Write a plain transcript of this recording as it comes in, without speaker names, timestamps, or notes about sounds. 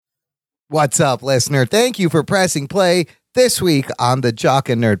What's up, listener? Thank you for pressing play. This week on the Jock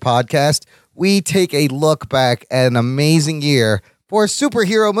and Nerd podcast, we take a look back at an amazing year for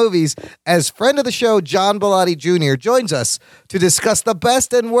superhero movies as friend of the show, John Bellotti Jr. joins us to discuss the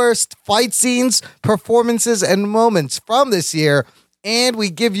best and worst fight scenes, performances, and moments from this year. And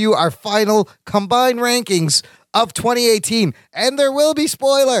we give you our final combined rankings of 2018. And there will be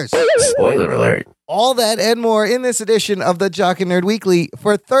spoilers. Spoiler alert. All that and more in this edition of the Jock and Nerd Weekly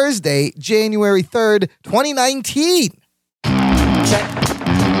for Thursday, January 3rd, 2019.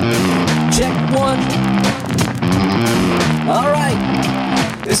 Check one. All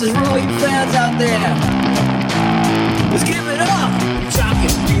right. This is for all you fans out there. Let's give it up. Jock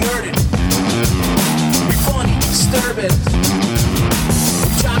it, be nerded. Be funny, disturbing.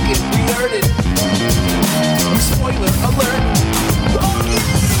 Jock it, be nerded. Spoiler alert. Oh yeah.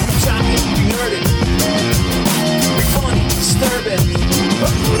 Jock it, be nerded. Be funny, disturbing. Oh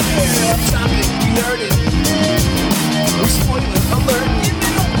yeah. Jock it, be nerded. Spoiler alert.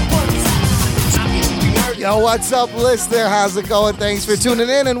 Yo, what's up, listener? How's it going? Thanks for tuning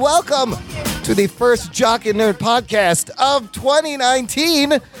in and welcome to the first Jock and Nerd podcast of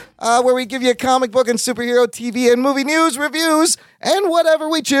 2019, where we give you comic book and superhero TV and movie news, reviews, and whatever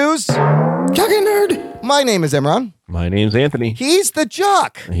we choose. Jock and Nerd. My name is Imran. My name's Anthony. He's the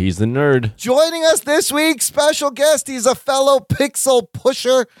Jock. He's the nerd. Joining us this week, special guest. He's a fellow pixel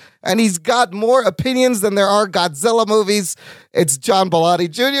pusher, and he's got more opinions than there are Godzilla movies. It's John Bellotti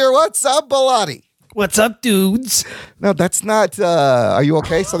Jr. What's up, Bellotti? What's up, dudes? No, that's not, are you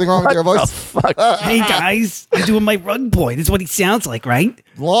okay? Something wrong with your voice? Fuck. Hey, guys. I'm doing my rug boy. That's what he sounds like, right?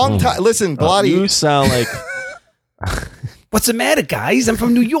 Long time. Listen, Bellotti. You sound like... What's the matter, guys? I'm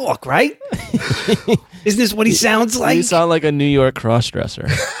from New York, right? Isn't this what he sounds like? You sound like a New York crossdresser.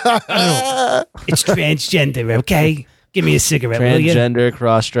 It's transgender, okay? Give me a cigarette, will you? Transgender,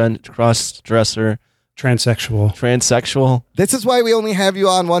 crossdresser, transsexual. This is why we only have you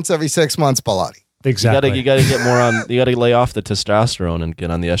on once every 6 months, Bellotti. Exactly. You gotta get more on. You gotta lay off the testosterone and get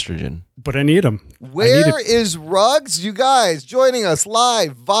on the estrogen. But I need them. Where is Ruggs? You guys joining us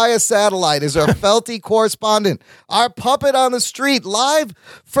live via satellite is our Felty correspondent, our puppet on the street, live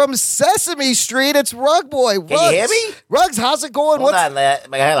from Sesame Street. It's Rug Boy. Ruggs. Can you hear me? Ruggs, how's it going? Hold on, I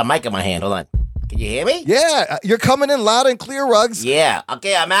have a mic in my hand. Hold on. Can you hear me? Yeah, you're coming in loud and clear, Ruggs. Yeah.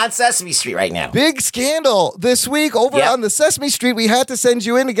 Okay, I'm on Sesame Street right now. Big scandal this week over on the Sesame Street. We had to send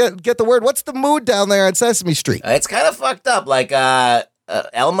you in to get the word. What's the mood down there on Sesame Street? It's kind of fucked up. Like,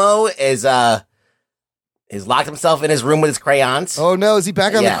 Elmo is locked himself in his room with his crayons. Oh no, is he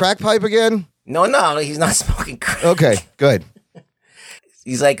back on the crack pipe again? No, he's not smoking crack. Okay, good.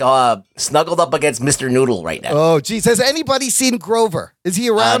 He's like snuggled up against Mr. Noodle right now. Oh, geez. Has anybody seen Grover? Is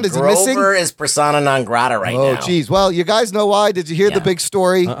he around? Is he missing? Grover is persona non grata right now. Oh, geez. Well, you guys know why. Did you hear the big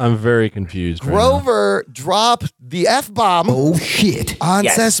story? I'm very confused. Grover dropped the F-bomb. Oh, shit. On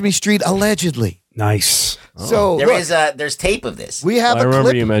Sesame Street, allegedly. Nice. So there's tape of this. We have I a remember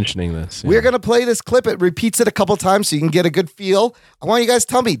clip. you mentioning this. Yeah. We're going to play this clip. It repeats it a couple times so you can get a good feel. I want you guys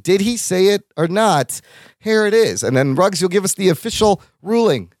to tell me, did he say it or not? Here it is. And then, Ruggs, you'll give us the official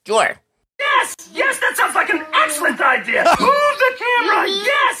ruling. Sure. Yes, that sounds like an excellent idea. Move the camera.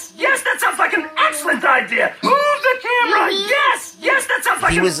 Yes, that sounds like an excellent idea. Move the camera. Yes, that sounds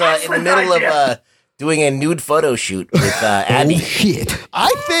like He an was excellent in the middle idea. of doing a nude photo shoot with Abby. Oh, shit.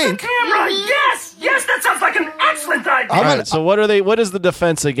 I think... Camera. Yes, that sounds like an excellent idea. All right, so what are they? What is the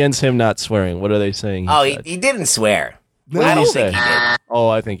defense against him not swearing? What are they saying? He didn't swear. No. I don't What did he think he did. Oh,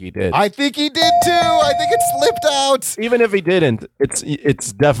 I think he did. I think he did, too. I think it slipped out. Even if he didn't,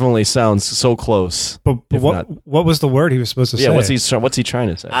 it's definitely sounds so close. But If not- what was the word he was supposed to say? Yeah, what's he trying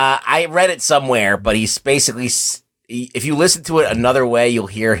to say? I read it somewhere, but he's basically, if you listen to it another way, you'll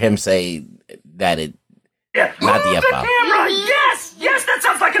hear him say that it, not the Move F-bomb. camera. Yes, that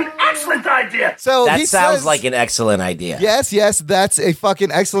sounds like an excellent idea. So That he sounds says, like an excellent idea. Yes, that's a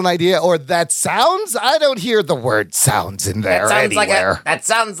fucking excellent idea. Or that sounds? I don't hear the word sounds in there anywhere. That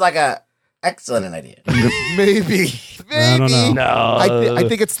sounds like a excellent idea. Maybe. I don't know. No. I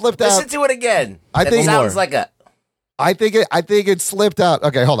think it slipped out. Listen to it again. I think- it sounds like a. I think it slipped out.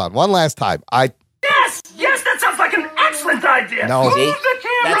 Okay, hold on. One last time. Yes, that sounds like an excellent idea. No. Move See? the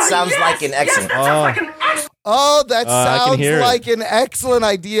camera. That sounds like an excellent- Yes, that sounds like an excellent. Oh, that I can sounds hear it. like an excellent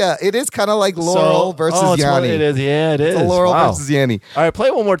idea. It is kind of like Laurel versus it's Yanni. It is. Yeah, it is. It's a Laurel Wow. versus Yanni. All right, play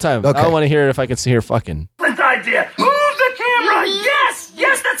it one more time. Okay. I want to hear it if I can hear fucking. Excellent idea. Move the camera. Yes,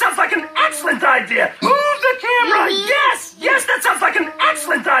 that sounds like an excellent idea. Move the camera. Yes, that sounds like an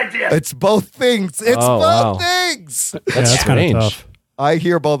excellent idea. It's both things. It's Oh, both wow. things. Yeah, that's kind of strange. tough. I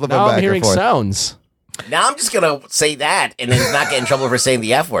hear both of them Now back I'm hearing and forth. sounds. Now I'm just gonna say that and then not get in trouble for saying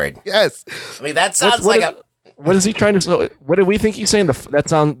the F word. Yes. I mean, that sounds like a. What is he trying to? So what do we think he's saying?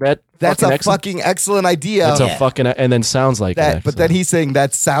 That's a fucking excellent idea. That's a fucking, and then sounds like that. But then he's saying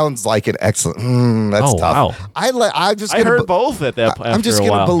that sounds like an excellent. That's tough. Wow. I heard both at that. I'm just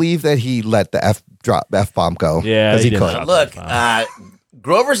gonna believe that he let the F bomb go. Yeah, he didn't could. drop Look, the F-bomb.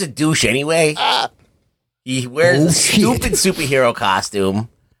 Grover's a douche anyway. He wears a stupid superhero costume.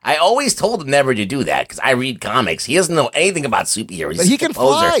 I always told him never to do that because I read comics. He doesn't know anything about superheroes. But he can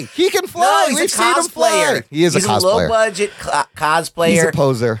fly. He can fly. No, he's We've a seen him fly. cosplayer. He's a cosplayer. low budget cosplayer. He's a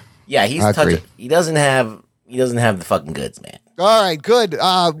poser. Yeah, he's touching. He doesn't have the fucking goods, man. All right, good.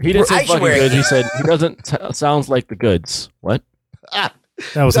 He didn't say I should fucking wear good. it. He said he doesn't sounds like the goods. What?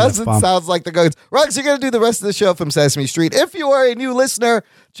 That was an Doesn't F-bomb. sound like the goods. Rugs, you're going to do the rest of the show from Sesame Street. If you are a new listener,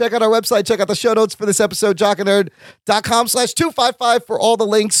 check out our website. Check out the show notes for this episode, jockandnerd.com/255 for all the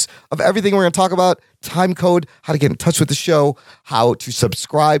links of everything we're going to talk about. Time code, how to get in touch with the show, how to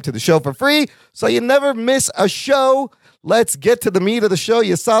subscribe to the show for free so you never miss a show. Let's get to the meat of the show.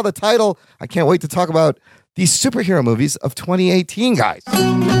 You saw the title. I can't wait to talk about these superhero movies of 2018, guys.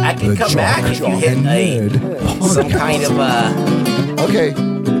 I can come back if you hit some kind of Okay,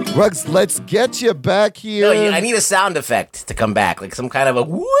 Rugs, let's get you back here. No, I need a sound effect to come back, like some kind of a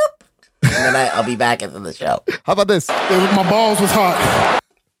whoop, and then I'll be back into the show. How about this? My balls was hot.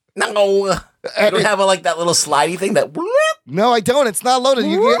 No, I don't have like that little slidey thing that whoop. No, I don't. It's not loaded.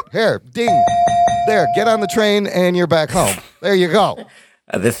 You get here, ding, there. Get on the train, and you're back home. There you go.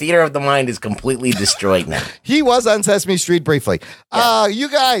 The theater of the mind is completely destroyed now. He was on Sesame Street briefly. You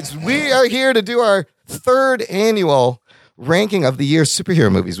guys, we are here to do our third annual ranking of the year's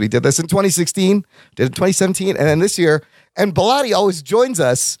superhero movies. We did this in 2016, did it in 2017, and then this year. And Bilotti always joins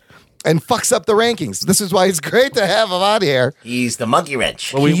us and fucks up the rankings. This is why it's great to have him on here. He's the monkey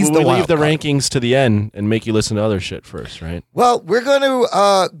wrench. Well, we He's the leave wild the card. rankings to the end and make you listen to other shit first, right? Well, we're going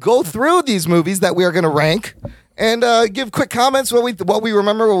to go through these movies that we are going to rank and give quick comments what we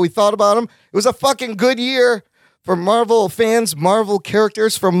remember, what we thought about them. It was a fucking good year for Marvel fans, Marvel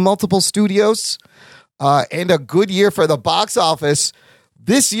characters from multiple studios, and a good year for the box office.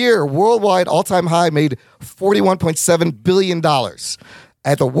 This year, worldwide all-time high made $41.7 billion.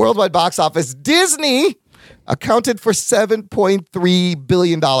 At the worldwide box office, Disney accounted for $7.3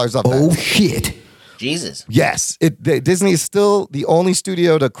 billion of that. Oh shit! Jesus. Yes, Disney is still the only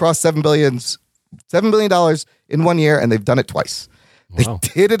studio to cross $7 billion in 1 year, and they've done it twice. Wow. They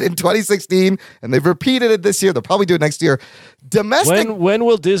did it in 2016, and they've repeated it this year. They'll probably do it next year. Domestic. When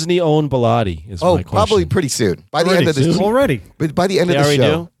will Disney own Bilotti? Is my question. Probably pretty soon. By the end of this, Already. by the end They of the already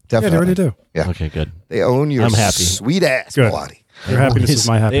show, do? definitely. Yeah, they already do. Yeah. Okay, good. They own your I'm happy. sweet ass, Good. Bilotti. Your happiness is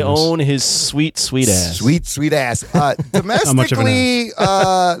my They happiness. own his sweet ass. Sweet ass. much of an Domestically,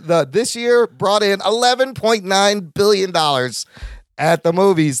 this year brought in $11.9 billion at the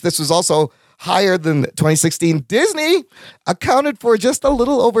movies. This was also higher than 2016. Disney accounted for just a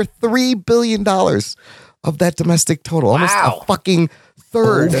little over $3 billion of that domestic total. Almost Wow. a fucking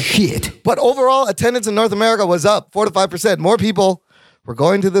third. Oh shit! But overall, attendance in North America was up 4 to 5%. More people were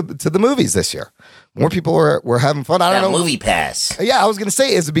going to the movies this year. More people were having fun. I That don't know. movie pass. Yeah, I was going to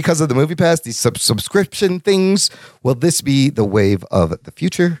say, is it because of the movie pass, these subscription things? Will this be the wave of the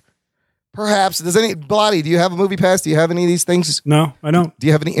future? Perhaps. Bilotti, do you have a movie pass? Do you have any of these things? No, I don't. Do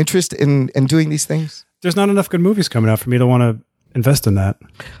you have any interest in doing these things? There's not enough good movies coming out for me to want to invest in that.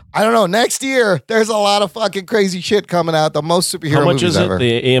 I don't know. Next year, there's a lot of fucking crazy shit coming out. The most superhero How much movies is it? ever.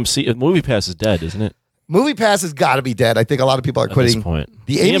 The AMC movie pass is dead, isn't it? Movie pass has got to be dead. I think a lot of people are At quitting. this point,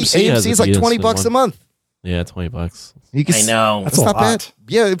 The AMC has is a like decent $20 a one. month. Yeah, $20. You can, I know. That's That's a not bad. lot.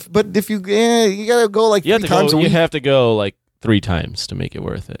 Yeah, but if you got to go like You have three to times a go. You week. have to go like 3 times to make it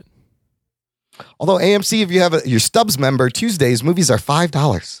worth it. Although AMC, if you have your Stubbs member, Tuesdays movies are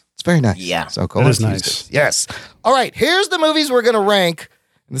 $5. It's very nice. Yeah. So go That on is Tuesdays. nice. Yes. All right. Here's the movies we're going to rank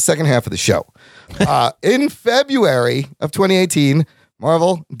in the second half of the show. In February of 2018,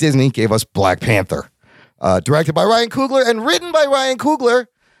 Marvel Disney gave us Black Panther, directed by Ryan Coogler and written by Ryan Coogler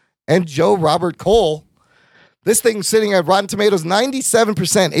and Joe Robert Cole. This thing's sitting at Rotten Tomatoes 97%,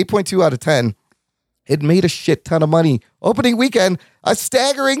 8.2 out of 10. It made a shit ton of money. Opening weekend, a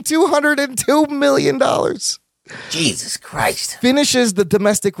staggering $202 million. Jesus Christ. Finishes the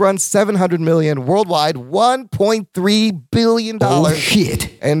domestic run $700 million. Worldwide, $1.3 billion. Oh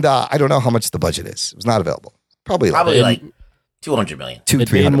shit! And I don't know how much the budget is. It was not available. Probably Like 200 million. two, It made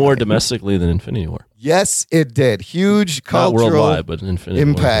 300 more million. domestically than Infinity War. Yes, it did. Huge Not cultural worldwide, but Infinity War.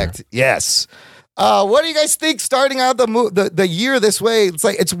 impact. Yes. What do you guys think starting out the year this way?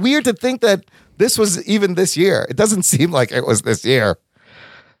 It's weird to think that this was even this year. It doesn't seem like it was this year.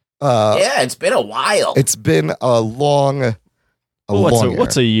 Yeah, it's been a while. It's been a long year.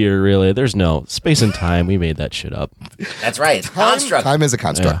 What's a year, really? There's no space and time. We made that shit up. That's right. It's construct. Time is a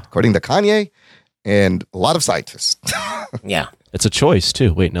construct, Yeah. according to Kanye and a lot of scientists. Yeah. It's a choice,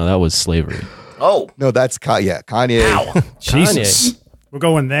 too. Wait, no, that was slavery. Oh. No, that's Kanye. Ow. Jesus. We're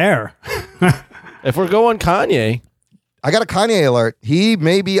going there. If we're going Kanye, I got a Kanye alert. He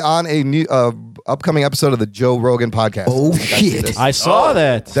may be on a new upcoming episode of the Joe Rogan podcast. Oh, I think I see shit. this. I saw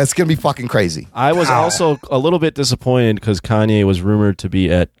that. That's gonna be fucking crazy. I was also a little bit disappointed because Kanye was rumored to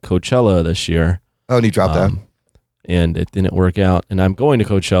be at Coachella this year, Oh, and he dropped out. and it didn't work out. And I'm going to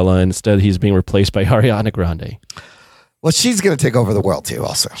Coachella, and instead he's being replaced by Ariana Grande. Well, she's gonna take over the world too.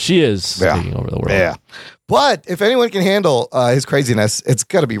 Also, She is Yeah. taking over the world. yeah. But if anyone can handle his craziness, it's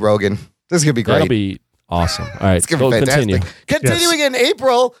gonna be Rogan. This is gonna be great. That'll be awesome. All right, It's gonna go be fantastic. continue. Continuing in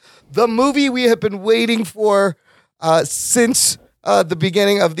April, the movie we have been waiting for since the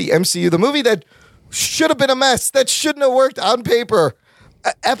beginning of the MCU, the movie that should have been a mess, that shouldn't have worked on paper.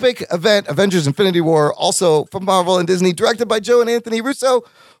 Epic event, Avengers Infinity War, also from Marvel and Disney, directed by Joe and Anthony Russo,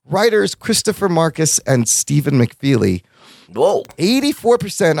 writers Christopher Marcus and Stephen McFeely. Whoa.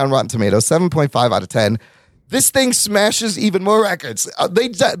 84% on Rotten Tomatoes, 7.5 out of 10. This thing smashes even more records.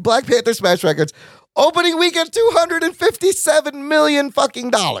 Black Panther smashed records. Opening weekend, $257 million fucking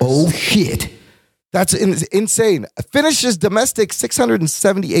dollars. Oh, shit. That's insane. Finishes domestic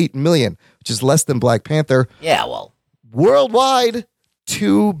 $678 million, which is less than Black Panther. Yeah, well. Worldwide,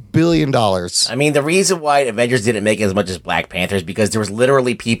 $2 billion. I mean, the reason why Avengers didn't make as much as Black Panther is because there was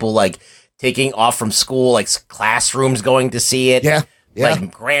literally people like taking off from school, like classrooms going to see it. Yeah.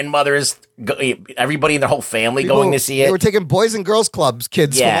 Like grandmothers, everybody in their whole family going to see it. They were taking boys and girls clubs,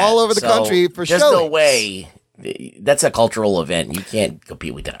 kids from all over the country for there's showings. no way. That's a cultural event. You can't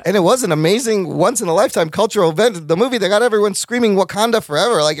compete with that. And it was an amazing, once-in-a-lifetime cultural event. The movie that got everyone screaming Wakanda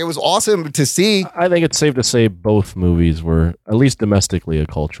forever. Like, it was awesome to see. I think it's safe to say both movies were, at least domestically, a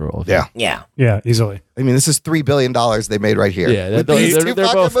cultural event. Yeah. Yeah, easily. I mean, this is $3 billion they made right here. Yeah, with they're these two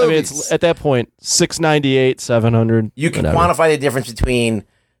fucking both. I mean, movies. it's at that point, $698, $700. You can whatever. quantify the difference between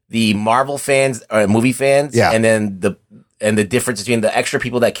the Marvel fans or movie fans, and then the difference between the extra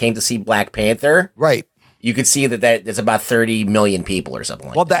people that came to see Black Panther. Right. You could see that it's about 30 million people or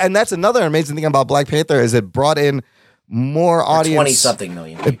something like that. And that's another amazing thing about Black Panther is it brought in more audience. 20-something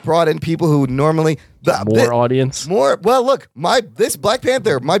million. It brought in people who normally audience. More. Well, look, this Black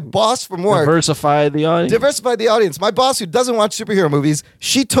Panther, my boss from work Diversified the audience. My boss who doesn't watch superhero movies,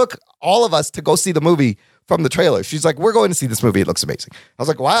 she took all of us to go see the movie from the trailer. She's like, "We're going to see this movie. It looks amazing." I was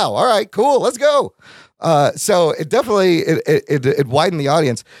like, "Wow, all right, cool, let's go." So it definitely it widened the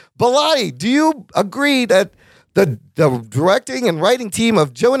audience. Baladi, do you agree that the directing and writing team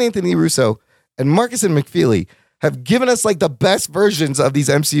of Joe and Anthony Russo and Marcus and McFeely have given us like the best versions of these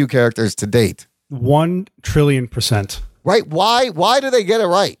MCU characters to date? 1 trillion%. Right? Why do they get it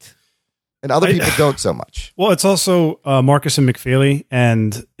right? And other people don't so much. Well, it's also Marcus and McFeely.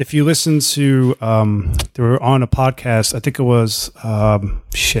 And if you listen to, they were on a podcast, I think it was,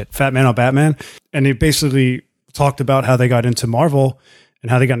 Fat Man on Batman. And they basically talked about how they got into Marvel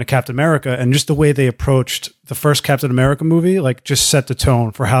and how they got into Captain America. And just the way they approached the first Captain America movie, like just set the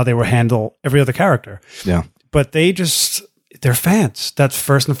tone for how they would handle every other character. Yeah. But they're fans. That's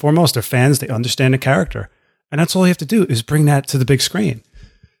first and foremost. They're fans. They understand the character. And that's all you have to do is bring that to the big screen.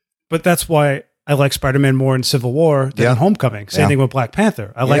 But that's why I like Spider-Man more in Civil War than in Homecoming. Same thing with Black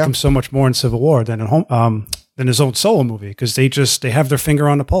Panther. I like him so much more in Civil War than in than his own solo movie because they have their finger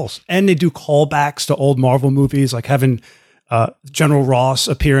on the pulse. And they do callbacks to old Marvel movies, like having General Ross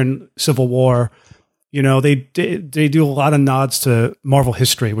appear in Civil War. You know, they do a lot of nods to Marvel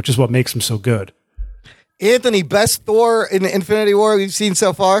history, which is what makes them so good. Anthony, best Thor in Infinity War we've seen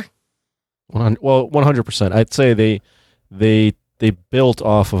so far? 100%. I'd say they built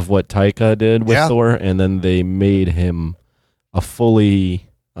off of what Taika did with Thor, and then they made him a fully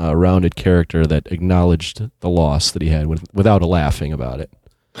rounded character that acknowledged the loss that he had without laughing about it.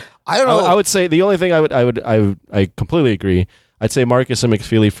 I don't know. I would say the only thing I completely agree. I'd say Marcus and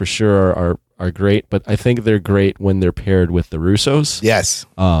McFeely for sure are great, but I think they're great when they're paired with the Russos. Yes.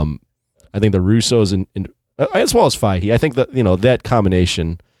 I think the Russos and as well as Feige. I think that that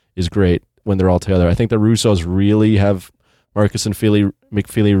combination is great when they're all together. I think the Russos really have Marcus and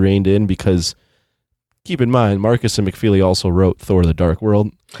McFeely reined in because keep in mind Marcus and McFeely also wrote Thor: The Dark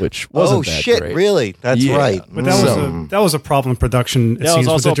World, which wasn't that great. Really? That's right. But that was a problem production. That was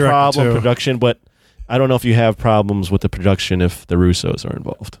also a problem production, but I don't know if you have problems with the production if the Russos are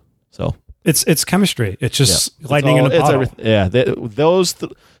involved. So it's chemistry. It's just lightning in a bottle.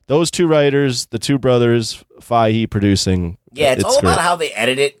 those two writers, the two brothers, Fahey producing. Yeah, it's all great. about how they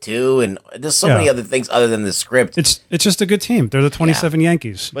edit it too, and there's so many other things other than the script. It's just a good team. They're the 27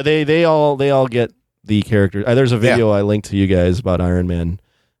 Yankees. But they all get the character. There's a video I linked to you guys about Iron Man,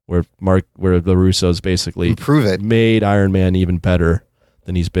 where the Russos basically Improve it. made Iron Man even better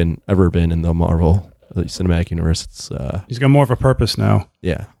than he's ever been in the Marvel Cinematic Universe. It's He's got more of a purpose now.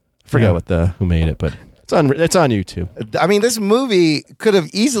 I forgot who made it, but it's on YouTube. I mean, this movie could have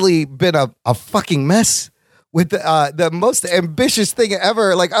easily been a fucking mess with the most ambitious thing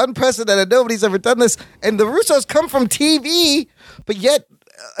ever, like unprecedented. Nobody's ever done this. And the Russos come from TV, but yet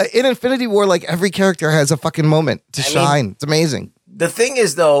in Infinity War, like every character has a fucking moment to shine. It's amazing. The thing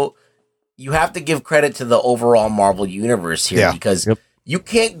is, though, you have to give credit to the overall Marvel universe here because you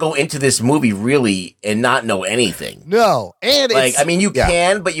can't go into this movie really and not know anything. No, and you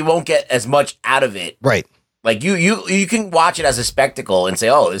can, but you won't get as much out of it. Right. Like you can watch it as a spectacle and say,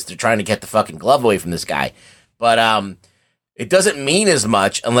 "Oh, they're trying to get the fucking glove away from this guy," but it doesn't mean as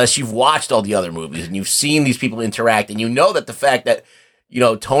much unless you've watched all the other movies and you've seen these people interact, and you know that the fact that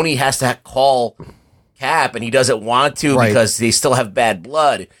Tony has to call Cap and he doesn't want to because they still have bad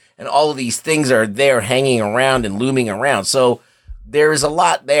blood, and all of these things are there hanging around and looming around. So there is a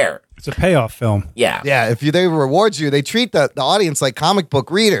lot there. It's a payoff film. Yeah. Yeah, if they reward you, they treat the audience like comic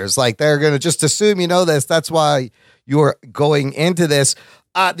book readers. Like they're going to just assume you know this. That's why you're going into this.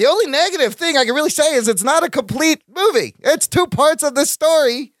 The only negative thing I can really say is it's not a complete movie. It's two parts of the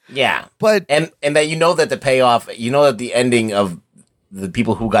story. Yeah. But and that that the payoff, that the ending of the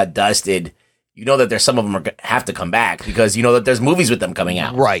people who got dusted, that there's some of them have to come back because that there's movies with them coming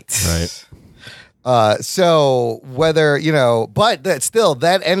out. Right. So whether, but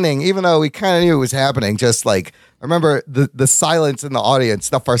that ending, even though we kind of knew it was happening, just like, I remember the silence in the audience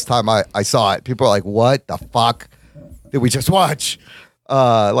the first time I saw it. People were like, what the fuck did we just watch?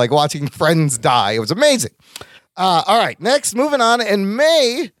 Like watching friends die. It was amazing. All right, next, moving on. In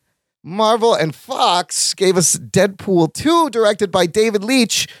May, Marvel and Fox gave us Deadpool 2, directed by David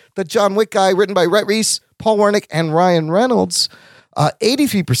Leitch, the John Wick guy, written by Rhett Reese, Paul Wernick, and Ryan Reynolds.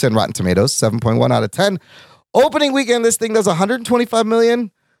 83% Rotten Tomatoes, 7.1 out of 10. Opening weekend, this thing does 125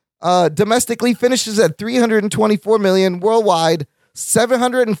 million. Domestically finishes at 324 million. Worldwide,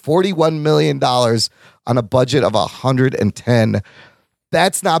 $741 million on a budget of 110.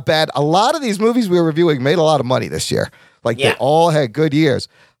 That's not bad. A lot of these movies we were reviewing made a lot of money this year. They all had good years.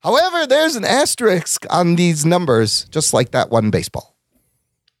 However, there's an asterisk on these numbers, just like that one baseball.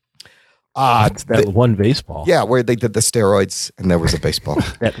 One baseball. Yeah, where they did the steroids and there was a baseball.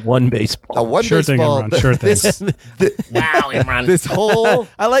 That one baseball. One Sure baseball. thing, Imran. Sure thing. Wow, Imran. This whole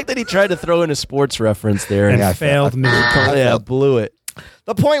I like that he tried to throw in a sports reference there And failed me. blew it.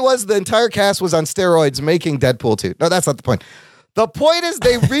 the point was the entire cast was on steroids making Deadpool 2. No, that's not the point. The point is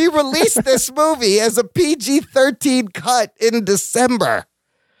they re-released this movie as a PG-13 cut in December.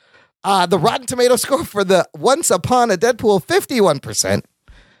 The Rotten Tomato score for the Once Upon a Deadpool, 51%.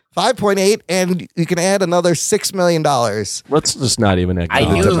 5.8, and you can add another $6 million. Let's just not even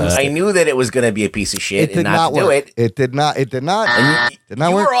acknowledge I knew that it was going to be a piece of shit It did and not to do work. it. It did not. It did not. Did not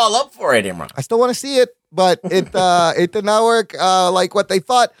You work. were all up for it, Imran. I still want to see it, but it did not work like what they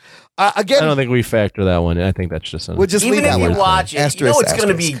thought. Again, I don't think we factor that one. I think that's just we'll just Even leave if that you one. watch it, Asterisk, it's going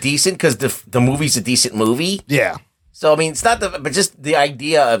to be asterisk. decent because the movie's a decent movie. Yeah. So, I mean, it's not but just the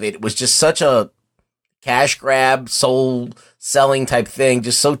idea of it was just such a cash grab, soul selling type thing,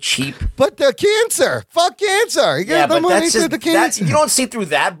 just so cheap. But the cancer. Fuck cancer. You Yeah, give the but money that's to just the cancer. you don't see through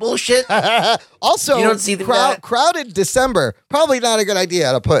that bullshit. Also, You don't see that? crowded December. Probably not a good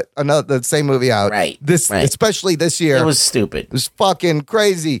idea to put the same movie out. Right, right. Especially this year. It was stupid. It was fucking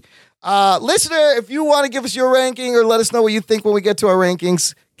crazy. Listener, if you want to give us your ranking or let us know what you think when we get to our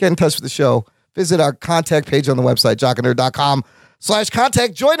rankings, get in touch with the show. Visit our contact page on the website,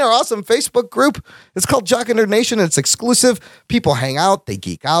 jockandnerd.com/contact. Join our awesome Facebook group. It's called Jock and Nerd Nation. It's exclusive. People hang out. They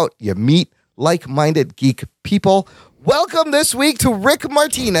geek out. You meet like-minded geek people. Welcome this week to Rick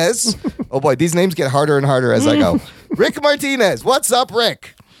Martinez. Oh boy, these names get harder and harder as I go. Rick Martinez. What's up,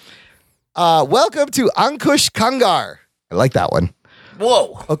 Rick? Welcome to Ankush Kangar. I like that one.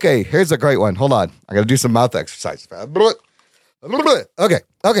 Whoa. Okay, here's a great one. Hold on. I got to do some mouth exercise. Okay.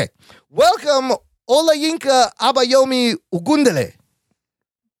 Welcome, Olayinka Abayomi Ugundele.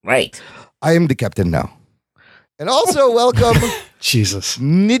 Right. I am the captain now. And also welcome, Jesus.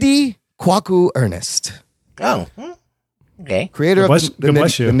 Nidhi Kwaku Ernest, Oh. Okay. creator God of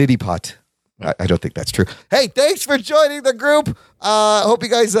bless the you. Nidhi Pot. I don't think that's true. Hey, thanks for joining the group. Hope you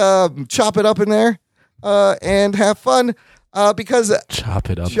guys chop it up in there and have fun. Because Chop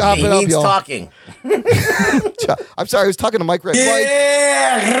it up. Chop He it up, needs y'all. talking. I'm sorry, I was talking to Mike Rips.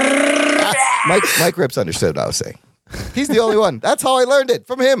 Mike Rips understood what I was saying. He's the only one. That's how I learned it,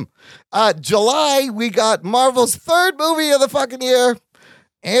 from him. July, we got Marvel's third movie of the fucking year,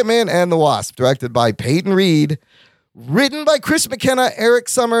 Ant-Man and the Wasp, directed by Peyton Reed, written by Chris McKenna, Eric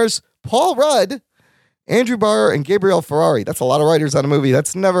Summers, Paul Rudd, Andrew Barr, and Gabriel Ferrari. That's a lot of writers on a movie.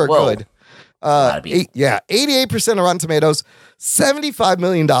 That's never Whoa. good. lot of people. 88% of Rotten Tomatoes, $75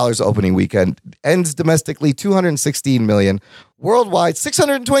 million opening weekend, ends domestically $216 million, worldwide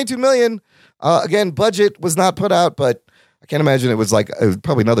 $622 million. Again, budget was not put out, but I can't imagine it was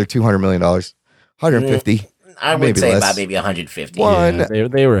probably another $200 million, 150. I would maybe say less. about maybe 150. Yeah,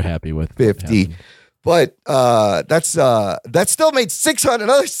 they were happy with 50. But that still made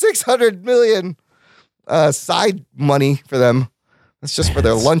another $600 million side money for them. That's just for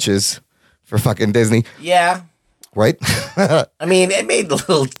their lunches for fucking Disney, Yeah. right? I mean, it made a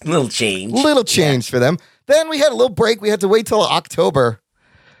little change. Little change for them. Then we had a little break. We had to wait till October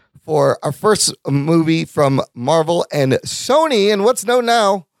for our first movie from Marvel and Sony, and what's known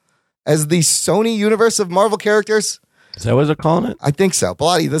now as the Sony universe of Marvel characters. Is that what they're calling it? I think so.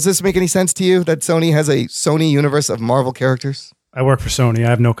 Bilotti, does this make any sense to you that Sony has a Sony universe of Marvel characters? I work for Sony. I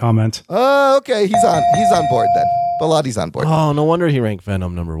have no comment. Oh, okay. He's on board then. Bilotti's on board. Oh, no wonder he ranked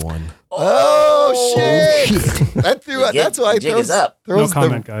Venom number 1. Oh, shit. That threw up. That's why The jig is up. No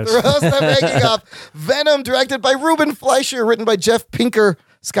comment, guys. Throws the ranking up. Venom, directed by Ruben Fleischer, written by Jeff Pinker,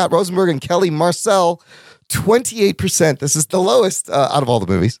 Scott Rosenberg, and Kelly Marcel. 28%. This is the lowest out of all the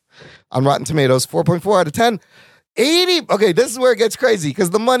movies. On Rotten Tomatoes, 4.4 out of 10. 80. Okay, this is where it gets crazy because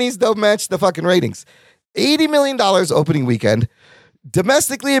the monies don't match the fucking ratings. $80 million opening weekend.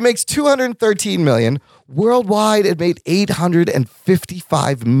 Domestically, it makes $213 million. Worldwide, it made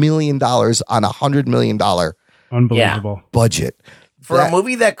 $855 million on a $100 million Unbelievable. budget. For a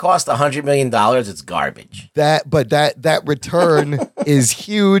movie that cost $100 million, it's garbage. That return is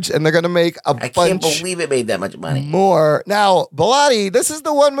huge, and they're going to make a I bunch can't believe it made that much money. more. Now, Bilotti, this is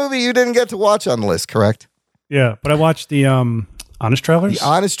the one movie you didn't get to watch on the list, correct? Yeah, but I watched the Honest Trailers, The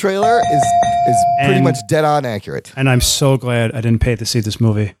Honest trailer is pretty And- much dead on accurate. and I'm so glad I didn't pay to see this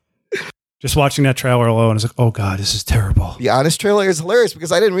movie. Just watching that trailer alone, I was like, oh God, this is terrible. The Honest trailer is hilarious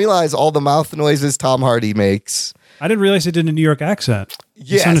because I didn't realize all the mouth noises Tom Hardy makes. I didn't realize it did a New York accent.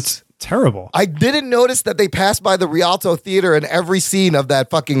 Yes. It's terrible. I didn't notice that they passed by the Rialto Theater in every scene of that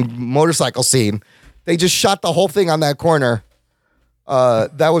fucking motorcycle scene. They just shot the whole thing on that corner.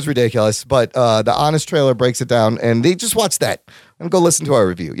 That was ridiculous. But the Honest trailer breaks it down, and they just watch that and go listen to our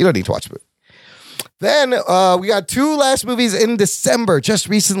review. You don't need to watch the movie. Then we got two last movies in December. Just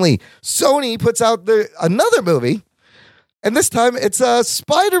recently, Sony puts out another movie, and this time it's a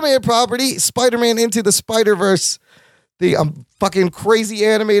Spider-Man property, Spider-Man Into the Spider-Verse. The fucking crazy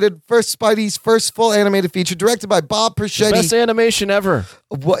animated Spidey's first full animated feature, directed by Bob Perschetti. Best animation ever.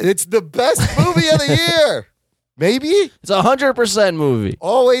 What? It's the best movie of the year. Maybe? It's 100% movie.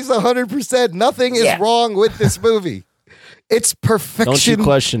 Always 100%. Nothing is wrong with this movie. It's Don't you perfection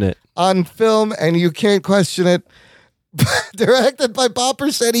question it. on film, and you can't question it. Directed by Bob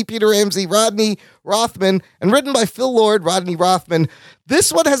Perschetti, Peter Ramsey, Rodney Rothman, and written by Phil Lord, Rodney Rothman.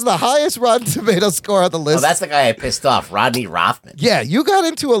 This one has the highest Rotten Tomato score on the list. Oh, that's the guy I pissed off, Rodney Rothman. Yeah, you got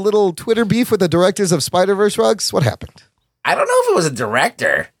into a little Twitter beef with the directors of Spider-Verse rugs. What happened? I don't know if it was a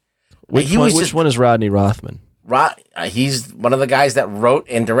director. Which He one, was which just- one is Rodney Rothman? He's one of the guys that wrote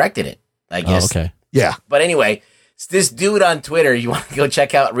and directed it, I guess. Oh, okay. Yeah, But anyway, it's this dude on Twitter. You want to go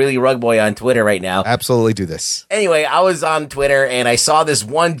check out Really Rug Boy on Twitter right now. absolutely do this. Anyway, I was on Twitter and I saw this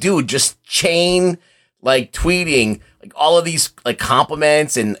one dude just chain tweeting all of these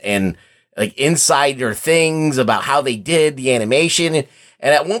compliments and insider things about how they did the animation. And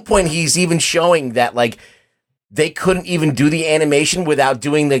at one point he's even showing that they couldn't even do the animation without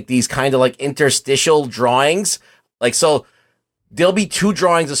doing these kind of interstitial drawings. So there'll be two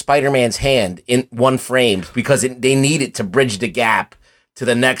drawings of Spider-Man's hand in one frame because they need it to bridge the gap to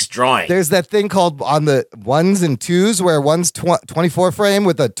the next drawing. There's that thing called on the ones and twos where one's 24 frame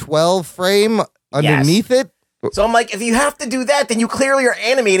with a 12 frame underneath it. So I'm like, if you have to do that, then you clearly are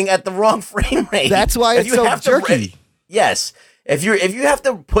animating at the wrong frame rate. That's why If it's you so have to jerky. yes. If you have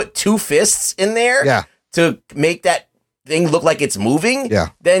to put two fists in there Yeah. to make that thing look like it's moving, Yeah.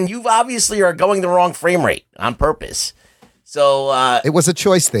 then you obviously are going the wrong frame rate on purpose. So It was a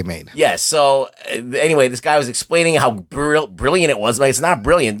choice they made. yes. So anyway, this guy was explaining how brilliant it was. Like, it's not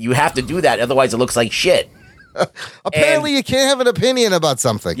brilliant. You have to do that, otherwise it looks like shit. Apparently, you can't have an opinion about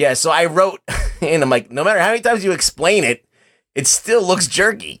something. Yeah, so I wrote, and I'm like, no matter how many times you explain it, it still looks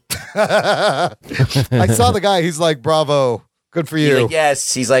jerky. I saw the guy. He's like, bravo. Good for He's you. like,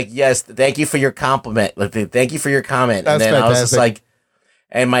 yes. He's like, yes. Thank you for your compliment. Like, thank you for your comment. That's and then I was just fantastic. like,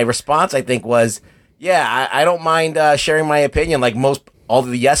 and my response, I think, was, yeah, I don't mind sharing my opinion. Like all of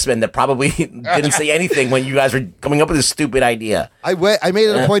the yes men that probably didn't say anything when you guys were coming up with this stupid idea. I made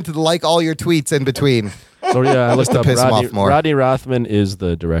it a point to like all your tweets in between. So yeah, I looked to up piss him Rodney, off more. Rodney Rothman is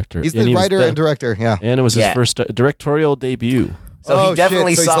the director. He's And the he was writer and director. Yeah. And it was his Yeah. first directorial debut. So Oh, he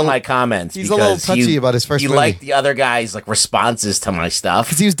definitely shit. So he's saw a- my comments. he's a little because touchy about his first He movie. liked the other guys' like responses to my stuff.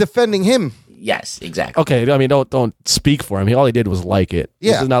 Because he was defending him. Yes, exactly. Okay, I mean, don't speak for him. All he did was like it.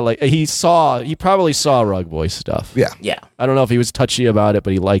 Yeah. This is not like he probably saw Rug Boy stuff. Yeah. Yeah. I don't know if he was touchy about it,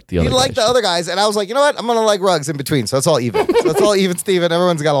 but he liked the other. He liked the guys. other guys, and I was like, you know what? I'm gonna like Rugs in between, so it's all even. So it's all even, Steven.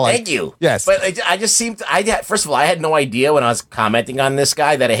 Everyone's got to like. Thank you. Yes. But I just seemed first of all, I had no idea when I was commenting on this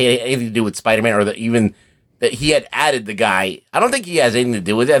guy that it had anything to do with Spider-Man or even that he had added the guy. I don't think he has anything to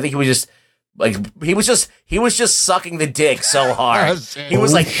do with it. I think he was just like he was just sucking the dick so hard. He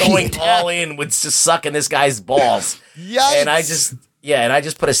was like going all in with just sucking this guy's balls. Yikes. And I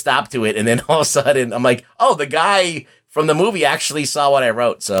just put a stop to it, and then all of a sudden I'm like, oh, the guy from the movie actually saw what I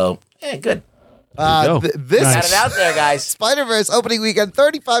wrote. So yeah, good. go. This Got it out there, guys. Spider-Verse opening weekend,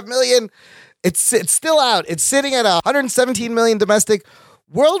 35 million. It's still out. It's sitting at 117 million domestic,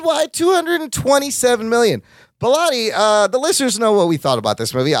 worldwide 227 million. Bilotti, the listeners know what we thought about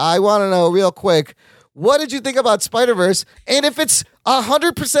this movie. I want to know real quick, what did you think about Spider-Verse? And if it's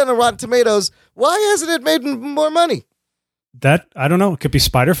 100% of Rotten Tomatoes, why hasn't it made more money? That I don't know. It could be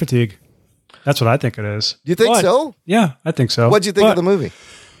spider fatigue. That's what I think it is. You think But- so? Yeah, I think so. What'd you think But of the movie?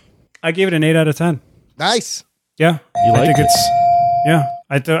 I gave it an 8 out of 10. Nice. Yeah, You I liked think it? it's. Yeah,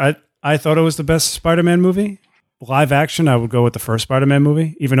 I thought it was the best Spider-Man movie. Live action, I would go with the first Spider-Man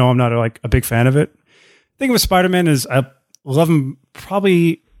movie, even though I'm not like a big fan of it. The thing with Spider-Man is I love him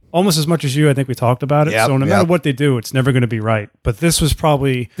probably almost as much as you. I think we talked about it. Yep, So no matter yep. what they do, it's never going to be right. But this was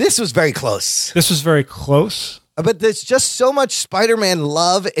Very close. very close. But there's just so much Spider-Man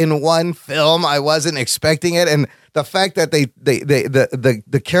love in one film. I wasn't expecting it, and the fact that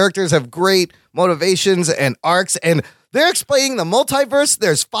the characters have great motivations and arcs, and they're explaining the multiverse.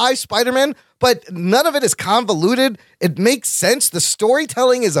 There's 5 Spider-Men, but none of it is convoluted. It makes sense. The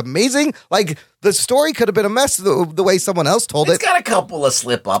storytelling is amazing. Like the story could have been a mess the way someone else told It's it. got a couple of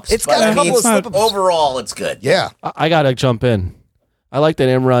slip ups. It's got a couple of slip-ups. Overall, it's good. Yeah. I gotta jump in. I like that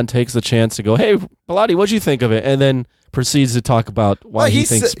Imran takes the chance to go, "Hey, Bilotti, what'd you think of it?" And then proceeds to talk about why he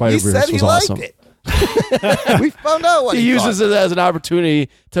thinks Spider-Verse was awesome. It. We found out what He he uses thought. it as an opportunity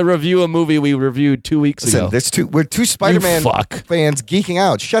to review a movie we reviewed 2 weeks Listen, ago. we're two Spider-Man fuck. fans geeking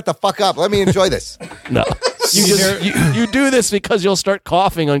out. Shut the fuck up. Let me enjoy this. No, you do this because you'll start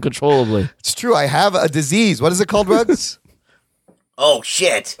coughing uncontrollably. It's true. I have a disease. What is it called, Rugs? Oh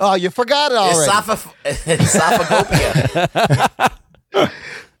shit! Oh, you forgot it already. Esophagopia.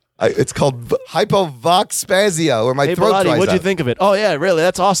 It's called hypovoxspassia, where my Hey, throat Bilotti, dries what'd you out. think of it? Oh yeah, really?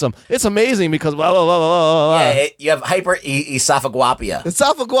 That's awesome. It's amazing because blah blah blah blah blah. blah. Yeah, you have esophagopia.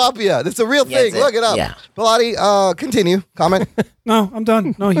 Esophaguapia. That's a real Yeah, thing. that's it. Look it up. Yeah. Continue. Continue. Comment. No, I'm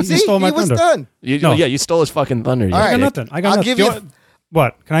done. No, you See, stole my he was thunder. done. No. Yeah, you stole his fucking thunder. All I right. got nothing. I got I'll nothing. give you-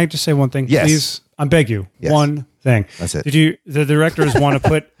 What? Can I just say one thing, Yes. please? I beg you. Yes. One thing. That's it. The directors want to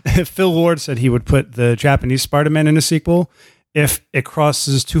put, Phil Lord said he would put the Japanese Spider-Man in a sequel if it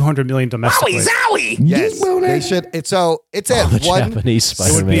crosses 200 million domestically. Wowie zowie! Yes, they should. It's at The one. Japanese It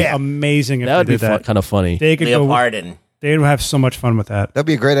would be Spider-Man. amazing if That would they be did that. kind of funny. They could go. Leopardin. They would have so much fun with that. That'd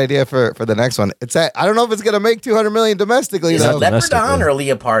be a great idea for the next one. It's at. I don't know if it's gonna make 200 million domestically Is it though. Leopardon or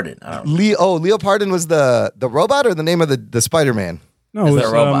Leopardin? I don't know. Leopardon was the robot or the name of the Spider-Man? No, Is it there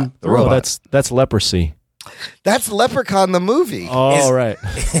was, a robot? The Oh, robot. that's leprosy. That's Leprechaun the movie. All right.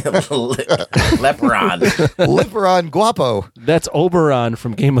 Leperon. Leperon Guapo. That's Oberon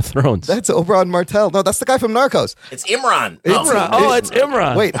from Game of Thrones. That's Oberon Martell. No, that's the guy from Narcos. It's Imran. Imran. Oh, it's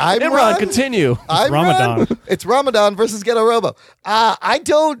Imran. Wait, I'm Imran. Ron? Continue. I'm Ramadan. Ron. It's Ramadan versus Ghetto Robo.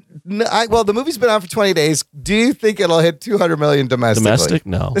 Well, the movie's been out for 20 days. Do you think it'll hit 200 million domestically? Domestic?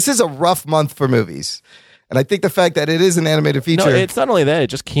 No. This is a rough month for movies. And I think the fact that it is an animated feature. No, it's not only that. It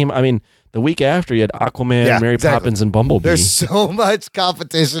just came. I mean, the week after you had Aquaman, Yeah, Mary exactly. Poppins, and Bumblebee. There's so much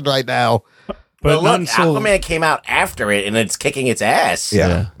competition right now. but But not look, until, Aquaman came out after it, and it's kicking its ass.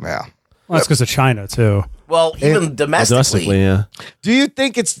 Yeah. well, that's because of China too. Well, even domestically, yeah. Do you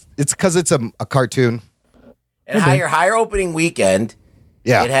think it's because it's a cartoon? and higher opening weekend,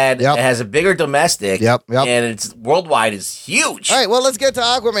 Yeah. it has a bigger domestic. Yep. And it's worldwide is huge. All right, well, let's get to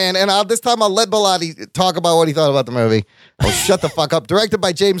Aquaman, and this time I'll let Bilotti talk about what he thought about the movie. Oh, shut the fuck up. Directed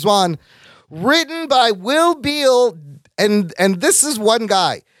by James Wan, written by Will Beal And this is one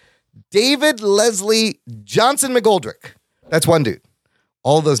guy, David Leslie Johnson McGoldrick. That's one dude.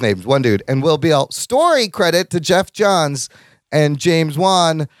 All those names, one dude. And Will Beall. Story credit to Jeff Johns and James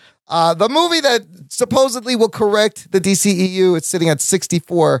Wan. The movie that supposedly will correct the DCEU, it's sitting at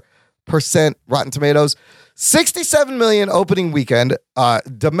 64% Rotten Tomatoes. 67 million opening weekend.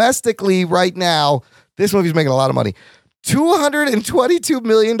 Domestically right now, this movie's making a lot of money. $222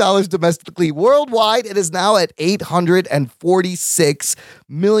 million domestically. Worldwide, it is now at $846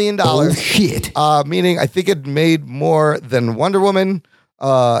 million. Oh, shit. Meaning I think it made more than Wonder Woman.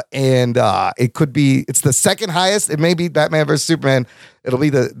 And it could be, it's the second highest. It may be Batman vs. Superman. It'll be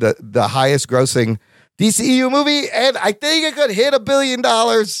the highest grossing DCEU movie. And I think it could hit $1 billion.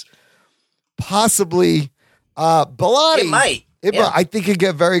 Possibly. Bellotti. It might. I think it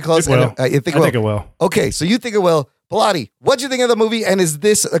get very close. It will. And, I think it will. Okay, so you think it will. Bellotti, what'd you think of the movie? And is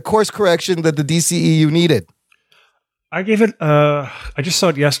this a course correction that the DCEU needed? I gave it, I just saw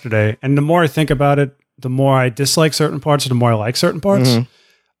it yesterday, and the more I think about it, the more I dislike certain parts, the more I like certain parts. Mm-hmm.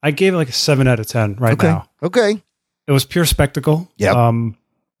 I gave it like a 7 out of 10 right now. Okay. It was pure spectacle. Yep. When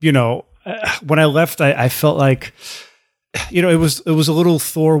I left, I felt like, it was a little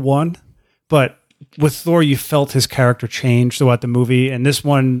Thor 1, but with Thor, you felt his character change throughout the movie. And this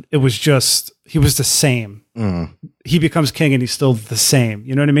one, it was just, he was the same. He becomes king and he's still the same.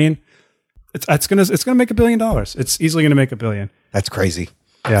 You know what I mean? It's gonna make $1 billion. It's easily gonna make $1 billion. That's crazy.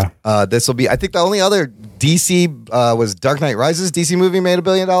 Yeah. This will be, I think the only other DC was Dark Knight Rises. DC movie made $1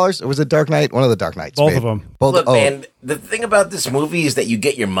 billion. Or was it Dark Knight? One of the Dark Knights. Both of them. Look, man, the thing about this movie is that you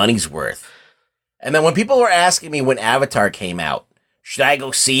get your money's worth. And then when people were asking me when Avatar came out, should I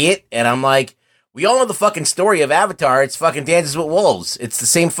go see it? And I'm like, we all know the fucking story of Avatar. It's fucking Dances with Wolves. It's the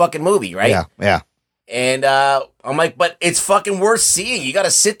same fucking movie, right? Yeah. And I'm like, but it's fucking worth seeing. You got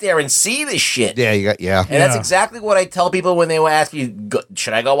to sit there and see this shit. Yeah. And that's exactly what I tell people when they will ask me,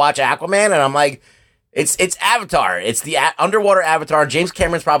 should I go watch Aquaman? And I'm like, it's Avatar. It's the underwater Avatar. James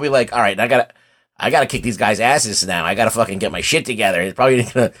Cameron's probably like, all right, I gotta kick these guys' asses now. I gotta fucking get my shit together. It's probably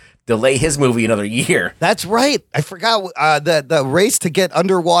gonna delay his movie another year. That's right. I forgot the race to get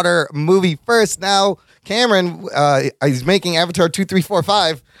underwater movie first. Now Cameron is making Avatar 2, 3, 4,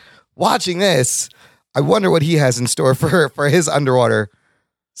 5. Watching this, I wonder what he has in store for his underwater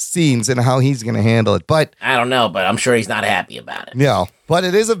scenes and how he's going to handle it. But I don't know, but I'm sure he's not happy about it. no, but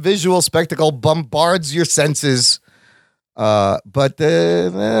it is a visual spectacle, bombards your senses. But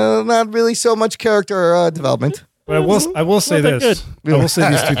not really so much character development. But I will say Not that this. I will say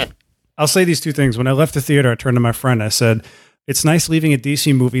these two. I'll say these two things. When I left the theater, I turned to my friend. I said, "It's nice leaving a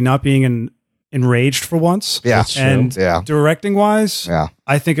DC movie not being enraged for once." Yeah, and yeah. directing wise, Yeah.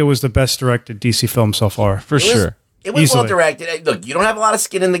 I think it was the best directed DC film so far. For sure. It was well Easily. directed. Look, you don't have a lot of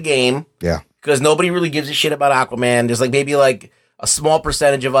skin in the game Yeah, because nobody really gives a shit about Aquaman. There's like maybe like a small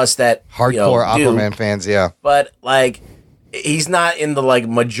percentage of us that hardcore do. Aquaman fans. Yeah, But like he's not in the like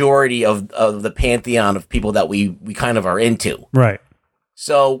majority of the pantheon of people that we kind of are into. Right.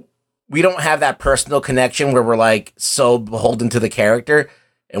 So we don't have that personal connection where we're like so beholden to the character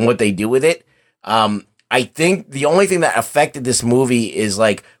and what they do with it. I think the only thing that affected this movie is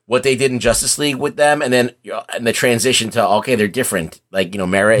like what they did in Justice League with them, and then and the transition to okay, they're different. Like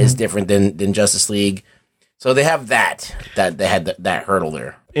Mera is different than Justice League, so they have that they had that hurdle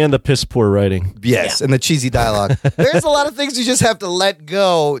there. And the piss poor writing. yes, and the cheesy dialogue. There's a lot of things you just have to let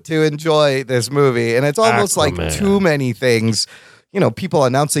go to enjoy this movie, and it's almost like Aquaman. too many things. People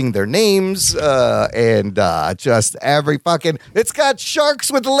announcing their names and just every fucking. It's got sharks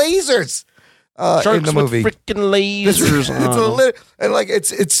with lasers. In the movie. with freaking lasers on them. And like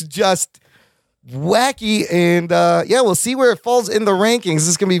it's just wacky, and we'll see where it falls in the rankings. This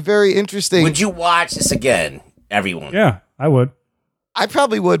is gonna be very interesting. Would you watch this again, everyone? Yeah, I would. I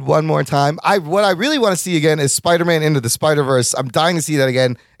probably would one more time. What I really want to see again is Spider-Man Into the Spider-Verse. I'm dying to see that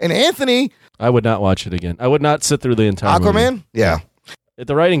again. And Anthony, I would not watch it again. I would not sit through the entire Aquaman, movie. yeah.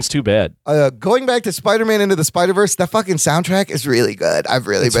 The writing's too bad. Going back to Spider-Man Into the Spider-Verse, that fucking soundtrack is really good. I've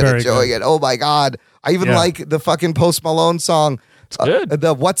really It's been very enjoying it. Oh my God. I even like the fucking Post Malone song. It's good.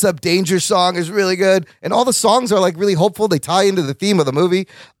 The What's Up Danger song is really good. And all the songs are like really hopeful. They tie into the theme of the movie.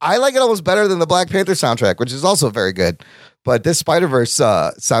 I like it almost better than the Black Panther soundtrack, which is also very good. But this Spider-Verse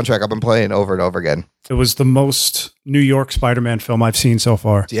soundtrack I've been playing over and over again. It was the most New York Spider-Man film I've seen so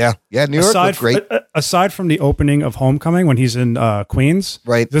far. Yeah. New York looked great. Aside from the opening of Homecoming when he's in Queens,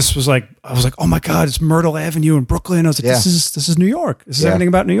 Right. This was like I was like, oh my God, it's Myrtle Avenue in Brooklyn. I was like, Yeah. this is New York. This is Yeah. everything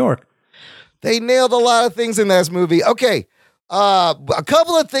about New York. They nailed a lot of things in this movie. Okay. A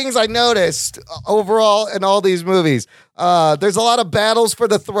couple of things I noticed overall in all these movies. There's a lot of battles for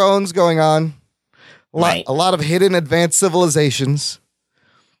the thrones going on. Right. A lot of hidden advanced civilizations.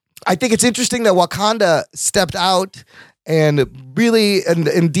 I think it's interesting that Wakanda stepped out and really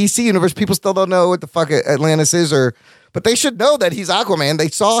in DC universe, people still don't know what the fuck Atlantis is, but they should know that he's Aquaman. They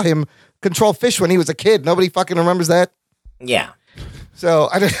saw him control fish when he was a kid. Nobody fucking remembers that. Yeah. So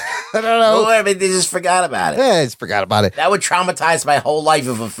I don't know. Well, I mean, they just forgot about it. Yeah, I just forgot about it. That would traumatize my whole life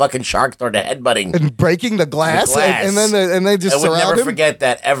if a fucking shark started headbutting. And breaking the glass, and then they just I would surround never him. forget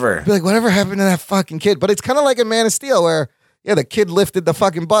that ever. Be like, whatever happened to that fucking kid? But it's kind of like in Man of Steel, where the kid lifted the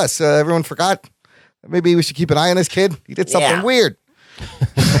fucking bus. Everyone forgot. Maybe we should keep an eye on this kid. He did something weird.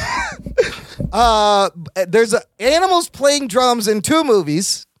 There's animals playing drums in two of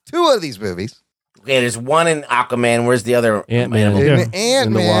these movies. Okay, there's one in Aquaman. Where's the other? Ant-Man. In Yeah.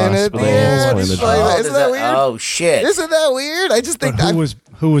 Ant-Man at the end. Wasp. Isn't that weird? Oh shit! Isn't that weird? I just think But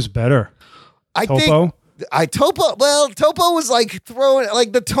who was better? Topo? Topo was like throwing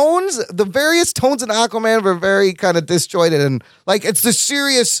like the various tones in Aquaman were very kind of disjointed, and like it's the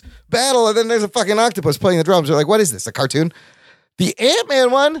serious battle, and then there's a fucking octopus playing the drums. You're like, what is this? A cartoon? The Ant-Man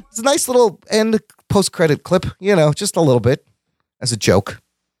one is a nice little end post-credit clip, just a little bit as a joke.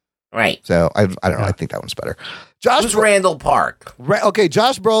 Right. So I don't know. I think that one's better. Who's Randall Park? Okay,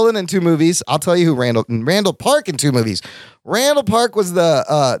 Josh Brolin in 2 movies. I'll tell you who Randall Park in 2 movies. Randall Park was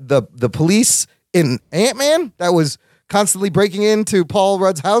the police in Ant-Man that was constantly breaking into Paul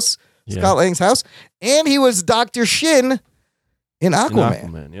Rudd's house, Scott Lang's house, and he was Dr. Shin in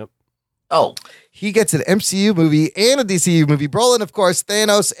Aquaman. Yep. Oh, he gets an MCU movie and a DCU movie. Brolin, of course,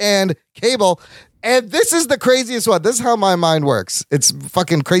 Thanos and Cable. And this is the craziest one. This is how my mind works. It's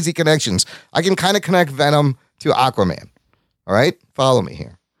fucking crazy connections. I can kind of connect Venom to Aquaman. All right? Follow me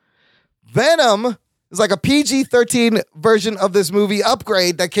here. Venom is like a PG-13 version of this movie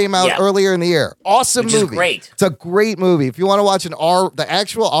Upgrade that came out earlier in the year. Awesome Which movie. is great. It's a great movie. If you want to watch the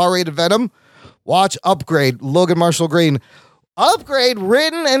actual R-rated Venom, watch Upgrade, Logan Marshall Green. Upgrade,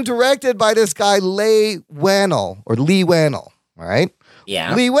 written and directed by this guy, Lee Wannell. All right?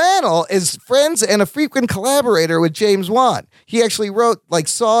 Yeah. Lee Wannell is friends and a frequent collaborator with James Wan. He actually wrote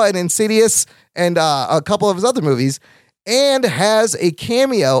Saw and Insidious and a couple of his other movies and has a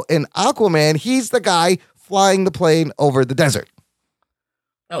cameo in Aquaman. He's the guy flying the plane over the desert.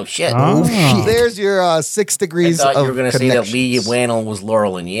 Oh, shit. There's your 6 degrees I thought of you were going to say that Lee connections. Wannell was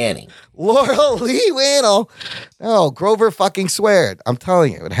Laurel and Yanny. Lee Wannell. No, Grover fucking sweared. I'm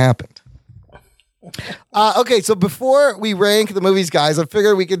telling you, it happened. Okay, so before we rank the movies, guys, I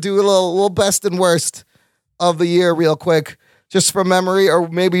figured we could do a little best and worst of the year real quick, just from memory, or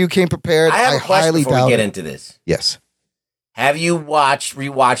maybe you came prepared. I have a question highly before we doubt get it. into this. Yes. Have you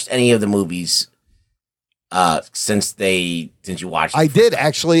rewatched any of the movies since you watched? I did,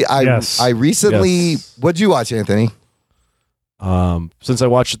 actually. I recently... Yes. What'd you watch, Anthony? Since I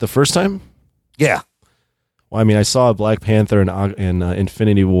watched it the first time? Yeah. Well, I mean, I saw Black Panther and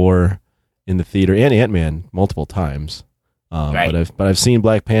Infinity War in the theater and Ant-Man multiple times. Right. But I've seen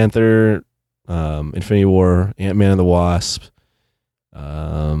Black Panther, Infinity War, Ant-Man and the Wasp,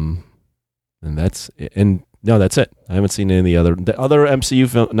 and that's it. I haven't seen any of the other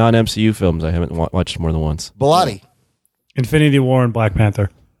MCU non-MCU films. I haven't watched more than once. Bilotti. Infinity War and Black Panther.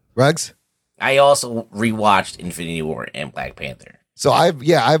 Rugs? I also rewatched Infinity War and Black Panther. So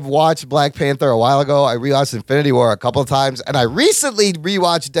I've watched Black Panther a while ago. I rewatched Infinity War a couple of times, and I recently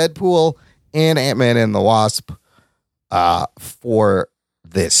rewatched Deadpool and Ant-Man and the Wasp for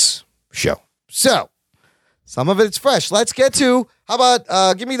this show. So some of it's fresh. Let's get to, how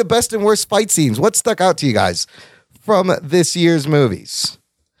about give me the best and worst fight scenes. What stuck out to you guys from this year's movies?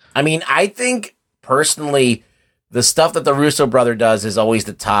 I mean, I think personally, the stuff that the Russo brother does is always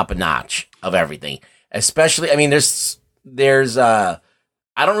the top notch of everything. Especially, I mean, there's I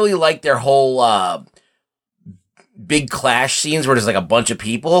don't really like their whole big clash scenes where there's like a bunch of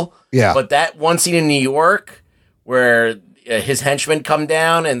people. Yeah. But that one scene in New York where his henchmen come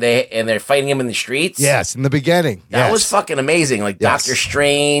down and they're fighting him in the streets. Yes, in the beginning. That was fucking amazing. Like Yes. Doctor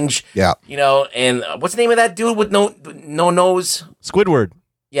Strange. Yeah. And what's the name of that dude with no nose? Squidward.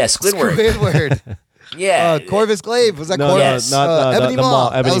 Yeah, Squidward. Squidward. Yeah. Corvus Glaive. Was that No, Corvus? not Ebony the Maw. Maw.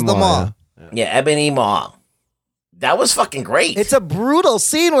 That Ebony was the Maw, Maw. Yeah, Ebony Maw. That was fucking great. It's a brutal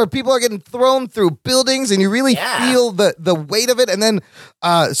scene where people are getting thrown through buildings, and you really feel the weight of it. And then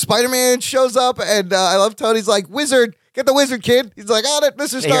Spider-Man shows up, and I love Tony's like, "Wizard, get the wizard, kid." He's like, "On it,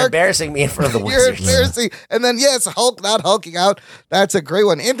 Mr. You're Stark." embarrassing me in front of the You're wizards. embarrassing. And then yes, Hulk not hulking out. That's a great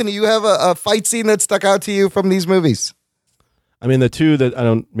one. Anthony, you have a fight scene that stuck out to you from these movies? I mean, the two that, I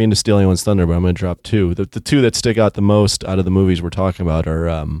don't mean to steal anyone's thunder, but I'm going to drop two. The two that stick out the most out of the movies we're talking about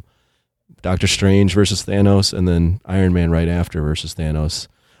are Doctor Strange versus Thanos, and then Iron Man right after versus Thanos.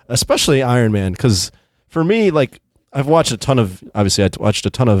 Especially Iron Man, because for me, like I've watched a ton of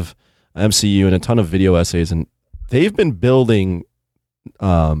MCU and a ton of video essays, and they've been building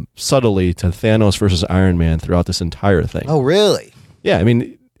subtly to Thanos versus Iron Man throughout this entire thing. Oh, really? Yeah, I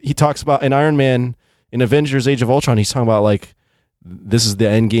mean, he talks about in Iron Man, in Avengers: Age of Ultron, he's talking about like this is the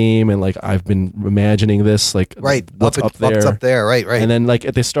end game, and like I've been imagining this, like Right. what's up there, What's up there? Right. Right. and then like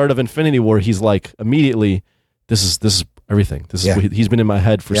at the start of Infinity War, he's like immediately, this is everything. This is Yeah. he's been in my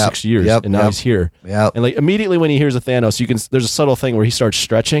head for Yep, 6 years, yep, and now yep. he's here. yeah. And like immediately when he hears a Thanos, there's a subtle thing where he starts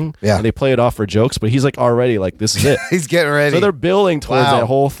stretching. Yeah. And they play it off for jokes, but he's like already like this is it. He's getting ready. So they're building towards Wow. that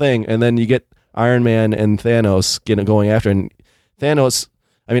whole thing, and then you get Iron Man and Thanos going after. And Thanos,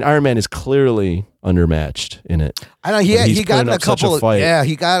 I mean, Iron Man is clearly undermatched in it. I know But he's he got in putting a up such a couple. fight. Yeah,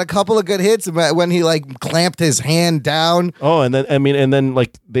 he got a couple of good hits when he like clamped his hand down. Oh, and then and then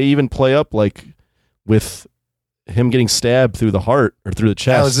like they even play up like with him getting stabbed through the heart or through the That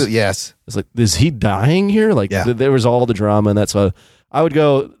chest. was yes. It's like, is he dying here? Like Yeah. there was all the drama, and that's why I would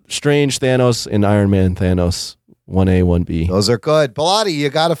go Strange Thanos and Iron Man Thanos 1A 1B. Those are good. Bilotti, you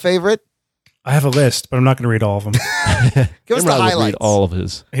got a favorite? I have a list, but I'm not going to read all of them. Give us Imran the would read highlights. all of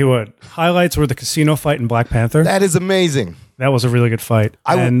his. He would. Highlights were the casino fight in Black Panther. That is amazing. That was a really good fight.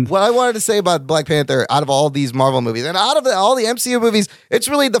 And What I wanted to say about Black Panther, out of all these Marvel movies and out of all the MCU movies, it's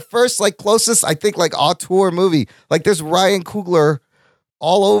really the first, like, closest, I think, like, auteur movie. Like, there's Ryan Coogler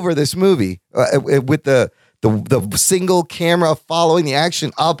all over this movie with the single camera following the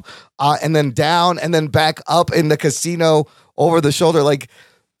action up and then down and then back up in the casino over the shoulder. Like,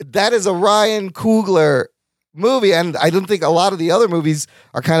 that is a Ryan Coogler movie, and I don't think a lot of the other movies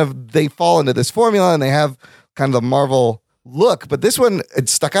are they fall into this formula and they have kind of the Marvel look, but this one, it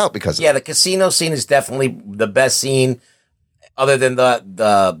stuck out because of Yeah, the casino scene is definitely the best scene, other than the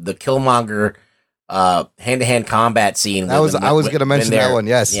Killmonger hand-to-hand combat scene. I was going to mention when that they're- one.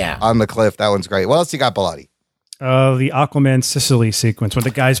 Yes, Yeah. on the cliff. That one's great. What else you got, Bilotti? the Aquaman Sicily sequence when the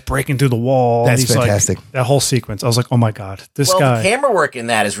guy's breaking through the wall. That's and he's fantastic. Like, that whole sequence. I was like, oh my God, this Well, guy. the camera work in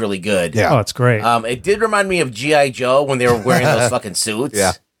that is really good. Yeah. Oh, it's great. It did remind me of G.I. Joe when they were wearing those fucking suits.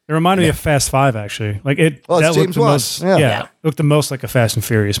 Yeah. It reminded me of Fast Five, actually. Like it. Well, it's that James looked the Wan. most. Yeah. Yeah, looked the most like a Fast and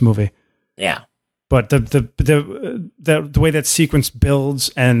Furious movie. Yeah. But the way that sequence builds,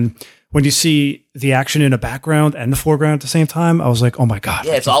 and when you see the action in a background and the foreground at the same time, I was like, oh my God.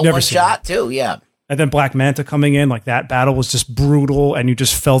 Yeah, it's I've all never one seen shot, too. Yeah. And then Black Manta coming in, like that battle was just brutal, and you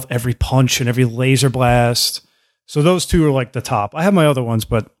just felt every punch and every laser blast. So those two are like the top. I have my other ones,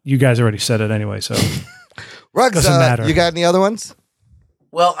 but you guys already said it anyway. So Ruggs, Doesn't matter. you got any other ones?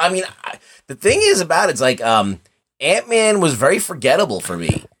 Well, I mean, the thing is about it's like Ant-Man was very forgettable for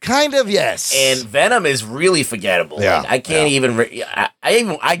me. Kind of, yes. And Venom is really forgettable. Yeah, Like, I can't even.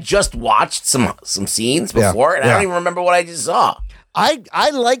 I just watched some scenes before, and I don't even remember what I just saw.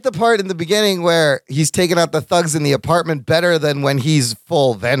 I like the part in the beginning where he's taking out the thugs in the apartment better than when he's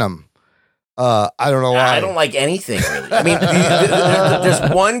full Venom. I don't know why. I don't like anything really. I mean, there's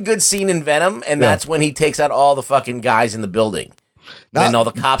one good scene in Venom, and that's when he takes out all the fucking guys in the building. When all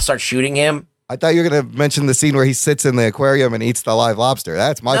the cops start shooting him. I thought you were going to mention the scene where he sits in the aquarium and eats the live lobster.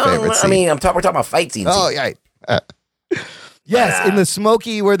 That's my favorite scene. I mean, we're talking about fight scenes. Oh, yeah. Yes, in the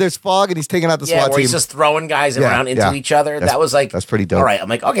smoky where there's fog and he's taking out the Yeah, SWAT where team. he's just throwing guys around into yeah. each other. That was like that's pretty dope. All right, I'm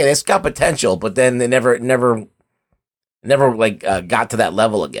like, okay, that's got potential, but then they never like got to that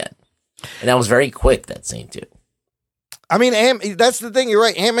level again. And that was very quick, that scene too. I mean, that's the thing. You're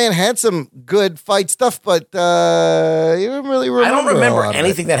right. Ant-Man had some good fight stuff, but you don't really remember. I don't remember a lot of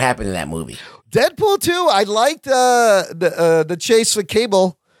anything that happened in that movie. it. Deadpool 2, I liked the chase with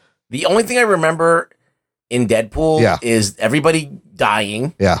Cable. The only thing I remember in Deadpool is everybody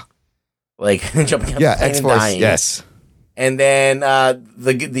dying. Yeah. Like jumping out the plane and X-Force, dying. yes. And then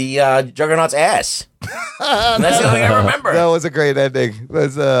the Juggernaut's ass. And that's the only thing I remember. That was a great ending. It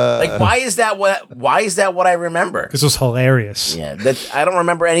was, Like, why is that what I remember? because it was hilarious. Yeah, I don't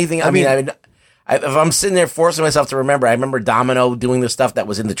remember anything. I mean, if I'm sitting there forcing myself to remember, I remember Domino doing the stuff that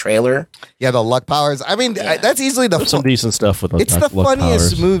was in the trailer. yeah, the luck powers. I mean, that's easily There's some decent stuff with those. it's the luck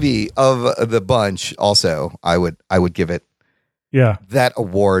funniest powers. movie of the bunch. Also, I would give it Yeah. that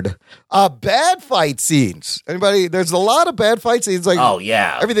award. Bad fight scenes. Anybody? There's a lot of bad fight scenes. Like Oh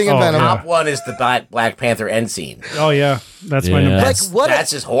yeah, everything in Oh, Venom. yeah. Top one is the Black Panther end scene. Oh yeah. That's my Yeah. number. Like what?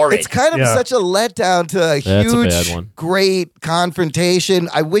 That's just horrid. It's kind of Yeah. such a letdown to a That's a huge, bad one. great confrontation.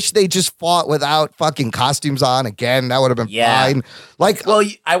 I wish they just fought without fucking costumes on again. That would have been Yeah. fine. Like, Well,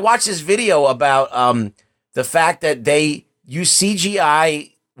 I watched this video about the fact that they use CGI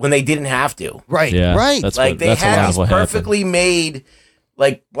when they didn't have to. right, Yeah, right. that's Like what- they that's a lot had of these what happened. perfectly made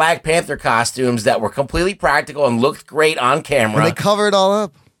like Black Panther costumes that were completely practical and looked great on And camera. they cover it all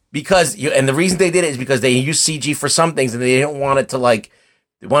up. because and the reason they did it is because they used CG for some things and they didn't want it to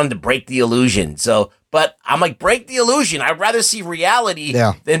they wanted to break the illusion. So, but I'm like, break the illusion. I'd rather see reality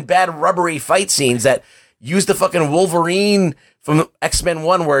than bad rubbery fight scenes that use the fucking Wolverine from X-Men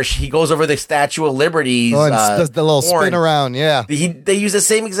 1 where he goes over the Statue of Liberty. Oh, and does the little spin around, yeah. They use the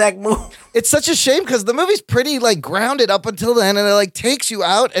same exact move. It's such a shame because the movie's pretty grounded up until then, and it takes you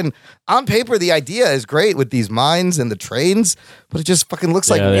out. And on paper, the idea is great with these mines and the trains, but it just fucking looks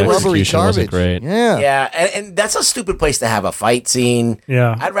like the rubbery execution wasn't garbage. great. Yeah, Yeah, and that's a stupid place to have a fight scene.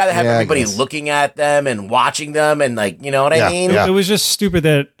 Yeah. I'd rather have Yeah, I everybody guess. looking at them and watching them and you know what I mean? Yeah. It was just stupid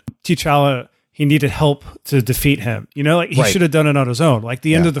that T'Challa, he needed help to defeat him. You know, he Right. should have done it on his own. Like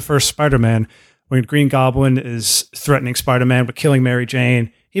the end of the first Spider-Man, when Green Goblin is threatening Spider-Man with killing Mary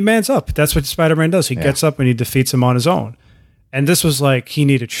Jane, he mans up. That's what Spider-Man does. He gets up and he defeats him on his own. And this was he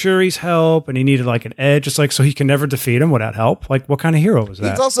needed Shuri's help and he needed an edge. It's so he can never defeat him without help. What kind of hero was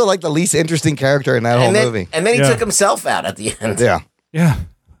that? he's also the least interesting character in that whole movie. And then he Yeah. took himself out at the end. Yeah, yeah.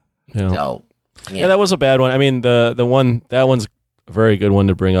 Yeah. So, Yeah, that was a bad one. I mean, the one that one's a very good one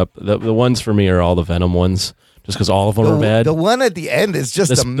to bring up. The ones for me are all the Venom ones, just because all of them are bad. the one at the end is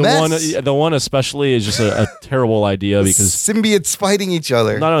just a mess. The one especially is just a terrible idea because symbiotes fighting each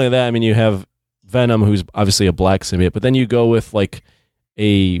other. not only that, I mean, you have Venom, who's obviously a black symbiote, but then you go with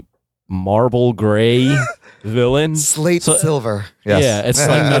a marble gray villain, Slate So- silver. Yes. Yeah,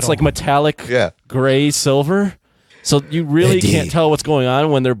 it's like metallic Yeah. gray silver. So you really Eddie. can't tell what's going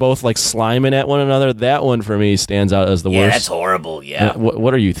on when they're both sliming at one another. That one for me stands out as the yeah, worst. that's horrible. Yeah.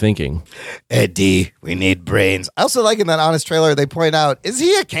 What are you thinking? Eddie, we need brains. I also like in that Honest trailer, they point out, is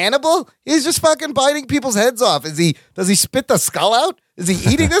he a cannibal? He's just fucking biting people's heads off. Does he spit the skull out? Is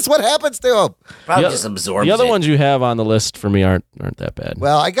he eating this? What happens to him? Probably The- just absorbs The other it. ones you have on the list for me aren't that bad.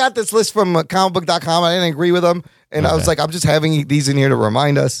 Well, I got this list from comicbook.com. I didn't agree with them. And I was like, I'm just having these in here to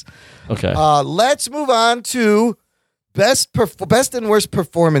remind us. Okay. Let's move on to best and worst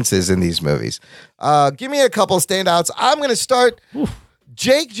performances in these movies. Give me a couple standouts. I'm going to start.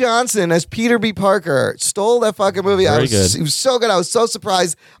 Jake Johnson as Peter B. Parker stole that fucking movie. Very good. It was so good. I was so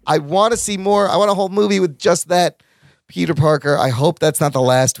surprised. I want to see more. I want a whole movie with just that Peter Parker. I hope that's not the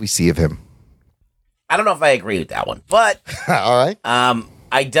last we see of him. I don't know if I agree with that one, but All right.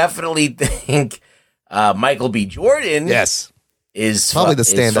 I definitely think Michael B. Jordan Yes. is Probably the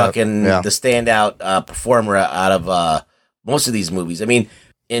is standout. fucking Yeah. the standout performer out of most of these movies. I mean,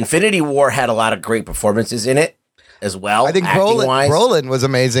 Infinity War had a lot of great performances in it as well. I think acting-wise. Brolin was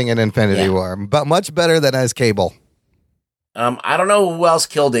amazing in Infinity Yeah. War, but much better than as Cable. I don't know who else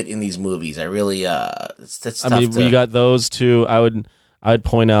killed it in these movies. I really it's tough I mean, to, we got those two. I'd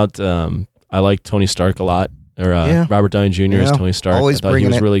point out. I like Tony Stark a lot, or Robert Downey Jr. as Yeah. Tony Stark. Always I thought he bringing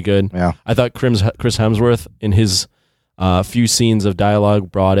was it. really good. Yeah. I thought Chris Hemsworth in his few scenes of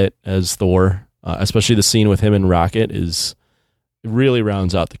dialogue brought it as Thor, especially the scene with him and Rocket it really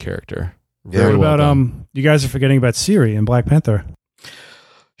rounds out the character. Very What well about done. you guys are forgetting about Siri in Black Panther.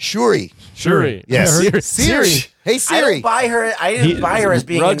 Shuri. Shuri. Yes. Siri. Siri. Hey, I Siri. don't buy her. I didn't buy her as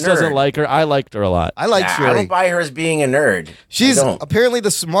being Ruggs a nerd. doesn't like her. I liked her a lot. I like Yeah, I Shuri. don't buy her as being a nerd. She's I don't. apparently the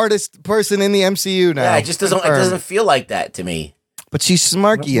smartest person in the MCU now. Yeah, it just doesn't. It Confirmed. doesn't feel like that to me. But she's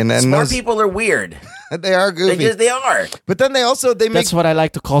smarky and Smart those- people are weird. they are goofy. They are. But then they make That's what I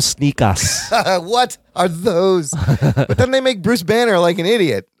like to call sneakers. what are those? But then they make Bruce Banner like an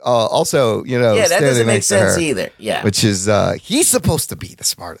idiot. Also, Yeah, that standing doesn't make next to sense her, either. Yeah. Which is he's supposed to be the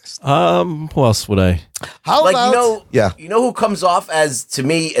smartest. Who else would I? How Like about yeah? you know who comes off as to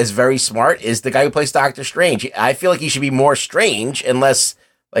me as very smart is the guy who plays Doctor Strange. I feel like he should be more strange, unless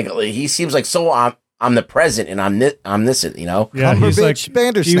he seems like so omnipresent and omniscient. You know, Yeah, he's like Cumberbatch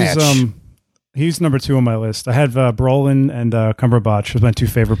Bandersnatch. He's number 2 on my list. I had Brolin and Cumberbatch as my 2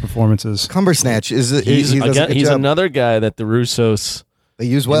 favorite performances. Cumbersnatch is He's, he does a good he's job. another guy that the Russos They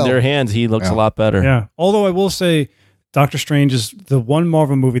use well. in their hands. He looks Yeah. a lot better. Yeah. Although I will say, Doctor Strange is the one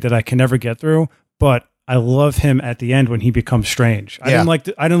Marvel movie that I can never get through, but I love him at the end when he becomes strange. I Yeah.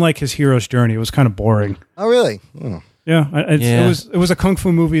 didn't like his hero's journey. It was kind of boring. Oh really? Hmm. Yeah, Yeah. it was a kung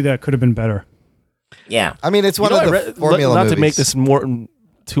fu movie that could have been better. yeah. I mean, it's one You know, of the I read- formula not movies. to make this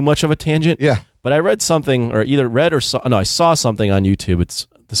too much of a tangent. Yeah. But I read something, or either read or saw. No, I saw something on YouTube. It's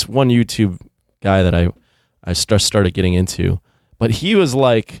this one YouTube guy that I started getting into. But he was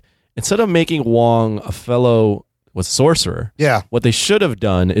like, instead of making Wong a fellow sorcerer, Yeah. what they should have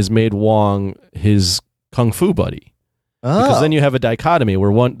done is made Wong his kung fu buddy. Oh. Because then you have a dichotomy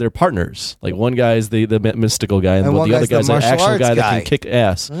where they're partners. Like one guy is the mystical guy, and And one the other guy's the guy's an martial actual arts guy that guy. can kick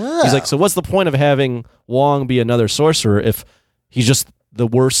ass. Oh. He's like, so what's the point of having Wong be another sorcerer if he's just the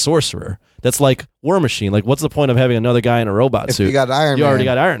worst sorcerer. That's like War Machine. Like, what's the point of having another guy in a robot If suit? you got Iron You Man. already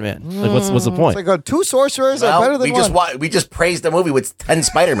got Iron Man. Like, what's the point? It's like two sorcerers are better than we one. we just praised the movie with 10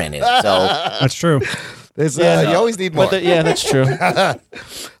 Spider-Man in it. So That's true. There's, Yeah, you always need more. yeah, that's true.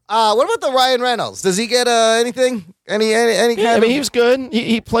 What about the Ryan Reynolds? Does he get anything? Any kind Yeah, I of? mean, he was good.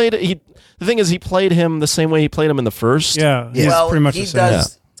 He played. The thing is, he played him the same way he played him in the first. Yeah, he's well, pretty much he the same.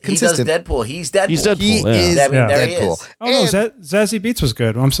 does. He does Consistent. Deadpool. He's Deadpool. He's Deadpool. He yeah. is I mean, there he Deadpool. is. Oh no, And- Zazie Beetz was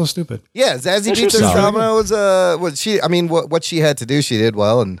good. I'm so stupid. Yeah, Zazie Yeah, she was Beetz as solid. Domino was she? I mean, what she had to do, she did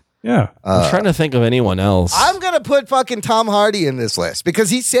well. And Yeah, I'm trying to think of anyone else. I'm gonna put fucking Tom Hardy in this list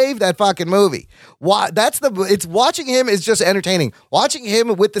because he saved that fucking movie. Why? It's watching him is just entertaining. Watching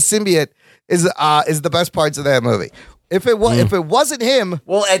him with the symbiote is the best parts of that movie. If it wasn't him,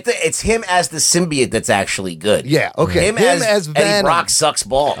 Well, it's him as the symbiote that's actually good. yeah, okay, Him as Venom. Eddie Brock sucks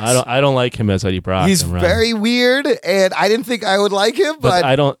balls. I don't like him as Eddie Brock. He's I'm wrong. very weird, and I didn't think I would like him, but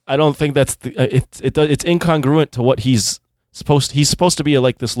but I don't think that's it's incongruent to what he's supposed to be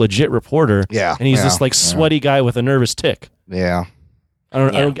like this legit reporter. Yeah, and he's yeah, this like sweaty guy with a nervous tick. yeah.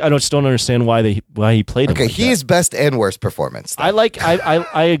 I just don't understand why he played him. Okay, like that. his best and worst performance. I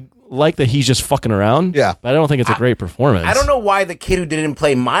like that he's just fucking around. Yeah. but I don't think it's a great performance. I don't know why the kid who didn't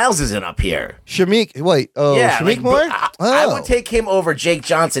play Miles isn't up here. Shamik, Shamik like, Moore? I would take him over Jake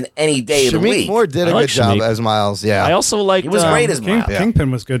Johnson any day of the Shamik week. Moore did a I like good job Shamik. as Miles. Yeah, I also liked He was great as Miles.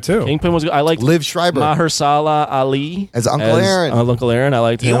 Kingpin was good too. Kingpin was good. I liked Liv Schreiber. Mahershala Ali As Uncle Aaron. Uncle Aaron, I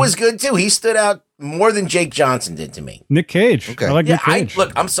liked He him. was good too. He stood out more than Jake Johnson did to me. Nick Cage. Okay. I like Yeah, Nick Cage.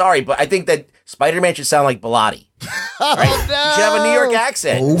 look, I'm sorry, but I think that Spider-Man should sound like Bilotti. Right? Oh, no. You should have a New York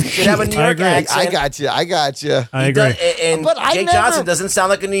accent. Oh, You should have a New I York agree. accent. I got you. I He agree. does- and But I Jake never- Johnson doesn't sound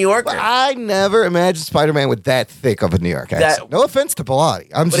like a New Yorker. But I never imagined Spider-Man with that thick of a New York accent. No offense to Bilotti.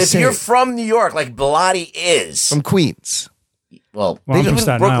 I'm But just if saying. you're from New York, like Bilotti is, from Queens. well, Well, I'm even from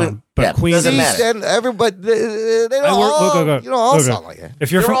Staten Brooklyn, Island, but yeah, Queens doesn't is- matter. And everybody, they don't I work- all, look. all Look. sound like it.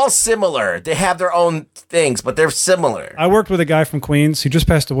 If you're They're from, all similar. They have their own things, but they're similar. I worked with a guy from Queens. He just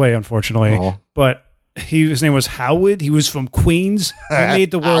passed away, unfortunately. Oh. But his name was Howard. He was from Queens. He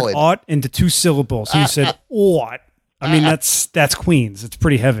made the word Howard. "ought" into 2 syllables. He said "ought." I mean, that's Queens. It's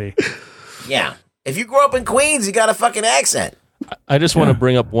pretty heavy. Yeah. If you grew up in Queens, you got a fucking accent. I just want to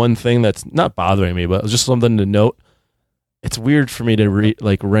bring up one thing that's not bothering me, but just something to note. It's weird for me to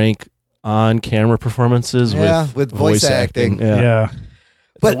rank on-camera performances with voice acting. Yeah. Yeah.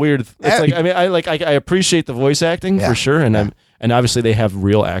 It's But- weird. It's like I appreciate the voice acting Yeah. for sure, and and obviously they have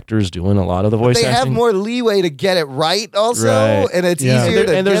real actors doing a lot of the voice They acting. have more leeway to get it right, also, Right. and it's Yeah. easier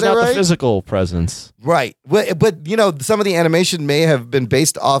to and there's get it not right. the physical presence. Right. But some of the animation may have been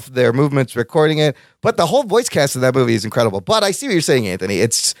based off their movements recording it, but the whole voice cast of that movie is incredible. But I see what you're saying, Anthony.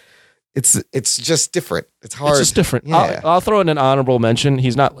 It's just different. It's hard. It's just different. Yeah. I'll throw in an honorable mention.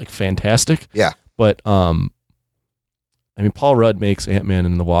 He's not like fantastic, Yeah. but I mean, Paul Rudd makes Ant-Man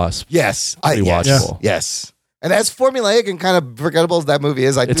and the Wasp. Yes. Pretty yes. watchable. Yes. And as formulaic and kind of forgettable as that movie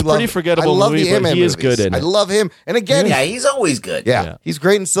is, It's do love, pretty forgettable I love movie, the but Ant-Man he is movies. good in I it. love him. And again, Yeah, he's always good. yeah, he's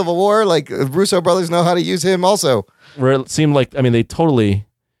great in Civil War. Like Russo brothers know how to use him also. Where it seemed like, I mean, they totally.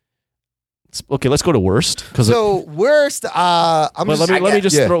 Okay, let's go to worst because. So worst, But let me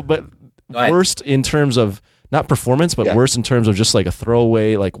just yeah. throw. But Go ahead. worst in terms of not performance, but Yeah. worst in terms of just like a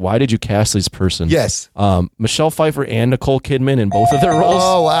throwaway. Like, why did you cast this person? Yes. Michelle Pfeiffer and Nicole Kidman in both of their roles.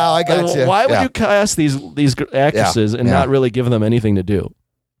 Oh wow, I got Like, you. why would Yeah. you cast these actresses and Yeah. not really give them anything to do?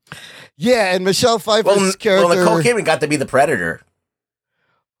 Yeah, and Michelle Pfeiffer's character. Well, Nicole Kidman got to be the Predator.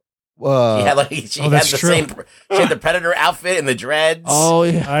 She had she had that's the true. same. She had the Predator outfit and the dreads. Oh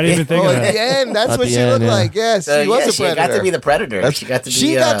yeah, I didn't even think Oh, of at that. the end, that's At what the she end, looked yeah. like. Yes, So, she was a she predator. got to be the Predator. That's- She got to be.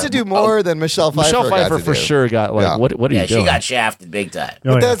 She got to do more than Michelle Pfeiffer. Michelle Pfeiffer got to for do. sure got like Yeah. what are Yeah, you she doing? got shafted big time.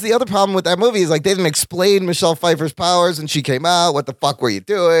 Oh, But yeah. that's the other problem with that movie is like they didn't explain Michelle Pfeiffer's powers, and she came out. What the fuck were you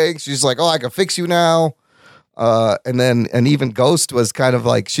doing? She's like, "Oh, I can fix you now." And even Ghost was kind of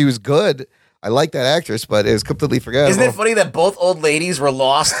like she was good. I like that actress, but it was completely forgettable. Isn't it funny that both old ladies were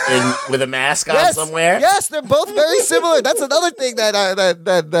lost with a mask on Yes, somewhere? yes, they're both very similar. That's another thing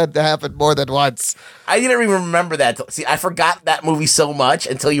that happened more than once. I didn't even remember that. See, I forgot that movie so much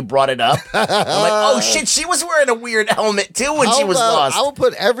until you brought it up. I'm like, oh shit, she was wearing a weird helmet too when she was lost. I will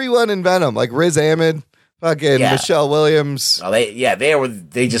put everyone in Venom, like Riz Ahmed, fucking Yeah. Michelle Williams. Oh,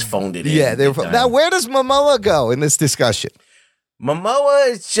 they just phoned it in. Yeah, they were. big time. Now, where does Momoa go in this discussion? Momoa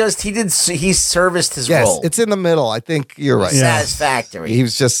is just he serviced his Yes, role. it's in the middle. I think you're right. Satisfactory. He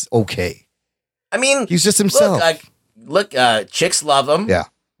was just okay. I mean, He's just himself. Look, chicks love him. Yeah.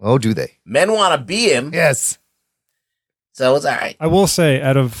 Oh, do they? Men want to be him. Yes. So it's all right. I will say,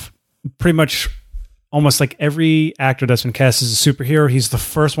 out of pretty much almost like every actor that's been cast as a superhero, he's the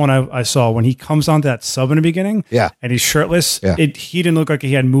first one I saw when he comes onto that sub in the beginning. Yeah. And he's shirtless. Yeah. He didn't look like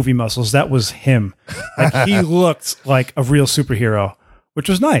he had movie muscles. That was him. Like he looked like a real superhero, which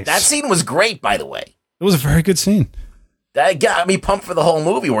was nice. That scene was great, by the way. It was a very good scene. That got me pumped for the whole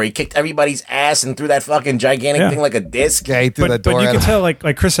movie where he kicked everybody's ass and threw that fucking gigantic thing like a disc. Yeah, he threw that door But you at can him. tell,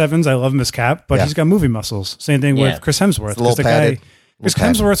 like Chris Evans, I love him as Cap, but Yeah. he's got movie muscles. Same thing Yeah. with Chris Hemsworth. It's a little padded. Chris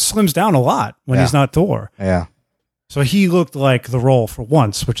Little Hemsworth slims down a lot when Yeah. he's not Thor. Yeah. So he looked like the role for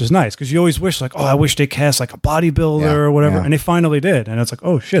once, which is nice because you always wish, like, oh, I wish they cast like a bodybuilder Yeah, or whatever, yeah. and they finally did, and it's like,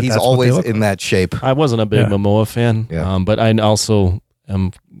 oh shit, He's that's always what they look in that shape. I wasn't a big Yeah. Momoa fan, Yeah. but I also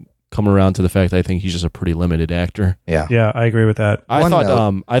am coming around to the fact that I think he's just a pretty limited actor. Yeah. like. Yeah, I agree with that. I One thought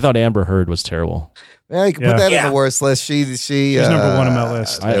note. I thought Amber Heard was terrible. Yeah, you can put Yeah. that in Yeah. the worst list. She's number one on my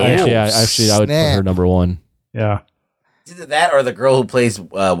list. I would put Snap. her number one. Yeah, It's either that or the girl who plays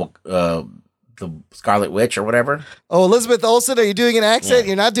the Scarlet Witch or whatever. Oh, Elizabeth Olsen, are you doing an accent?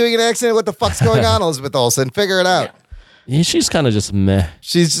 You're not doing an accent? What the fuck's going on, Elizabeth Olsen? Figure it out. Yeah, she's kind of just meh.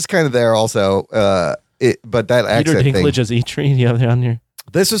 She's just kind of there also. But that Peter accent thing. Dinklage as E-Train, you have that on here?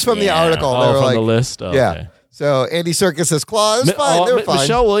 This was from the Yeah. article. They Oh, were from like, the list? Oh, yeah. okay. So Andy Serkis's claw. It was fine. They were fine.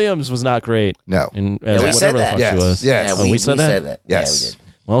 Michelle Williams was not great. No. And, Yeah, we whatever said the that. fuck Yes. she was. Yes. Oh, we said that? Yes. Yes. Yeah, we did.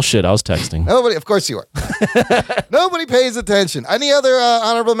 Well, shit, I was texting. Nobody, of course you are. Nobody pays attention. Any other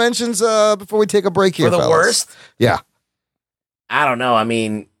honorable mentions before we take a break here, For the fellas? worst? Yeah. I don't know. I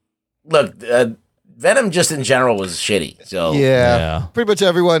mean, look, Venom just in general was shitty. So Yeah. Yeah. Pretty much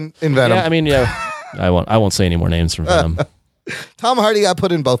everyone in Venom. Yeah, I mean, yeah. I won't say any more names from Venom. Tom Hardy got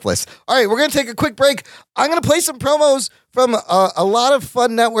put in both lists. All right, we're going to take a quick break. I'm going to play some promos from a lot of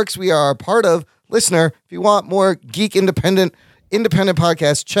fun networks we are a part of. Listener, if you want more geek independent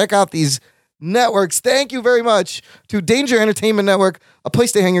podcasts, check out these networks. Thank you very much to Danger Entertainment Network, A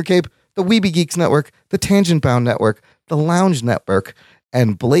Place to Hang Your Cape, the Weeby Geeks Network, the Tangent Bound Network, the Lounge Network,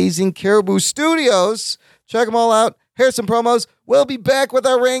 and Blazing Caribou Studios. Check them all out. Here's some promos. We'll be back with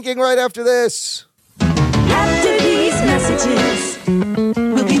our ranking right after this. After these messages,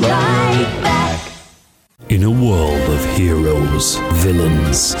 we'll be right back. In a world of heroes,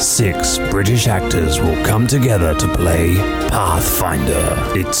 villains, 6 British actors will come together to play Pathfinder.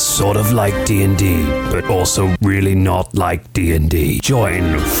 It's sort of like D&D, but also really not like D&D.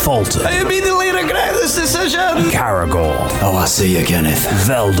 Join Falter. I immediately regret this decision. Karagor. Oh, I see you, Kenneth.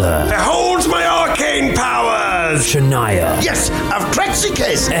 Velda. Behold my arcane powers. Shania. Yes, I've cracked the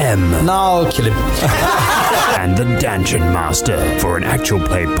case. M. Now kill him. And the Dungeon Master for an actual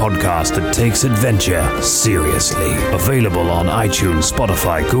play podcast that takes adventure seriously. Available on iTunes,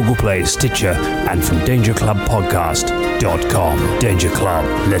 Spotify, Google Play, Stitcher, and from DangerClubPodcast.com. Danger Club,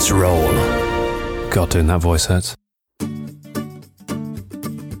 let's roll. God, doing that voice hurts.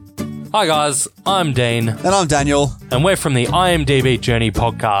 Hi guys, I'm Dean, And I'm Daniel, and we're from the IMDb Journey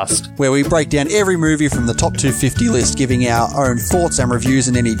podcast. where we break down every movie from the top 250 list, giving our own thoughts and reviews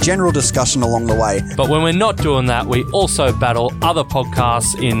and any general discussion along the way. But when we're not doing that, we also battle other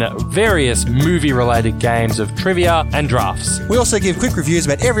podcasts in various movie-related games of trivia and drafts. We also give quick reviews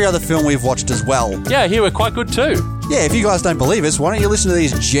about every other film we've watched as well. Yeah, here we're quite good too. Yeah, if you guys don't believe us, why don't you listen to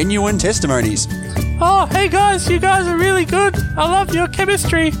these genuine testimonies? Oh, hey guys, you guys are really good. I love your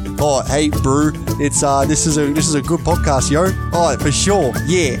chemistry. Oh, hey, brew, it's this is a good podcast, yo. Oh, for sure,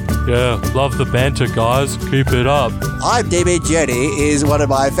 yeah. Yeah, love the banter, guys. Keep it up. IMDb Journey is one of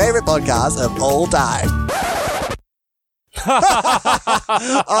my favorite podcasts of all time.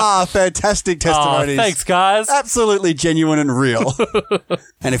 Fantastic testimonies. Oh, thanks, guys. Absolutely genuine and real.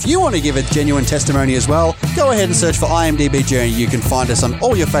 And if you want to give a genuine testimony as well, go ahead and search for IMDb Journey. You can find us on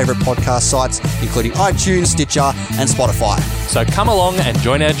all your favorite podcast sites, including iTunes, Stitcher, and Spotify. So come along and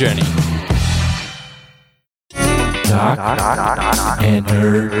join our journey.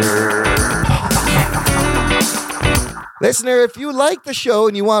 Listener, if you like the show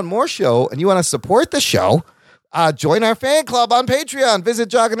and you want more show and you want to support the show, join our fan club on Patreon. Visit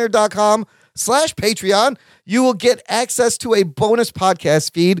jockandnerd.com/Patreon. You will get access to a bonus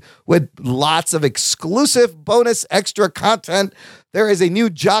podcast feed with lots of exclusive bonus extra content. There is a new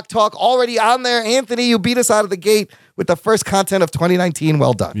Jock Talk already on there. Anthony, you beat us out of the gate with the first content of 2019.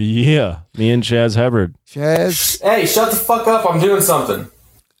 Well done. Yeah, me and Chaz Hubbard. Chaz. Hey, shut the fuck up. I'm doing something.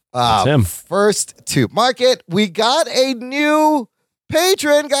 That's him. First to market, we got a new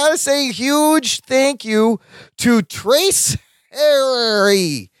patron. Gotta say huge thank you to Trace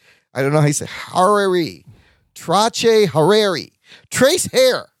Harari. I don't know how you say Harari. Trace Harari. Trace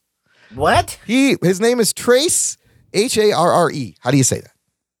Hare. What? His name is Trace Harre. How do you say that?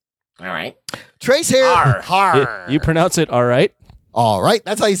 All right. Trace Hare. Har. You pronounce it all right? All right.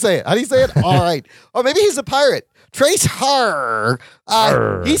 That's how you say it. How do you say it? All right. Or maybe he's a pirate. Trace Har.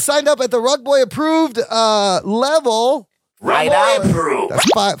 He signed up at the Rug Boy approved level. Right, I approve. That's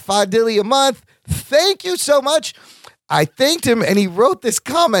 $5 a month. Thank you so much. I thanked him and he wrote this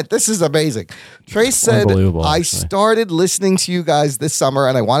comment. This is amazing. Trace said, I started listening to you guys this summer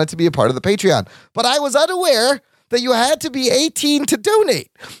and I wanted to be a part of the Patreon, but I was unaware that you had to be 18 to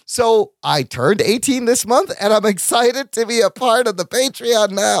donate. So I turned 18 this month and I'm excited to be a part of the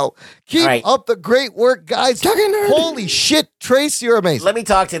Patreon now. Keep up the great work, guys. Holy shit, Trace, you're amazing. Let me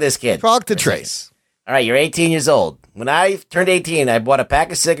talk to this kid. Talk to Trace. All right, you're 18 years old. When I turned 18, I bought a pack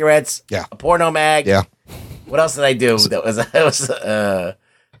of cigarettes, a porno mag. Yeah. What else did I do?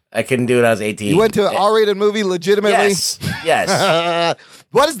 I couldn't do it when I was 18. You went to an R-rated movie legitimately? Yes.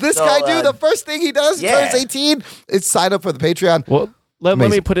 What does this guy do? The first thing he does, turns 18, is sign up for the Patreon. Well, let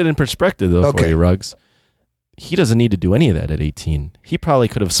me put it in perspective, though, for you, Ruggs. He doesn't need to do any of that at 18. He probably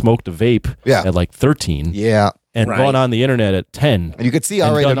could have smoked a vape at like 13. Yeah. And gone on the internet at 10. And you could see and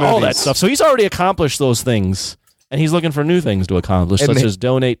R-rated done all that movies. stuff. So he's already accomplished those things. And he's looking for new things to accomplish, such as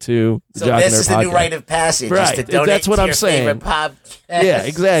donate to the So Jock this and is Nerd the new podcast. rite of passage. Right. Is to donate That's what to I'm your saying. favorite podcast. Yeah,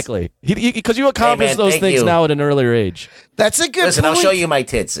 exactly. Because you accomplish man, those thank things you. now at an earlier age. That's a good Listen, point. I'll show you my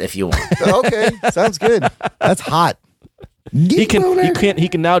tits if you want. Okay, sounds good. That's hot. He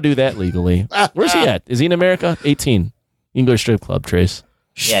can now do that legally. Where's he at? Is he in America? 18. You can go to strip club, Trace.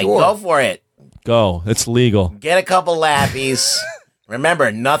 Yeah, go for it. Go. It's legal. Get a couple lappies.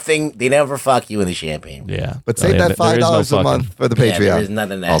 Remember, they never fuck you in the champagne. Yeah. But save that $5 a month for the Patreon. Yeah, there is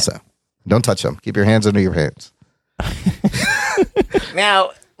none of that. Also, don't touch them. Keep your hands under your pants.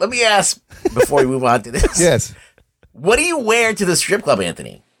 Now, let me ask before we move on to this. Yes. What do you wear to the strip club,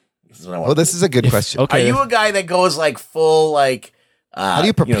 Anthony? This is what I want. Well, this is a good question. Are you a guy that goes like full like? How do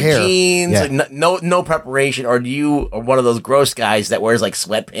you prepare? Jeans, Yeah. like, no preparation, or do you are one of those gross guys that wears like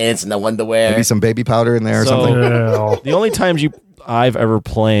sweatpants and no underwear? Maybe some baby powder in there or So, something. the only times I've ever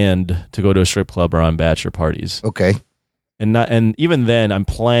planned to go to a strip club are on bachelor parties. Okay. And even then, I'm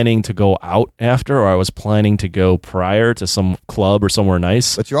planning to go out after, or I was planning to go prior to some club or somewhere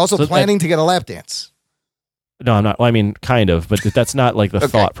nice. But you're also planning to get a lap dance. No, I'm not. Well, I mean, kind of, but that's not like the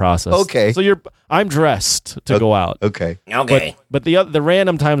thought process. Okay. So I'm dressed to go out. Okay. Okay. But the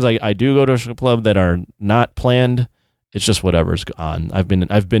random times I do go to a strip club that are not planned, it's just whatever's on. I've been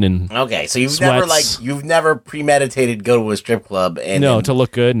in. Okay, so you've sweats. never premeditated go to a strip club and No, to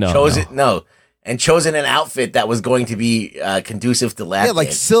look good. No, chosen an outfit that was going to be conducive to lap Yeah, like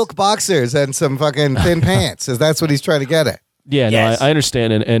dance. silk boxers and some fucking thin pants. Is that's what he's trying to get at? Yeah, Yes. no, I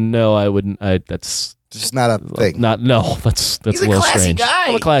understand, and no, I wouldn't. That's just not a thing. That's He's a a little classy strange. guy.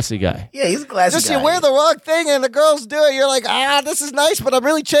 I'm a classy guy. Yeah, he's a classy Just guy. you wear the wrong thing and the girls do it. You're like, this is nice, but I'm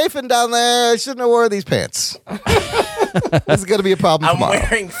really chafing down there. I shouldn't have wore these pants. This is going to be a problem I'm tomorrow.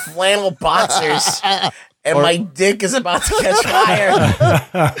 wearing flannel boxers, and my dick is about to catch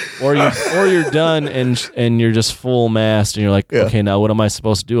fire. Or you're done and you're just full mast and you're like, okay, now what am I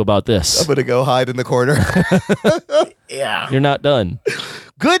supposed to do about I'm this? going to go hide in the corner. Yeah. You're not done.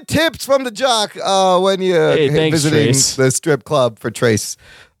 Good tips from the Jock when you're Hey, thanks, visiting Trace. the strip club for Trace.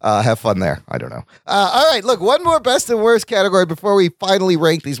 Have fun there. I don't know. All right, look, one more best and worst category before we finally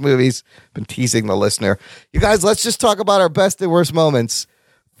rank these movies. Been teasing the listener. You guys, let's just talk about our best and worst moments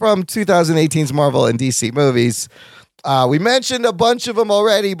from 2018's Marvel and DC movies. We mentioned a bunch of them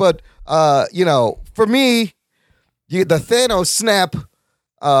already, but for me, the Thanos snap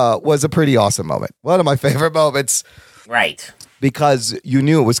was a pretty awesome moment. One of my favorite moments. Right. Because you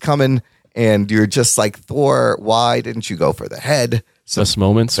knew it was coming and you're just like, Thor, why didn't you go for the head? Best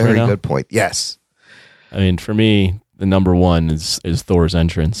moments Very right now? good point. Yes. I mean, for me, the number one is Thor's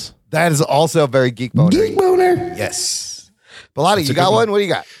entrance. That is also a very geek boner. Geek boner. Yes. Bilotti, you got one? What do you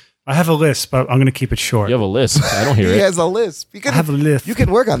got? I have a list, but I'm going to keep it short. You have a list. I don't hear He it. has a list. I have a list. You can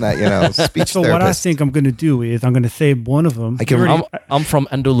work on that, speech So what I think I'm going to do is I'm going to say one of them. I'm from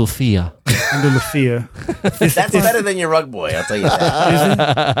Andalusia. Andalusia. That's better than your rug boy, I'll tell you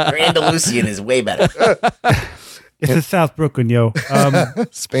that. Your Andalusian is way better. It's in South Brooklyn, yo.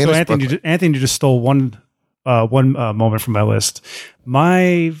 Spanish so Anthony just stole one moment from my list.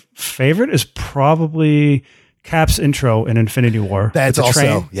 My favorite is probably Cap's intro in Infinity War. That's With the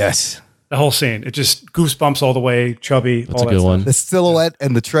also, train. yes. The whole scene. It just goosebumps all the way, chubby. That's all a good that one. The silhouette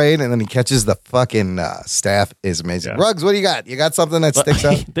and the train, and then he catches the fucking staff is amazing. Yeah. Ruggs, what do you got? You got something that sticks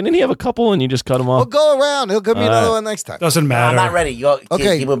out? Didn't he have a couple and you just cut them Well, off? go around. He'll give me another one next time. Doesn't matter. I'm not ready.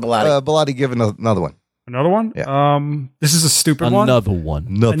 Okay. Keep with Bilotti. Bilotti, give another one. Another one? Yeah. This is a stupid one. Another one.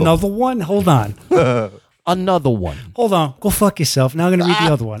 Another one? Hold on. Another one. Hold on. Go fuck yourself. Now I'm going to read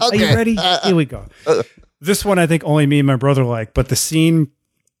the other one. Are okay. you ready? Here we go. This one I think only me and my brother like, but the scene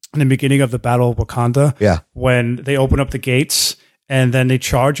in the beginning of the Battle of Wakanda, when they open up the gates and then they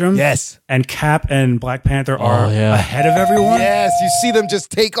charge them, and Cap and Black Panther are ahead of everyone. Yes, you see them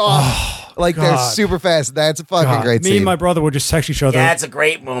just take off they're super fast. That's a fucking great scene. Me and my brother would just text each other. Yeah, it's a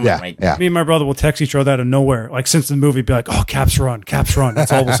great moment right there. Me and my brother will text each other out of nowhere. Like since the movie, be like, "Oh, Cap's run."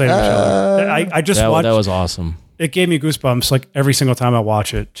 That's all we'll say to each other. I just watched. That was awesome. It gave me goosebumps like every single time I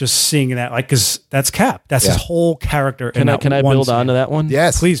watch it. Just seeing that, like, because that's Cap. That's his whole character. Can I build onto that one?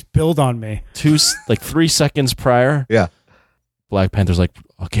 Yes, please build on me. 3 seconds prior. Yeah. Black Panther's like,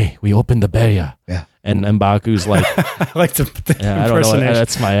 okay, we opened the barrier. Yeah. And M'Baku's like, I like the I don't know.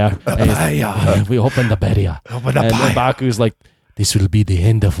 That's my. We opened the barrier. And M'Baku's like, this will be the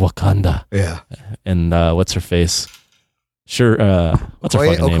end of Wakanda. Yeah. And what's her face? Sure. What's her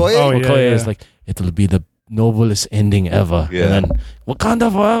fucking name? Okoye is like, it will be the noblest ending ever. Yeah. And then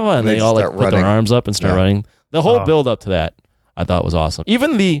Wakanda forever. And they all like put their arms up and start running. The whole build up to that, I thought was awesome.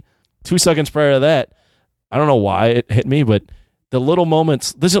 Even the 2 seconds prior to that, I don't know why it hit me, but the little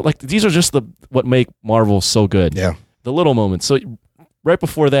moments, these are just what make Marvel so good. Yeah. The little moments. So right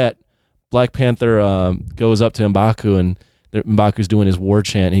before that, Black Panther goes up to M'Baku, and M'Baku's doing his war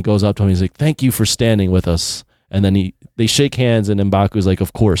chant. And he goes up to him. He's like, "Thank you for standing with us." And then they shake hands, and M'Baku's like,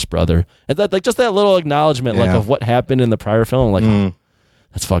 "Of course, brother." And that, like, just that little acknowledgement, like, of what happened in the prior film, like,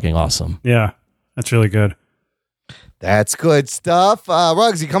 that's fucking awesome. Yeah, that's really good. That's good stuff.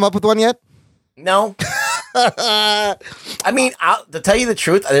 Ruggs, you come up with one yet? No. I mean, to tell you the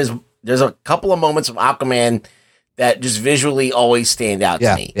truth, there's a couple of moments of Aquaman that just visually always stand out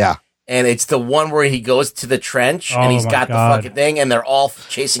to me. Yeah. And it's the one where he goes to the trench and he's got the fucking thing and they're all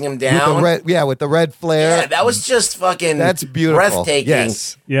chasing him down. With the red flare. Yeah, that was just fucking That's beautiful. breathtaking.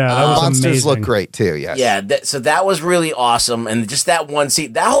 Yes. Yeah, that was monsters amazing. look great too. Yes. Yeah, so that was really awesome. And just that one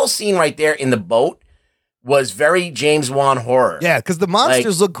scene, that whole scene right there in the boat was very James Wan horror. Yeah, because the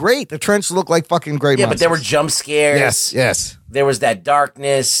monsters look great. The trench look like fucking great Yeah, monsters. but there were jump scares. Yes. There was that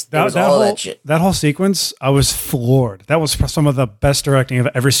darkness. There was all that shit. That whole sequence, I was floored. That was some of the best directing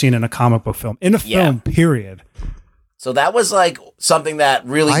I've ever seen in a comic book film. In a film, period. So that was like something that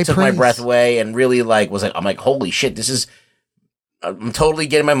really High took praise. my breath away and really I'm like, holy shit, I'm totally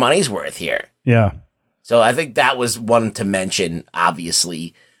getting my money's worth here. Yeah. So I think that was one to mention,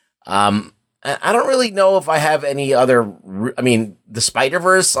 obviously. I don't really know if I have any other, the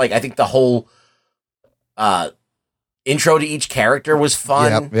Spider-Verse, like I think the whole intro to each character was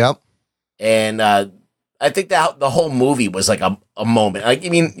fun. Yep. And I think that the whole movie was like a moment. Like, I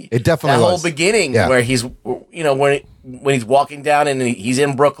mean, it definitely that was. whole beginning where he's, when he's walking down and he's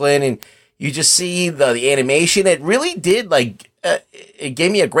in Brooklyn and you just see the animation, it really did it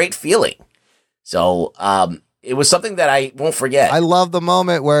gave me a great feeling. So, it was something that I won't forget. I love the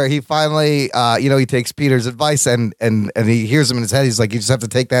moment where he finally, he takes Peter's advice and he hears him in his head. He's like, you just have to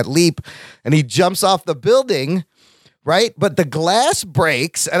take that leap. And he jumps off the building, right? But the glass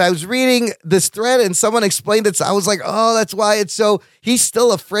breaks. And I was reading this thread and someone explained it. So I was like, oh, that's why it's so, he's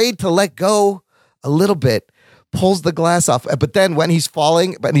still afraid to let go a little bit, pulls the glass off. But then when he's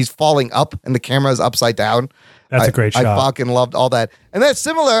falling up and the camera is upside down. That's a great shot. I fucking loved all that. And that's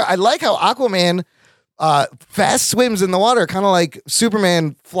similar. I like how Aquaman fast swims in the water, kind of like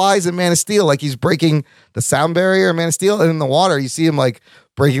Superman flies in Man of Steel, like he's breaking the sound barrier in Man of Steel, and in the water you see him like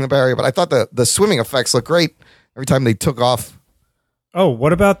breaking the barrier. But I thought the swimming effects look great every time they took off. Oh,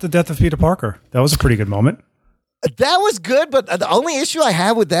 what about the death of Peter Parker? That was a pretty good moment. That was good, but the only issue I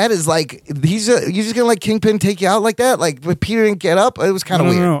have with that is like you're just gonna let Kingpin take you out like that, like but Peter didn't get up. It was kind of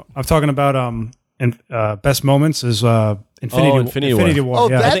weird. No, I'm talking about best moments is Infinity War. Oh,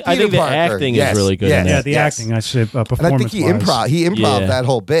 yeah. that I think the acting is really good. Yes, in that. Yeah, the acting. I should performance. And I think he improv that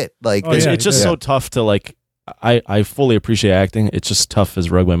whole bit. Like it's just so tough to like. I fully appreciate acting. It's just tough, as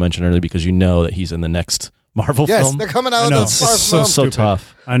Rugman mentioned earlier, because you know that he's in the next Marvel film. Yes, they're coming out with those far film. So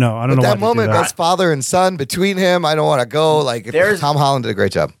tough. I know. I don't know. That moment, best father and son between him. I don't want to go. Like Tom Holland did a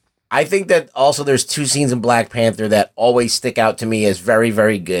great job. I think that also there's two scenes in Black Panther that always stick out to me as very,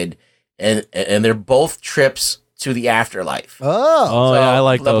 very good, and they're both trips to the afterlife. Oh, yeah, I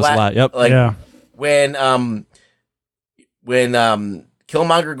like those a lot. Yep. When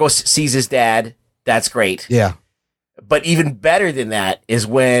Killmonger sees his dad, that's great. Yeah. But even better than that is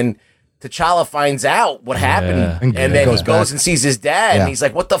when T'Challa finds out what happened, and then he goes and sees his dad, and he's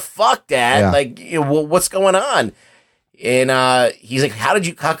like, "What the fuck, Dad? Yeah. Like, what's going on?" And he's like, "How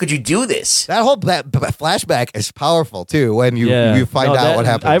could you do this?" That whole flashback is powerful too. When you find out what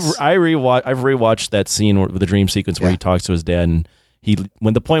happens. I've rewatched that scene with the dream sequence where he talks to his dad, and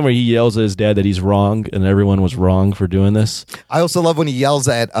when the point where he yells at his dad that he's wrong and everyone was wrong for doing this. I also love when he yells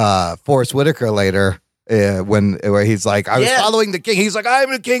at Forrest Whitaker later where he's like, I was following the king. He's like,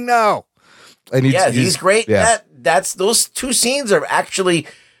 I'm the king now. And he's great. Yeah. That's those two scenes are actually,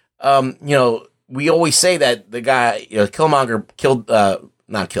 we always say that the guy, Killmonger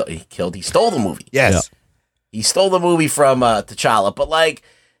he stole the movie. Yes. Yeah. He stole the movie from T'Challa, but like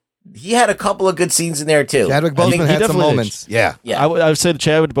he had a couple of good scenes in there too. Chadwick Boseman had some moments. Yeah. Yeah. I would say the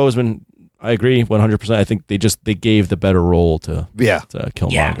Chadwick Boseman, I agree 100%. I think they gave the better role to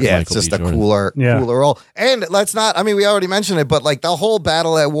Killmonger. Yeah, it's just a cooler role. And let's not, I mean, we already mentioned it, but like the whole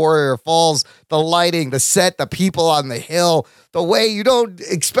battle at Warrior Falls, the lighting, the set, the people on the hill, the way you don't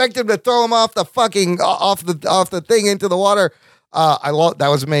expect him to throw him off the fucking, off the thing into the water. That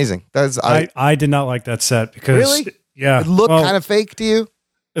was amazing. I did not like that set because really? It looked kind of fake to you.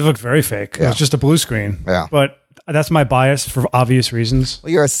 It looked very fake. Yeah. It was just a blue screen. Yeah. But that's my bias for obvious reasons.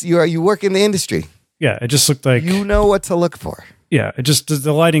 Well, you work in the industry. Yeah, it just looked like you know what to look for. Yeah, it just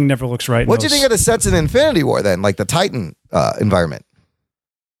the lighting never looks right. What do you think of the sets in Infinity War then, like the Titan environment?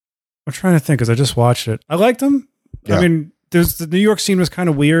 I'm trying to think because I just watched it. I liked them. Yeah. I mean, the New York scene was kind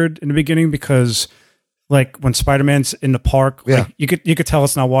of weird in the beginning because, like, when Spider-Man's in the park, like, you could tell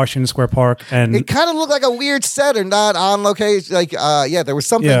it's not Washington Square Park, and it kind of looked like a weird set or not on location. Like, there was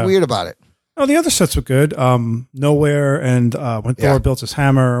something weird about it. Oh, the other sets were good. Nowhere and when Thor built his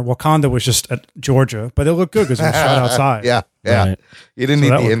hammer, Wakanda was just at Georgia, but it looked good because it was shot outside. Yeah. Right. You didn't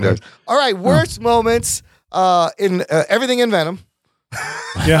need the indoors. Good. All right, worst moments in everything in Venom.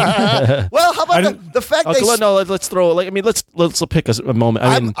 Yeah. Well, how about the fact let's throw let's pick a moment.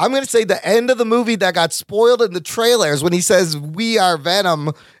 I'm going to say the end of the movie that got spoiled in the trailers when he says we are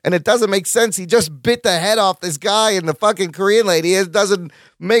Venom, and it doesn't make sense. He just bit the head off this guy and the fucking Korean lady. It doesn't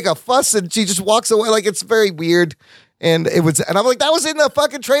make a fuss, and she just walks away. Like, it's very weird. And I'm like, that was in the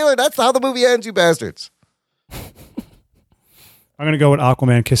fucking trailer. That's how the movie ends, you bastards. I'm going to go with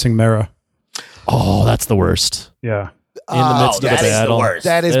Aquaman kissing Mera. Oh, that's the worst. Yeah. In the midst of the battle.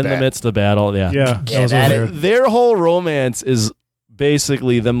 That is in bad. the midst of the battle, Yeah. Their whole romance is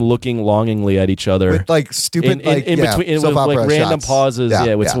basically them looking longingly at each other with like stupid in between with like random pauses,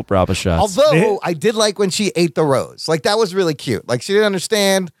 with soap opera shots. Although I did like when she ate the rose, like that was really cute. Like she didn't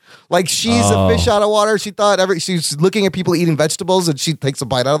understand, like she's a fish out of water. She thought she's looking at people eating vegetables, and she takes a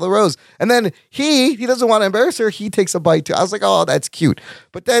bite out of the rose. And then he doesn't want to embarrass her. He takes a bite too. I was like, oh, that's cute.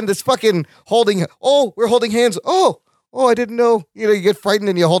 But then this fucking we're holding hands. Oh, I didn't know. You get frightened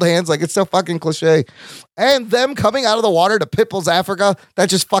and you hold hands. Like, it's so fucking cliche. And them coming out of the water to Pitbull's Africa, that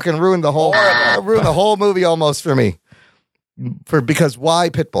just fucking ruined the whole movie almost for me. Because why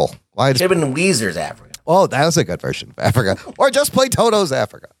Pitbull? Why should have been Weezer's Africa. Oh, that was a good version of Africa. Or just play Toto's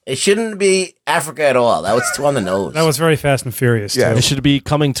Africa. It shouldn't be Africa at all. That was too on the nose. That was very Fast and Furious, too. It should be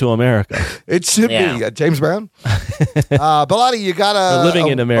Coming to America. It should be. James Brown? Bellotti, you got Living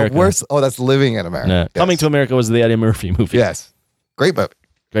in America. That's Living in America. Yeah. Yes. Coming to America was the Eddie Murphy movie. Yes. Great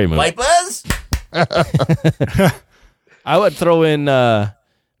movie. White Buzz? I would throw in,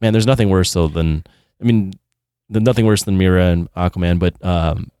 there's nothing worse, though, nothing worse than Mera and Aquaman,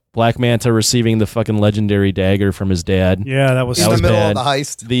 but Black Manta receiving the fucking legendary dagger from his dad. Yeah, that was in the middle bad. of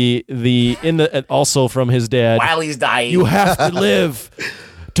the heist. Also from his dad. While he's dying. You have to live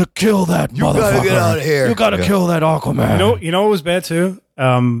to kill that motherfucker. You gotta get out of here. You gotta kill that Aquaman. You know what was bad too?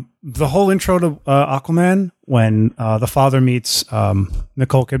 The whole intro to Aquaman when the father meets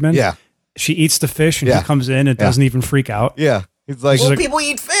Nicole Kidman. Yeah. She eats the fish and he comes in and doesn't even freak out. Yeah. He's like, people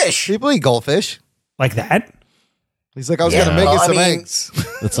eat fish. People eat goldfish. Like that? He's like, I was going to make you some eggs.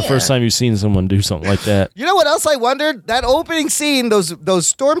 That's the first time you've seen someone do something like that. You know what else I wondered? That opening scene, those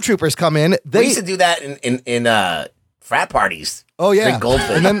stormtroopers come in. We used to do that in frat parties. Oh yeah, drink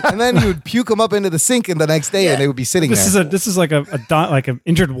goldfish, and then you would puke them up into the sink, and the next day, and they would be sitting there. This is like an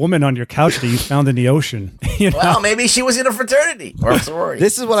injured woman on your couch that you found in the ocean. You know? Well, maybe she was in a fraternity or a sorority.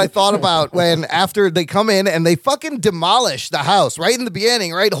 This is what I thought about when after they come in and they fucking demolish the house right in the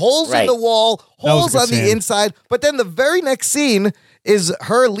beginning, right? Holes in the wall, holes on the inside. But then the very next scene is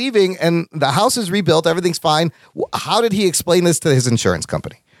her leaving, and the house is rebuilt. Everything's fine. How did he explain this to his insurance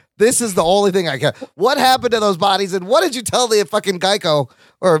company? This is the only thing I got. What happened to those bodies, and what did you tell the fucking Geico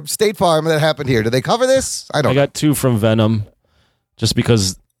or State Farm that happened here? Did they cover this? I got two from Venom, just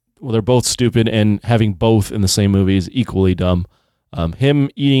because they're both stupid, and having both in the same movie is equally dumb. Him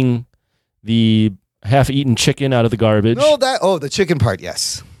eating the half-eaten chicken out of the garbage. No, the chicken part,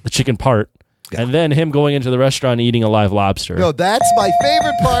 yes. The chicken part. And then him going into the restaurant and eating a live lobster. No, that's my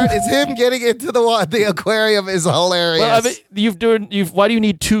favorite part. Is him getting into the aquarium is hilarious. Well, I mean, why do you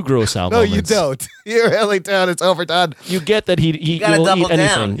need two gross out No, moments? you don't. You really don't. It's overdone. You get that he gotta will double eat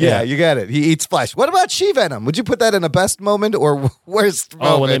anything. down. Yeah, you get it. He eats flesh. What about She-Venom? Would you put that in a best moment or worst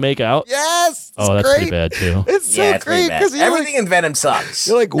moment? Oh, when they make out? Yes. Oh, that's great. pretty bad too. It's so it's pretty great bad. because Everything in Venom sucks.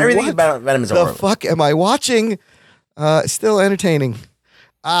 You're like, everything what about Venom is the horrible. fuck am I watching? Still entertaining.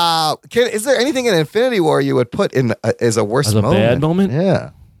 Is there anything in Infinity War you would put in as a worst As a moment? bad moment?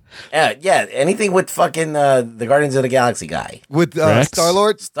 Yeah. Yeah, anything with fucking the Guardians of the Galaxy guy. With Drax?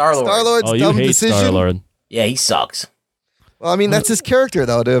 Star-Lord? Star-Lord. Star-Lord's Oh, you dumb hate decision? Star-Lord. Yeah, he sucks. Well, I mean, that's his character,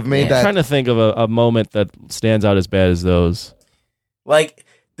 though, to have made I'm that. trying to think of a moment that stands out as bad as those. Like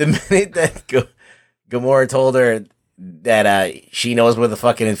the minute that Gamora told her that she knows where the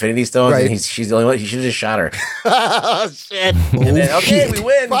fucking Infinity Stones, Right. and she's the only one. He should have just shot her. Oh, shit. And then, okay, we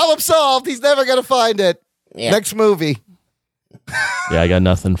win. Problem solved. He's never going to find it. Yeah. Next movie. Yeah, I got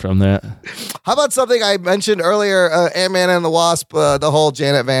nothing from that. How about something I mentioned earlier? Ant-Man and the Wasp, the whole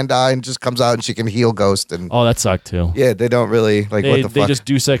Janet Van Dyne just comes out and she can heal Ghost. And Oh, that sucked too. yeah, they don't really like what the They fuck. just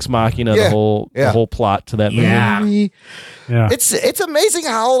Deus Ex Machina Yeah, the whole plot to that movie. Yeah. It's amazing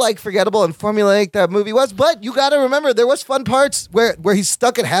how like forgettable and formulaic that movie was. But you got to remember there was fun parts where he's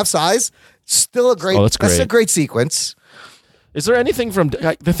stuck at half size. Still a great. Oh, that's That's a great. great sequence. Is there anything from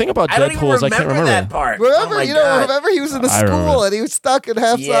the thing about I don't even Deadpool is I can't remember that part. Remember, Oh my you God. know, remember he was in the I remember. school and he was stuck at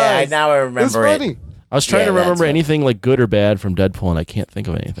half Yeah, size. now I It was remember it. funny. I was trying Yeah, to remember that's it. anything like good or bad from Deadpool, and I can't think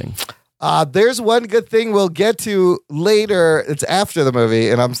of anything. There's one good thing we'll get to later. It's after the movie,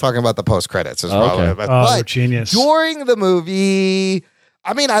 and I'm talking about the post credits as well. Okay. But genius. during the movie,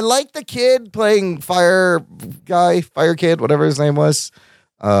 I mean, I like the kid playing Fire Kid, whatever his name was.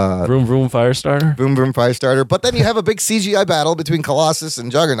 Vroom Vroom Firestarter. Boom Boom Firestarter. But then you have a big CGI battle between Colossus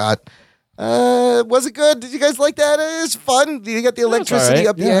and Juggernaut. Was it good? Did you guys like that? It was fun. You got the electricity alright.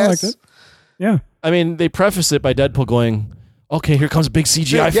 up the Yeah, I ass. liked it. Yeah. I mean, they preface it by Deadpool going, "Okay, here comes a big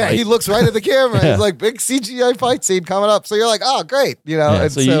CGI Yeah, fight." he looks right at the camera. Yeah. He's like, big CGI fight scene coming up. So you're like, oh, great. You know, Yeah,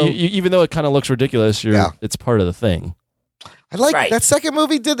 and so you, even though it kind of looks ridiculous, it's part of the thing. I like Right. that second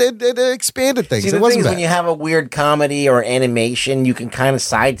movie it expanded things. See, It the thing wasn't is, bad. when you have a weird comedy or animation, you can kind of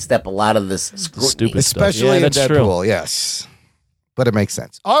sidestep a lot of this scrutiny. Stupid stuff. Especially Yeah, in that's true. Deadpool, yes. But it makes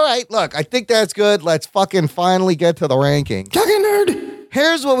sense. All right, look, I think that's good. Let's fucking finally get to the ranking. Talking nerd.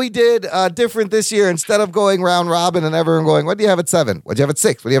 Here's what we did different this year. Instead of going round robin and everyone going, what do you have at 7? What do you have at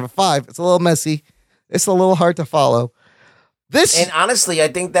 6? What do you have at 5? It's a little messy. It's a little hard to follow. And honestly, I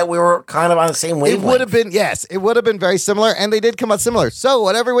think that we were kind of on the same It wavelength. would have been, yes, it would have been very similar, and they did come out similar. So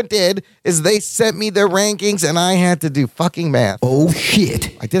what everyone did is they sent me their rankings, and I had to do fucking math. Oh,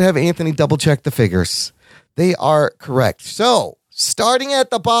 shit. I did have Anthony double-check the figures. They are correct. So, starting at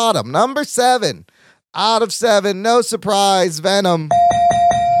the bottom, number 7 out of 7, no surprise, Venom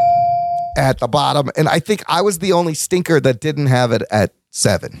at the bottom. And I think I was the only stinker that didn't have it at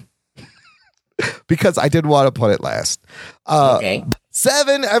 7. Because I did want to put it last. Okay.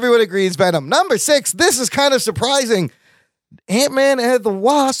 7, everyone agrees, Venom. Number 6, this is kind of surprising. Ant-Man and the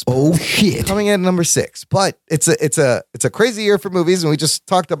Wasp. Oh shit. Coming in at number 6. But it's a crazy year for movies, and we just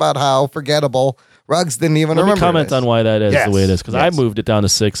talked about how forgettable Ruggs didn't even Let me remember. comment on why that is Yes. the way it is, because I moved it down to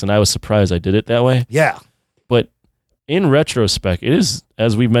 6, and I was surprised I did it that way. Yeah. But in retrospect, it is,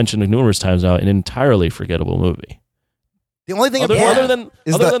 as we've mentioned numerous times now, an entirely forgettable movie. The only thing Other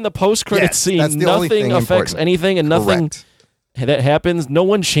than the post-credit Yes, scene, that's the only nothing thing affects important. anything, and nothing Correct. that happens. No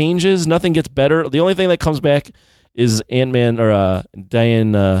one changes. Nothing gets better. The only thing that comes back is Ant-Man or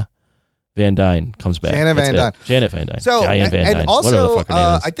Diane Van Dyne comes back. Janet That's Van it. Dyne. Janet Van Dyne. So, Diane Van and Dyne. also, Whatever the fuck her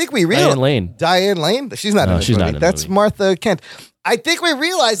name is. I think we realized Diane Lane. Diane Lane? She's not No, in this she's movie. not in the That's movie. Martha Kent. I think we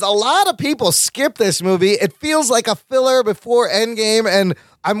realized a lot of people skip this movie. It feels like a filler before Endgame, and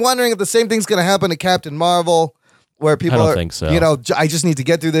I'm wondering if the same thing's going to happen to Captain Marvel, where people don't are, think so. you know, I just need to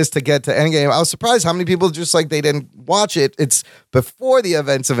get through this to get to Endgame. I was surprised how many people just like they didn't watch it. It's before the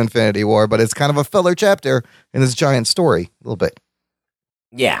events of Infinity War, but it's kind of a filler chapter in this giant story, a little bit.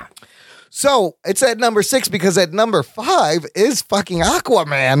 Yeah. So it's at number 6 because at number 5 is fucking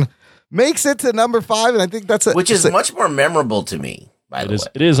Aquaman. Makes it to number 5, and I think that's Which is much more memorable to me, by the way.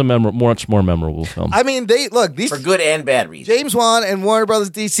 It is a much more memorable film. I mean, these For good and bad reasons. James Wan and Warner Brothers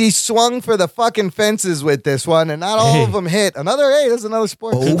DC swung for the fucking fences with this one, and not all of them hit. There's another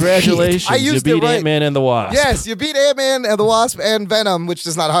sport. Congratulations. I used you it beat right. Ant-Man and the Wasp. Yes, you beat Ant-Man and the Wasp and Venom, which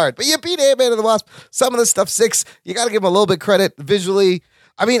is not hard, but you beat Ant-Man and the Wasp. Some of the stuff 6, you got to give them a little bit credit visually.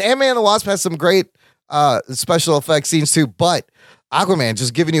 I mean, Ant-Man and the Wasp has some great special effects scenes too, but Aquaman,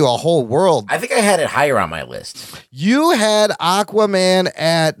 just giving you a whole world. I think I had it higher on my list. You had Aquaman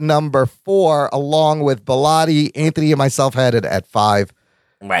at number 4, along with Bilotti. Anthony and myself had it at 5.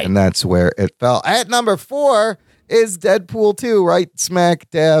 Right. And that's where it fell. At number 4 is Deadpool 2, right smack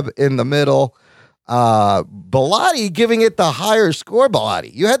dab in the middle. Bilotti giving it the higher score,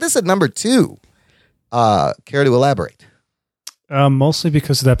 Bilotti. You had this at number 2. Care to elaborate? Mostly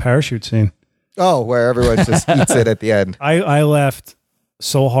because of that parachute scene. Oh, where everyone just eats it at the end. I left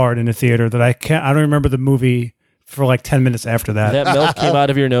so hard in the theater that I don't remember the movie for like 10 minutes after that. That milk came out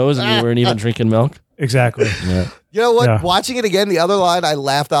of your nose and you weren't even drinking milk? Exactly. Yeah. You know what? Yeah. Watching it again, the other line I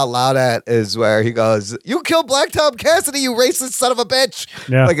laughed out loud at is where he goes, "You killed Black Tom Cassidy, you racist son of a bitch."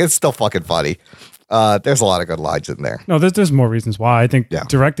 Yeah. Like, it's still fucking funny. There's a lot of good lines in there. No, there's more reasons why. I think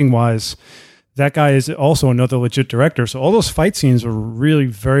directing wise, that guy is also another legit director. So all those fight scenes were really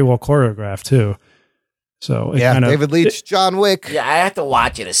very well choreographed too. So David Leitch, John Wick. Yeah, I have to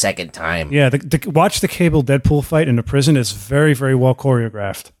watch it a second time. Yeah, watch the Cable Deadpool fight in the prison is very, very well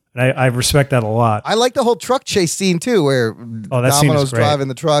choreographed. And I respect that a lot. I like the whole truck chase scene too, where that scene is Domino's great. driving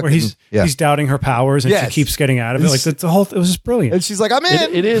the truck. Where he's doubting her powers and Yes. she keeps getting out of it. Like the whole, it was just brilliant. And she's like, "I'm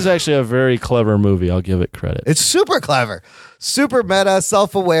in." It is actually a very clever movie. I'll give it credit. It's super clever, super meta,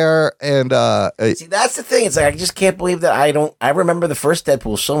 self-aware, and See, that's the thing. It's like I just can't believe that I remember the first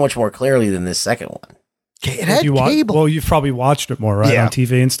Deadpool so much more clearly than this second one. It had cable. Well, you've probably watched it more, right? Yeah. On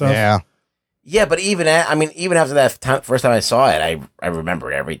TV and stuff. Yeah. Yeah, but even after that first time I saw it, I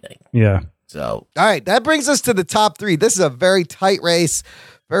remembered everything. Yeah. So all right, that brings us to the top 3. This is a very tight race,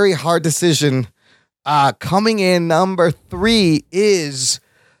 very hard decision. Coming in number 3 is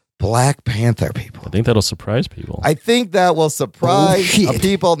Black Panther, people. I think that'll surprise people. I think that will surprise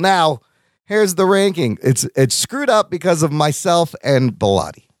people. Now, here's the ranking. It's screwed up because of myself and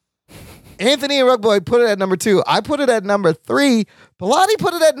Bilotti. Anthony and Rugboy put it at number 2. I put it at number 3. Bilotti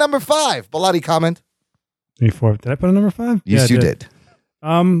put it at number 5. Bilotti, comment. 4. Did I put it number 5? Yes, yeah, you did.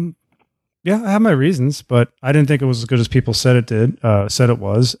 Yeah, I have my reasons, but I didn't think it was as good as people said it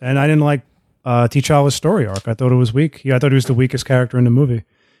was, and I didn't like T'Challa's story arc. I thought it was weak. I thought he was the weakest character in the movie,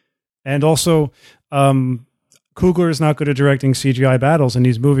 and also, Coogler is not good at directing CGI battles, and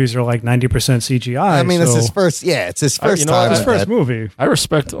these movies are like 90% CGI. I mean, it's his first. Yeah, it's his first time. His first movie. I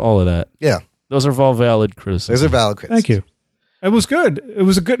respect all of that. Yeah, those are all valid criticisms. Those are valid criticisms. Thank you. It was good. It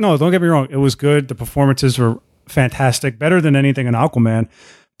was a good. No, don't get me wrong. It was good. The performances were fantastic, better than anything in Aquaman.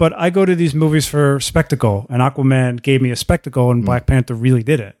 But I go to these movies for spectacle, and Aquaman gave me a spectacle, and Black Panther really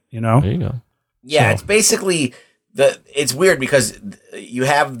did it. You know? There you go. Yeah, So- it's basically it's weird because you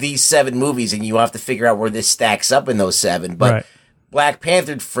have these 7 movies and you have to figure out where this stacks up in those 7. But Right. Black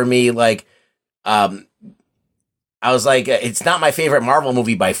Panther for me, like, I was like, it's not my favorite Marvel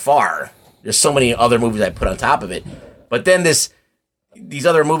movie by far. There's so many other movies I put on top of it, but then these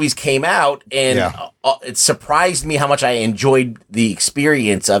other movies came out, and it surprised me how much I enjoyed the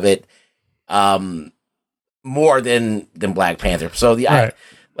experience of it, more than Black Panther. So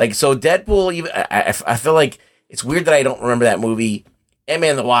so Deadpool, even I feel like it's weird that I don't remember that movie.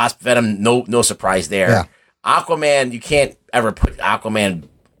 Ant-Man and the Wasp, Venom, no surprise there. Yeah. Aquaman, you can't ever put Aquaman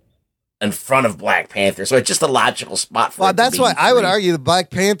in front of Black Panther, so it's just a logical spot for. Well, it to that's be why I would 3. argue the Black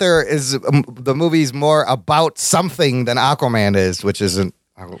Panther is the movie's more about something than Aquaman is, which isn't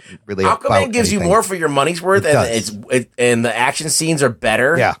really. Aquaman about gives you anything. more for your money's worth, It and and the action scenes are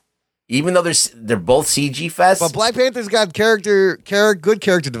better. Yeah. Even though they're both CG fests, But Black Panther's got good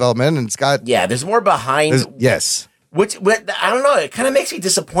character development, and it's got there's more behind. Yes. Which I don't know. It kind of makes me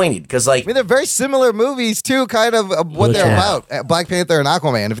disappointed because, like, I mean, they're very similar movies too, kind of what they're about. Black Panther and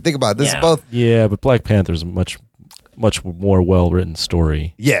Aquaman. If you think about it, this is both. Yeah, but Black Panther's a much more well written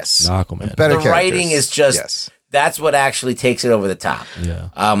story. Yes, than Aquaman. Better the writing is just that's what actually takes it over the top. Yeah.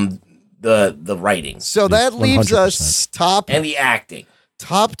 The writing. So that leaves us top and the acting.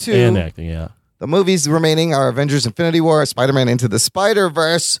 Top 2 and acting. Yeah. The movies remaining are Avengers: Infinity War, Spider-Man: Into the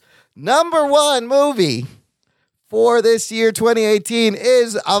Spider-Verse. Number 1 movie for this year, 2018,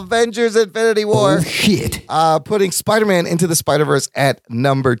 is Avengers: Infinity War. Oh, shit. Putting Spider-Man: Into the Spider-Verse at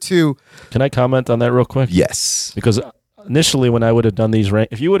number 2. Can I comment on that real quick? Yes. Because initially, when I would have done these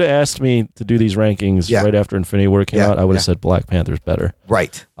if you would have asked me to do these rankings right after Infinity War came out, I would have said Black Panther's better.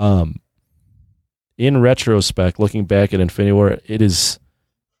 Right. In retrospect, looking back at Infinity War, it is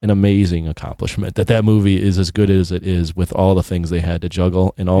an amazing accomplishment that movie is as good as it is with all the things they had to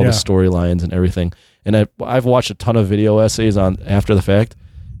juggle and all the storylines and everything. And I've watched a ton of video essays on after the fact,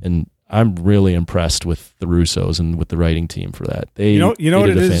 and I'm really impressed with the Russos and with the writing team for that. They did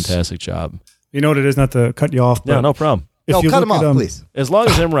a fantastic job. You know what it is, not to cut you off. Yeah, no problem. Cut him off, please. As long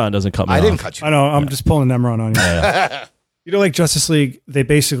as Imran doesn't cut me off. I didn't cut you. I know. I'm just pulling Imran on you. You know, like Justice League, they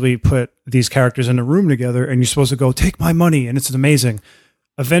basically put these characters in a room together and you're supposed to go, take my money, and it's amazing.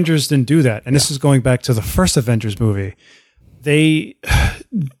 Avengers didn't do that. And this is going back to the first Avengers movie.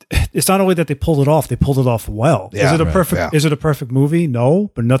 It's not only that they pulled it off, they pulled it off well. Yeah, is it a perfect movie?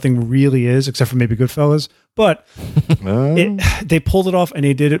 No, but nothing really is, except for maybe Goodfellas. But they pulled it off and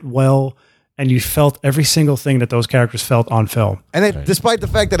they did it well. And you felt every single thing that those characters felt on film. And despite the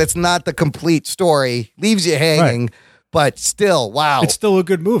fact that it's not the complete story, leaves you hanging, but still, wow. It's still a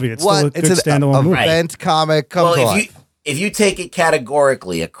good movie. It's still a good standalone movie. Event comic comes to life. If you take it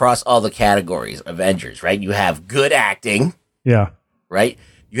categorically across all the categories, Avengers, right? You have good acting. Yeah. Right?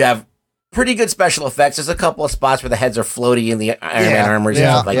 You have pretty good special effects. There's a couple of spots where the heads are floaty in the Iron Man armors and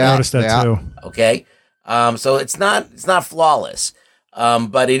stuff like that. I noticed that too. Okay. So it's not flawless.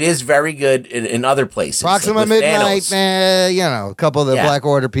 But it is very good in other places. Proxima Midnight, a couple of the Black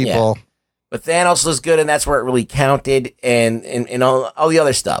Order people. Yeah. But Thanos was good, and that's where it really counted, and all the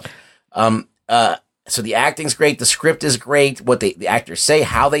other stuff. So the acting's great, the script is great, what the actors say,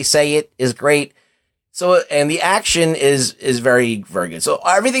 how they say it is great. So and the action is very, very good. So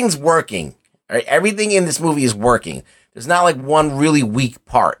everything's working. Right? Everything in this movie is working. There's not like one really weak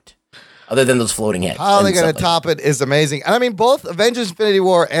part. Other than those floating heads. How they're going to top it is amazing. And I mean, both Avengers Infinity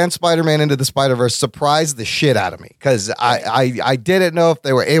War and Spider-Man Into the Spider-Verse surprised the shit out of me because I didn't know if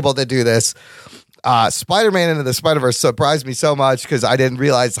they were able to do this. Spider-Man Into the Spider-Verse surprised me so much because I didn't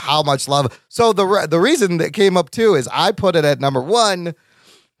realize how much love. So the reason that came up too is I put it at number 1,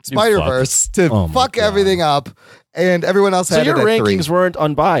 Spider-Verse, to fuck everything up, and everyone else had it at 3. So your rankings weren't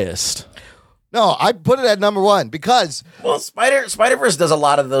unbiased. No, I put it at number 1 because Spider-Verse does a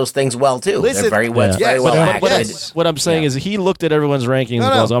lot of those things well too. Listen, They're very well, acted. What I'm saying is he looked at everyone's rankings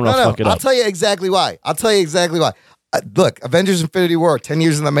and goes, I'm going to fuck it up. I'll tell you exactly why. Look, Avengers Infinity War, 10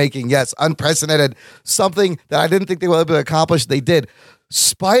 years in the making. Yes, unprecedented. Something that I didn't think they were able to accomplish. They did.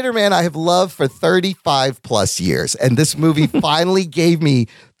 Spider-Man I have loved for 35 plus years. And this movie finally gave me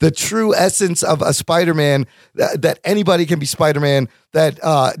the true essence of a Spider-Man, that anybody can be Spider-Man, that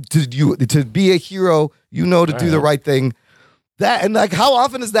to be a hero, to do the right thing. That, and like, how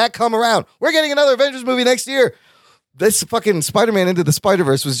often does that come around? We're getting another Avengers movie next year. This fucking Spider-Man Into the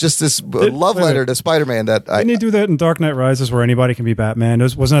Spider-Verse was just this love letter to Spider-Man. Didn't he do that in Dark Knight Rises where anybody can be Batman?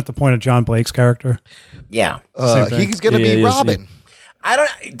 Wasn't that the point of John Blake's character? Yeah. He's going to be Robin. I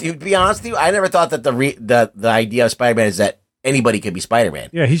don't. To be honest with you, I never thought that the idea of Spider-Man is that anybody could be Spider-Man.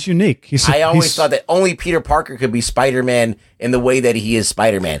 Yeah, he's unique. I always thought that only Peter Parker could be Spider-Man in the way that he is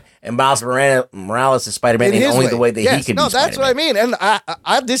Spider-Man, and Miles Morales is Spider-Man in only the way that he can be Spider-Man. No, that's what I mean, and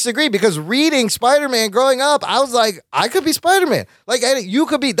I disagree because reading Spider-Man growing up, I was like, I could be Spider-Man. Like you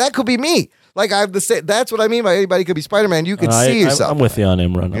could be. That could be me. Like I have to say, that's what I mean by anybody could be Spider-Man. You could see yourself. I'm with you on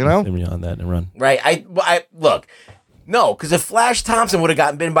Imran. I'm with you on that, Imran. Right. I look. No, because if Flash Thompson would have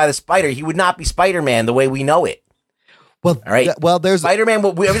gotten bitten by the spider, he would not be Spider-Man the way we know it. Well, all right. There's Spider-Man.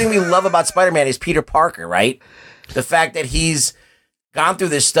 Everything we love about Spider-Man is Peter Parker, right? The fact that he's gone through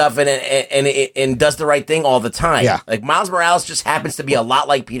this stuff and does the right thing all the time. Yeah. Like Miles Morales just happens to be a lot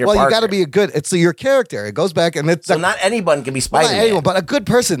like Peter Parker. Well, you got to be it's your character. It goes back and it's so not anyone can be Spider-Man. Not anyone, but a good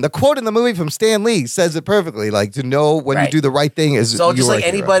person. The quote in the movie from Stan Lee says it perfectly. Like to know when you do the right thing is so just like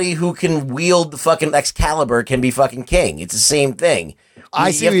anybody who can wield the fucking Excalibur can be fucking king. It's the same thing.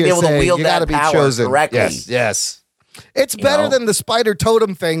 I see what you're saying. You have to be able to wield that power chosen correctly. Yes. It's better than the spider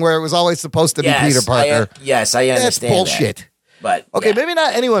totem thing where it was always supposed to be Peter Parker. I understand. That's bullshit. That. But okay, maybe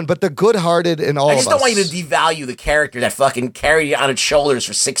not anyone, but the good-hearted in all of us. I just don't want you to devalue the character that fucking carried it on its shoulders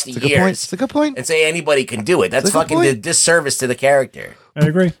for 60 years. It's a good point. And say anybody can do it. That's fucking a disservice to the character. I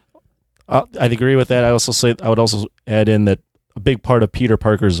agree. I'd agree with that. I would also add in that a big part of Peter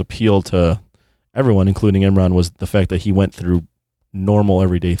Parker's appeal to everyone, including Imran, was the fact that he went through normal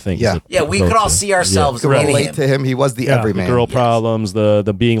everyday things. Yeah, we could all see ourselves relate to him. He was the everyman. The girl problems,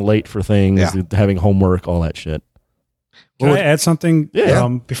 the being late for things, the having homework, all that shit. Can I add something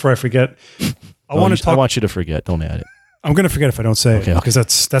before I forget? I want you to forget. Don't add it. I'm going to forget if I don't say it because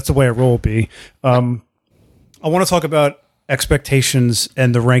that's the way a role will be. I want to talk about expectations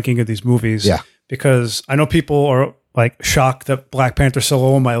and the ranking of these movies. Yeah. Because I know people are like shocked that Black Panther's so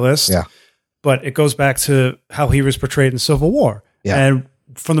low on my list. Yeah. But it goes back to how he was portrayed in Civil War. Yeah. And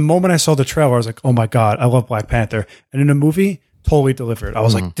from the moment I saw the trailer, I was like, oh my God, I love Black Panther. And in the movie, totally delivered. I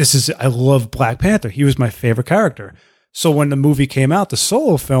was like, I love Black Panther. He was my favorite character. So when the movie came out, the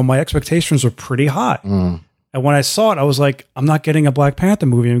solo film, my expectations were pretty high. And when I saw it, I was like, I'm not getting a Black Panther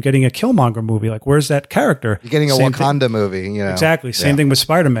movie. I'm getting a Killmonger movie. Like, where's that character? You're getting a Same Wakanda thing. movie. You know Exactly. Same thing with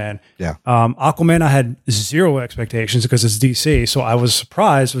Spider-Man. Yeah. Aquaman, I had zero expectations because it's DC, so I was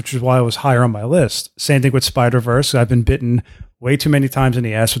surprised, which is why it was higher on my list. Same thing with Spider-Verse. I've been bitten way too many times in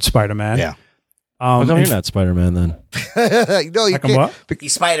the ass with Spider-Man. Yeah. How come you're not Spider-Man then? No, you How come can't. what?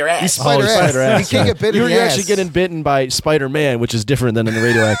 He's Spider-Ass. He's Spider-Ass. Spider-Ass, You can't yeah. get bitten in the You're ass. actually getting bitten by Spider-Man, which is different than a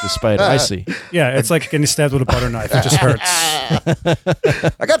radioactive spider. I see. Yeah, it's like getting stabbed with a butter knife. It just hurts.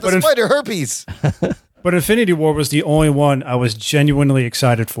 I got the spider herpes. But Infinity War was the only one I was genuinely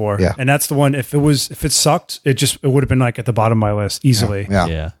excited for. Yeah. And that's the one, if it sucked, it would have been like at the bottom of my list easily.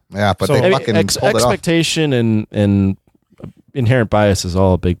 Yeah. But So- they I mean, fucking pulled it off. expectation and inherent bias is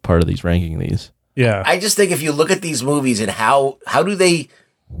all a big part of these ranking these. Yeah. I just think if you look at these movies and how do they,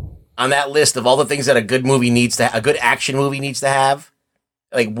 on that list of all the things that a good movie needs to, a good action movie needs to have,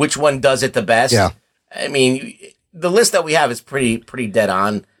 like which one does it the best? Yeah. I mean, the list that we have is pretty dead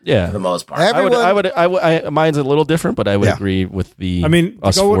on. Yeah. For the most part. Mine's a little different, but I would agree with the. I mean, to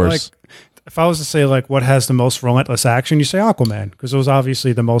us go with, fours. like, if I was to say like what has the most relentless action, you say Aquaman, because it was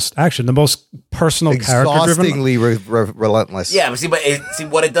obviously the most action, the most personal character driven. Exhaustingly relentless. Yeah, but see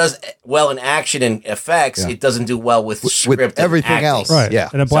what it does well in action and effects, it doesn't do well with script and everything acting. else. Right. Yeah.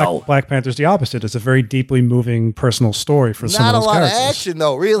 And then Black Panther's the opposite. It's a very deeply moving personal story for some Not a of those lot characters. of action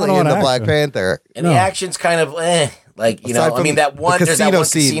though, really, Not a in lot the of Black action. Panther. And the action's kind of like, you Aside know, I from mean that one the there's that one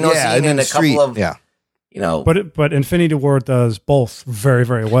casino yeah, scene then and the a couple street, of yeah. you know. But Infinity War does both very,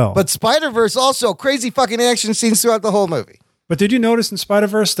 very well. But Spider-Verse also crazy fucking action scenes throughout the whole movie. But did you notice in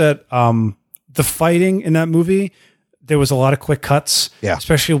Spider-Verse that the fighting in that movie, there was a lot of quick cuts? Yeah.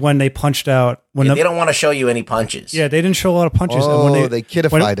 Especially when they punched out. When they don't want to show you any punches. Yeah, they didn't show a lot of punches. Oh, and when they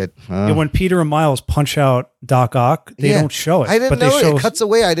kidified it. Yeah, when Peter and Miles punch out Doc Ock, they don't show it. I didn't but know they show, it cuts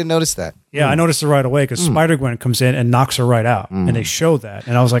away. I didn't notice that. Yeah, I noticed it right away because Spider-Gwen comes in and knocks her right out. And they show that.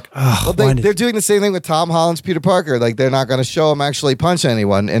 And I was like, oh, Well, they're doing the same thing with Tom Holland's Peter Parker. Like, they're not going to show him actually punch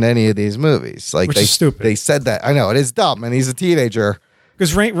anyone in any of these movies. Like, Which is stupid. They said that. I know, it is dumb, and he's a teenager.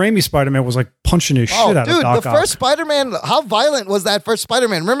 Because Raimi Spider-Man was like punching his shit out of dude, Doc the Ock. first Spider-Man, how violent was that first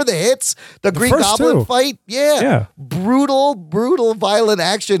Spider-Man? Remember the hits? The Green first Goblin two. fight? Yeah. Brutal, violent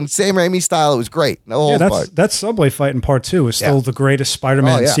action. Sam Raimi style. It was great. No Yeah, holds barred. that subway fight in part 2 is still the greatest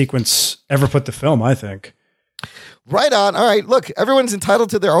Spider-Man Oh, yeah. sequence ever put to film, I think. Right on. All right. Look, everyone's entitled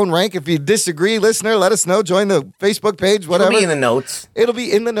to their own rank. If you disagree, listener, let us know. Join the Facebook page, whatever. It'll be in the notes. It'll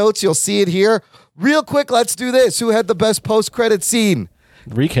be in the notes. You'll see it here. Real quick, let's do this. Who had the best post-credit scene?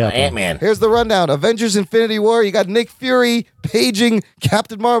 Recap. Ant-Man. Here's the rundown. Avengers Infinity War. You got Nick Fury paging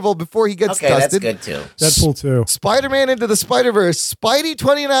Captain Marvel before he gets Okay, that's dusted. good too. Deadpool 2. Spider-Man Into the Spider-Verse. Spidey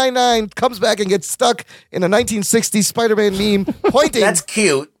 299 comes back and gets stuck in a 1960s Spider-Man meme pointing. That's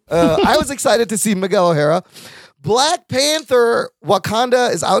cute. I was excited to see Miguel O'Hara. Black Panther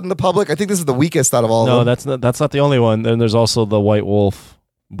Wakanda is out in the public. I think this is the weakest out of all No, of them. that's not the only one. Then there's also the White Wolf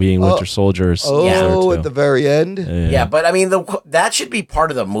being Winter Soldiers. Oh, at the very end. Yeah, but I mean, that should be part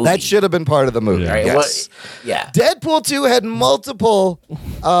of the movie. That should have been part of the movie. Right? Yes. Yeah. Deadpool 2 had multiple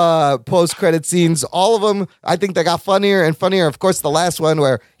post-credit scenes. All of them, I think they got funnier and funnier. Of course, the last one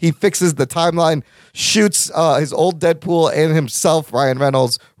where he fixes the timeline, shoots his old Deadpool and himself, Ryan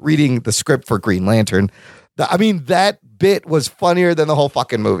Reynolds, reading the script for Green Lantern. I mean, that bit was funnier than the whole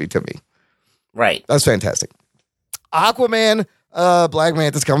fucking movie to me. Right. That's fantastic. Aquaman, Black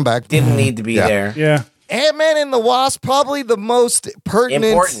Manta's coming back. Didn't need to be there. Yeah. Ant-Man and the Wasp, probably the most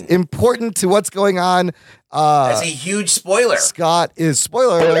pertinent, important to what's going on. That's a huge spoiler. Scott is,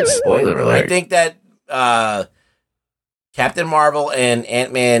 spoiler alert. Spoiler alert. I think that Captain Marvel and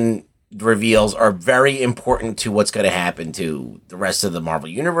Ant-Man reveals are very important to what's going to happen to the rest of the Marvel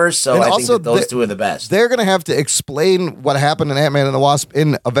universe. So And I think also that those two are the best. They're going to have to explain what happened in Ant-Man and the Wasp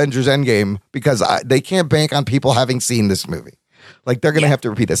in Avengers Endgame because they can't bank on people having seen this movie. Like, they're going to have to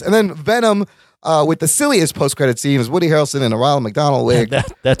repeat this. And then Venom, with the silliest post-credit scene, is Woody Harrelson in a Ronald McDonald wig.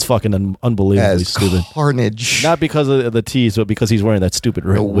 That's fucking unbelievably as stupid. Carnage. Not because of the tease, but because he's wearing that stupid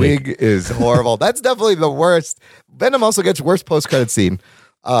The wig. wig is horrible. That's definitely the worst. Venom also gets worst post-credit scene.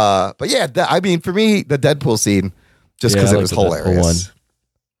 But yeah, I mean, for me, the Deadpool scene, just because Yeah, I it like was the Deadpool hilarious.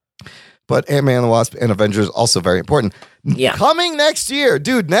 But Ant-Man and the Wasp and Avengers also very important. Yeah. Coming next year,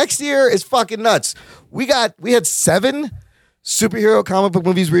 dude, next year is fucking nuts. We had 7 superhero comic book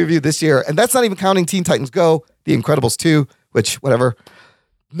movies we reviewed this year, and that's not even counting Teen Titans Go, The Incredibles 2, which, whatever.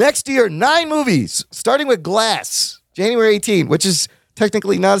 Next year, 9 movies, starting with Glass, January 18, which is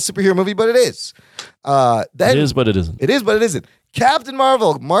technically not a superhero movie, but it is. Then, It is, but it isn't. It is, but it isn't. Captain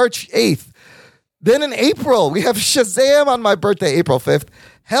Marvel, March 8th. Then in April, we have Shazam on my birthday, April 5th.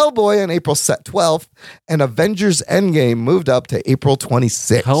 Hellboy on April 12th, and Avengers Endgame moved up to April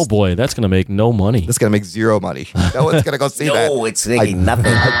 26th. Hellboy, that's going to make no money. That's going to make zero money. No one's going to go see that. No, it's making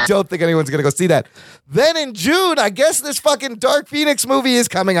nothing. I don't think anyone's going to go see that. Then in June, I guess this fucking Dark Phoenix movie is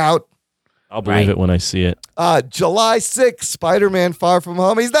coming out. I'll believe it when I see it. July 6th, Spider-Man Far From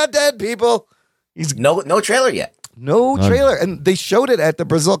Home. He's not dead, people. He's no trailer yet. No trailer. And they showed it at the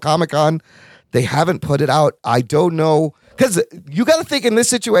Brazil Comic-Con. They haven't put it out. I don't know. Because you got to think in this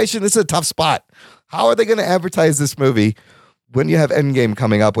situation, this is a tough spot. How are they going to advertise this movie when you have Endgame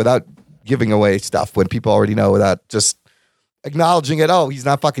coming up without giving away stuff, when people already know, without just acknowledging it? Oh, he's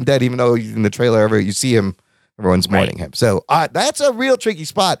not fucking dead, even though in the trailer, ever you see him, everyone's mourning him. So that's a real tricky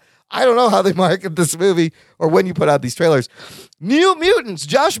spot. I don't know how they market this movie or when you put out these trailers. New Mutants,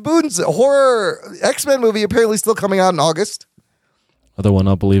 Josh Boone's horror X-Men movie, apparently still coming out in August. Other one,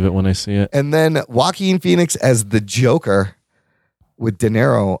 I'll believe it when I see it. And then Joaquin Phoenix as the Joker with De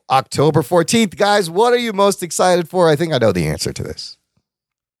Niro, October 14th. Guys, what are you most excited for? I think I know the answer to this.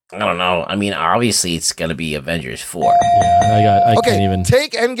 I don't know. I mean, obviously, it's going to be Avengers 4. Yeah, I can't even.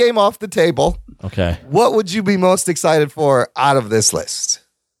 Take Endgame off the table. Okay. What would you be most excited for out of this list?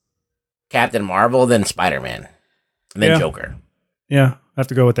 Captain Marvel, then Spider-Man, and then Joker. Yeah, I have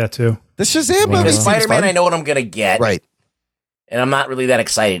to go with that too. The Shazam movie. Because Spider-Man, I know what I'm going to get. Right. And I'm not really that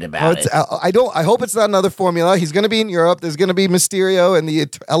excited about it. I hope it's not another formula. He's going to be in Europe. There's going to be Mysterio and the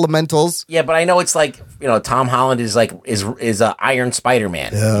Elementals. Yeah, but I know it's like, Tom Holland is Iron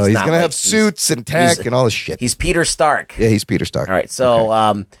Spider-Man. No, he's going to have suits and tech and all this shit. He's Peter Stark. Yeah, he's Peter Stark. All right, so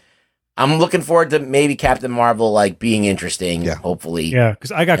I'm looking forward to maybe Captain Marvel being interesting. Yeah, hopefully. Yeah,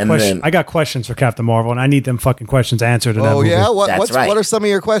 because I got questions for Captain Marvel, and I need them fucking questions answered. In that movie. Yeah, what are some of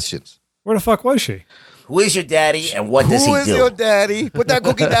your questions? Where the fuck was she? Who is your daddy and what does he do? Who is your daddy? Put that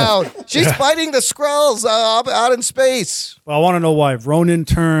cookie down. She's fighting the Skrulls out in space. Well, I want to know why Ronan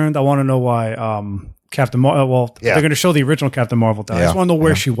turned. I want to know why Captain Marvel. They're going to show the original Captain Marvel died. I just want to know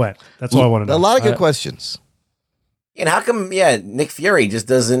where she went. That's all I want to know. A lot of good questions. And how come, Nick Fury just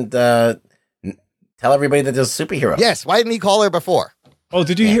doesn't tell everybody that there's a superhero? Yes. Why didn't he call her before? Oh,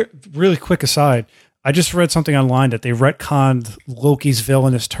 did you hear? Really quick aside. I just read something online that they retconned Loki's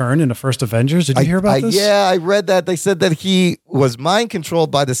villainous turn in the first Avengers. Did you hear about this? Yeah, I read that. They said that he was mind controlled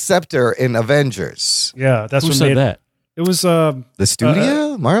by the Scepter in Avengers. Yeah, that's Who said that. It was the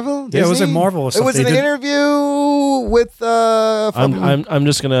studio, Marvel. Disney? Yeah, it was like Marvel. Or something. It was an interview with. I'm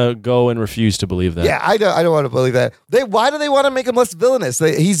just gonna go and refuse to believe that. Yeah, I don't want to believe that. Why do they want to make him less villainous?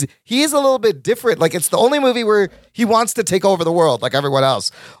 He is a little bit different. Like, it's the only movie where he wants to take over the world like everyone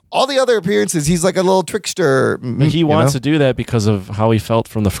else. All the other appearances, he's like a little trickster. He wants to do that because of how he felt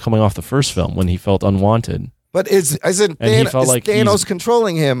from coming off the first film when he felt unwanted. But isn't Thanos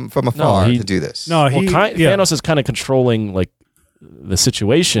controlling him from afar to do this? No, Thanos is kind of controlling the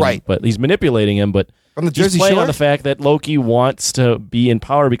situation, right? But he's manipulating him. But from the he's Jersey playing Shore? on the fact that Loki wants to be in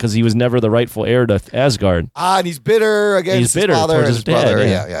power because he was never the rightful heir to Asgard. And he's bitter against his father and his dad, brother.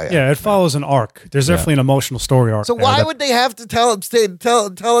 yeah. Yeah. It follows an arc. There's definitely an emotional story arc. So why would they have to tell us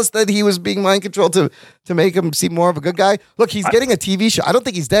that he was being mind controlled to make him seem more of a good guy? Look, he's getting a TV show. I don't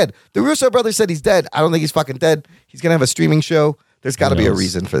think he's dead. The Russo brothers said he's dead. I don't think he's fucking dead. He's gonna have a streaming show. There's got to be a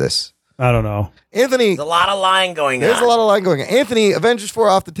reason for this. I don't know. Anthony, there's a lot of lying going on. There's a lot of lying going on. Anthony, Avengers 4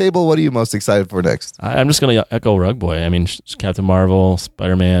 off the table. What are you most excited for next? I'm just going to echo Rug Boy. I mean, Captain Marvel,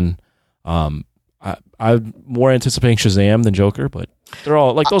 Spider-Man. I'm more anticipating Shazam than Joker, but they're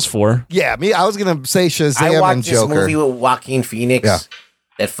all like those four. Yeah, I was going to say Shazam I watched and this Joker. movie with Joaquin Phoenix. Yeah.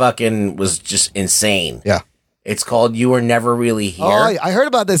 That fucking was just insane. Yeah. It's called You Were Never Really Here. Oh, I heard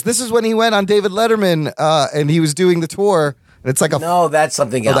about this. This is when he went on David Letterman and he was doing the tour. And it's like No, that's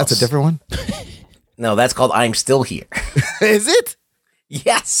something else. Oh, that's a different one? No, that's called I'm Still Here. Is it?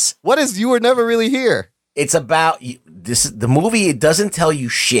 Yes. What is You Were Never Really Here? It's about the movie. It doesn't tell you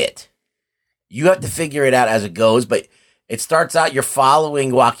shit. You have to figure it out as it goes. But it starts out you're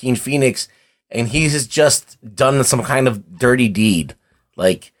following Joaquin Phoenix, and he has just done some kind of dirty deed,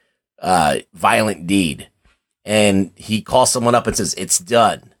 like violent deed, and he calls someone up and says it's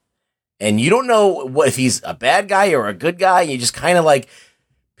done. And you don't know if he's a bad guy or a good guy. You just kind of like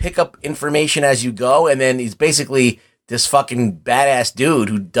pick up information as you go. And then he's basically this fucking badass dude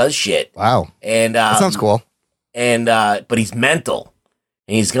who does shit. Wow. And that sounds cool. And but he's mental,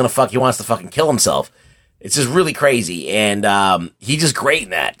 and he wants to fucking kill himself. It's just really crazy, and he's just great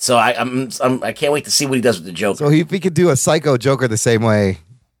in that. So I can't wait to see what he does with the Joker. So if he could do a psycho Joker the same way,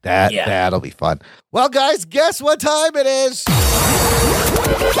 that'll be fun. Well, guys, guess what time it is?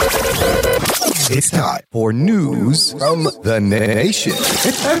 It's time for news from the nation.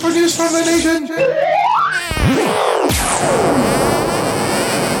 It's time for news from the nation.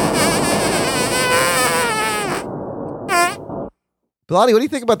 Bilotti, what do you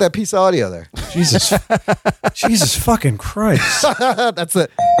think about that piece of audio there? Jesus, Jesus fucking Christ! That's the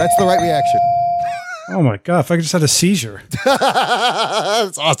right reaction. Oh my God! If I just had a seizure.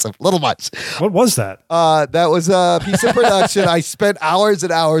 That's awesome. Little much. What was that? That was a piece of production I spent hours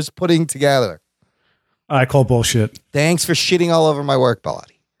and hours putting together. I call bullshit. Thanks for shitting all over my work,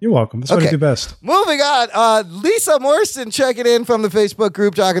 Bilotti. You're welcome. That's what I do best. Moving on. Lisa Morrison checking in from the Facebook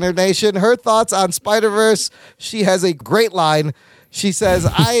group Jock and Nerd Nation. Her thoughts on Spider-Verse. She has a great line. She says,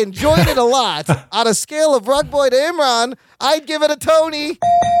 I enjoyed it a lot. On a scale of Rug Boy to Imran, I'd give it a Tony.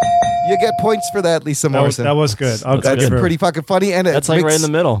 You get points for that, Lisa Morrison. That was good. That's pretty fucking funny. And that's like right in the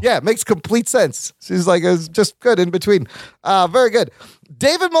middle. Yeah, it makes complete sense. She's like, it's just good in between. Very good.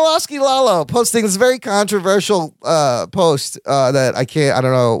 David Malowski Lalo posting this very controversial post that I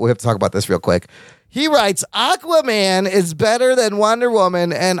don't know. We have to talk about this real quick. He writes, Aquaman is better than Wonder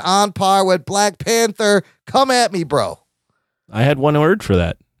Woman and on par with Black Panther. Come at me, bro. I had one word for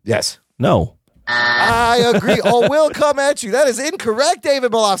that. Yes. No. I agree. Oh, we'll come at you. That is incorrect,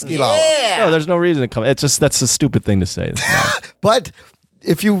 David Malowski Lalo. No, there's no reason to come. It's just that's a stupid thing to say. But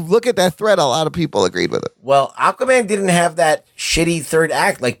if you look at that thread, a lot of people agreed with it. Well, Aquaman didn't have that shitty third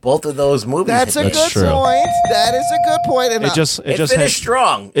act like both of those movies. That's a good point. That is a good point. And it just finished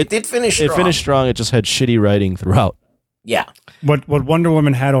strong. It did finish strong. It finished strong. It just had shitty writing throughout. Yeah. What Wonder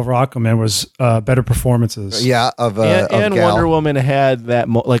Woman had over Aquaman was better performances. Yeah, and Gal. Wonder Woman had that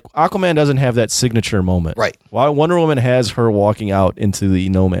like Aquaman doesn't have that signature moment. Right. While Wonder Woman has her walking out into the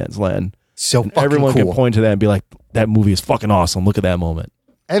no man's land. So fucking everyone cool. can point to that and be like, that movie is fucking awesome. Look at that moment.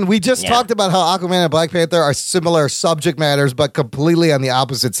 And we just talked about how Aquaman and Black Panther are similar subject matters, but completely on the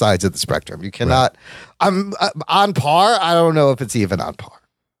opposite sides of the spectrum. You cannot. Right. I'm on par. I don't know if it's even on par.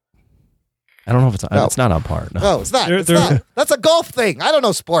 I don't know if it's not on par. No, it's not. It's not. That's a golf thing. I don't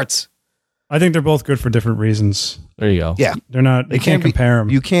know sports. I think they're both good for different reasons. There you go. Yeah. They're not. You can't compare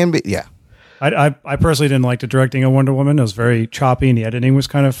them. You can be. Yeah. I personally didn't like the directing of Wonder Woman. It was very choppy and the editing was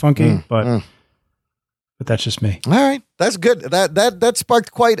kind of funky, but that's just me. All right. That's good. That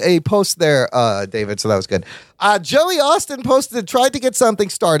sparked quite a post there, David. So that was good. Joey Austin tried to get something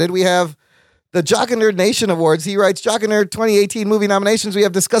started. We have the Jock and Nerd Nation Awards. He writes, Jock and Nerd 2018 movie nominations. We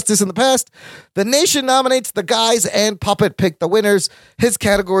have discussed this in the past. The Nation nominates the guys and Puppet pick the winners. His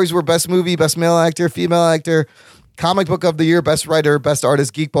categories were Best Movie, Best Male Actor, Female Actor, Comic Book of the Year, Best Writer, Best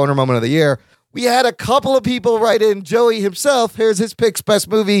Artist, Geek Boner Moment of the Year. We had a couple of people write in. Joey himself, here's his picks. Best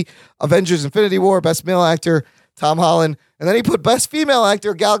Movie, Avengers Infinity War, Best Male Actor, Tom Holland. And then he put Best Female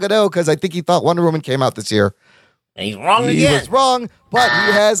Actor, Gal Gadot, because I think he thought Wonder Woman came out this year. And he's wrong again. He was wrong, but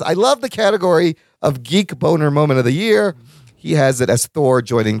he has, I love the category of Geek Boner Moment of the Year. He has it as Thor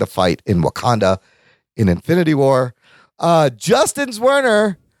joining the fight in Wakanda in Infinity War. Justin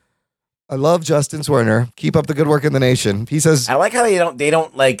Zwerner. I love Justin Zwerner. Keep up the good work in the nation. He says, I like how they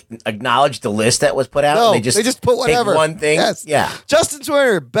don't like acknowledge the list that was put out. No, they just put whatever. Take one thing. Yes. Yeah. Justin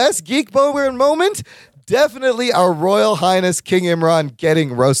Zwerner, best Geek Boner Moment. Definitely our Royal Highness King Imran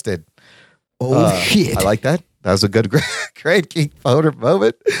getting roasted. Oh, shit. I like that. That was a good, great Geek Boner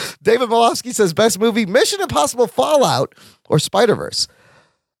moment. David Malowski says, best movie, Mission Impossible Fallout or Spider-Verse.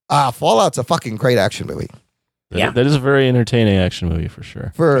 Fallout's a fucking great action movie. Yeah. That is a very entertaining action movie for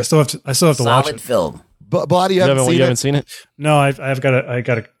sure. I still have to watch Solid it. film. Body, you haven't seen it? No, I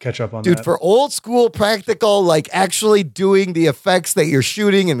got to catch up on that. Dude, for old school practical, like actually doing the effects that you're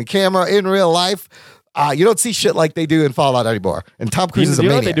shooting in the camera in real life, you don't see shit like they do in Fallout anymore. And Tom Cruise is a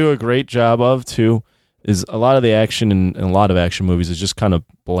maniac. maniac. What they do a great job of too is a lot of the action in a lot of action movies is just kind of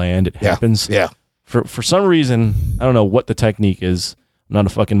bland. It happens. Yeah. For some reason, I don't know what the technique is. I'm not a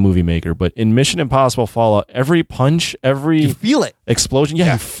fucking movie maker, but in Mission Impossible Fallout, every punch, you feel it. Explosion,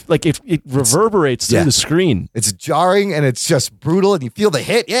 it reverberates through the screen. It's jarring and it's just brutal, and you feel the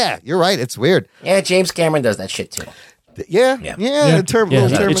hit. Yeah, you're right. It's weird. Yeah, James Cameron does that shit too. Yeah.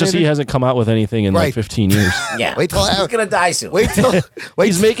 It's just he hasn't come out with anything in like 15 years. Yeah, wait till he's gonna die soon.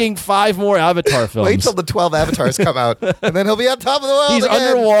 He's making 5 more Avatar films. Wait till the 12 Avatars come out, and then he'll be on top of the world. He's again.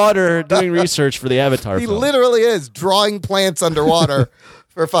 underwater doing research for the Avatar. He film. literally is drawing plants underwater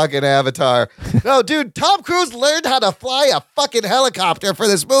for fucking Avatar. No, dude, Tom Cruise learned how to fly a fucking helicopter for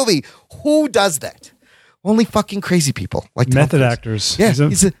this movie. Who does that? Only fucking crazy people like Tom method Cruise.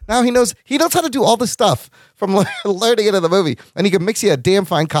 actors. Yeah, now he knows how to do all this stuff from learning it in the movie, and he can mix you a damn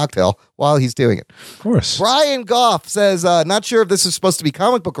fine cocktail while he's doing it. Of course. Brian Goff says, not sure if this is supposed to be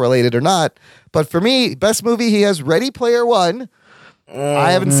comic book related or not, but for me, best movie, he has Ready Player One.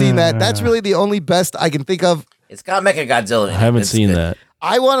 I haven't seen that. That's really the only best I can think of. It's got Mechagodzilla in it. I haven't seen that.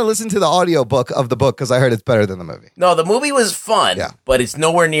 I want to listen to the audiobook of the book because I heard it's better than the movie. No, the movie was fun, but it's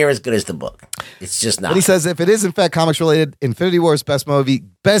nowhere near as good as the book. It's just not. But he says if it is in fact comics related, Infinity War's best movie,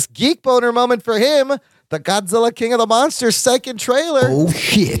 best geek boner moment for him, the Godzilla King of the Monsters second trailer. Oh,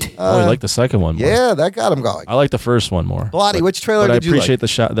 shit. I like the second one more. Yeah, that got him going. I like the first one more. Blotty, which trailer but did you I appreciate like? the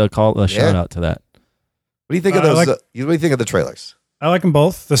shout out to that. What do you think of those? What do you think of the trailers? I like them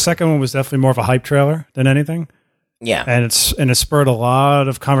both. The second one was definitely more of a hype trailer than anything. Yeah, and it spurred a lot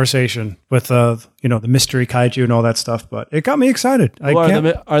of conversation with the mystery kaiju and all that stuff. But it got me excited.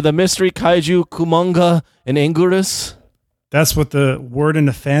 Are the mystery kaiju Kumonga and Anguirus? That's what the word in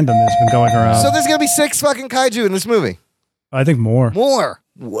the fandom has been going around. So there's gonna be 6 fucking kaiju in this movie. I think more. Whoa.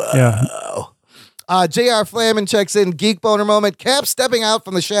 Yeah. J.R. Flamin checks in. Geek boner moment. Cap stepping out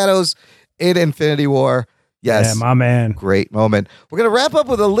from the shadows in Infinity War. Yes. Yeah, my man. Great moment. We're going to wrap up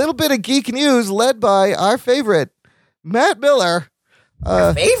with a little bit of geek news led by our favorite, Matt Miller.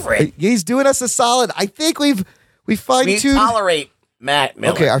 Favorite? He's doing us a solid. I think we fine-tuned. We tolerate Matt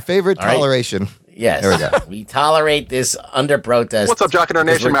Miller. Okay, our favorite toleration. Yes. There we go. We tolerate this under protest. What's up, Jock and our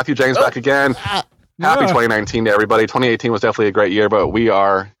Nation? Matthew James back again. Happy 2019 to everybody. 2018 was definitely a great year, but we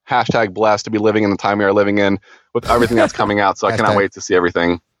are #blessed to be living in the time we are living in with everything that's coming out. So I cannot wait to see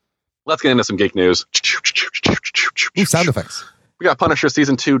everything. Let's get into some geek news. Ooh, sound effects. We got Punisher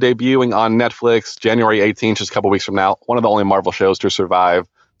Season 2 debuting on Netflix January 18th, just a couple weeks from now. One of the only Marvel shows to survive.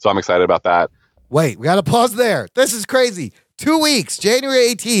 So I'm excited about that. Wait, we got to pause there. This is crazy. 2 weeks,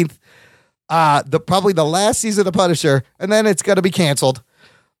 January 18th. Probably the last season of Punisher, and then it's going to be canceled.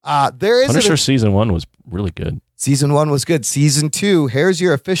 Punisher Season 1 was really good. Season 1 was good. Season 2, here's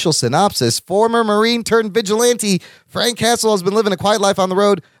your official synopsis. Former Marine turned vigilante, Frank Castle has been living a quiet life on the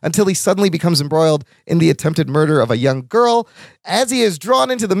road until he suddenly becomes embroiled in the attempted murder of a young girl. As he is drawn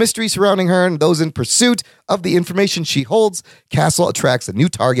into the mystery surrounding her and those in pursuit of the information she holds, Castle attracts a new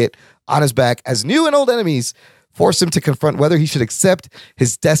target on his back as new and old enemies force him to confront whether he should accept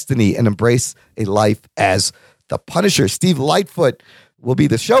his destiny and embrace a life as the Punisher. Steve Lightfoot will be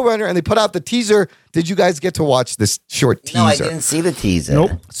the showrunner, and they put out the teaser. Did you guys get to watch this short teaser? No, I didn't see the teaser.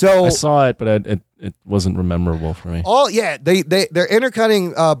 Nope. So I saw it, but it wasn't memorable for me. they're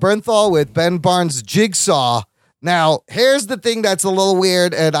intercutting Bernthal with Ben Barnes' Jigsaw. Now, here's the thing that's a little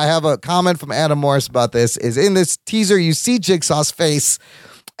weird, and I have a comment from Adam Morris about this, is in this teaser, you see Jigsaw's face.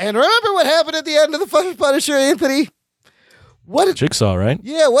 And remember what happened at the end of the fucking Punisher, Anthony? Jigsaw, right?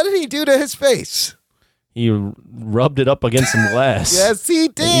 Yeah, what did he do to his face? He rubbed it up against some glass. Yes, he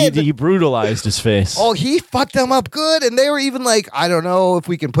did. He brutalized his face. Oh, he fucked them up good. And they were even like, I don't know if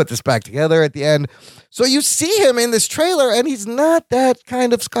we can put this back together at the end. So you see him in this trailer, and he's not that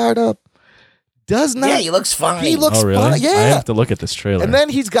kind of scarred up. Does not. Yeah, he looks fine. He looks really? fine. Yeah. I have to look at this trailer. And then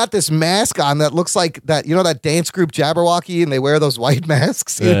he's got this mask on that looks like that, that dance group Jabberwocky, and they wear those white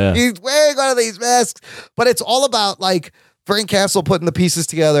masks. Yeah. He's wearing one of these masks, but it's all about like Frank Castle putting the pieces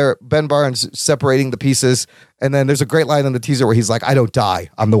together, Ben Barnes separating the pieces, and then there's a great line in the teaser where he's like, I don't die.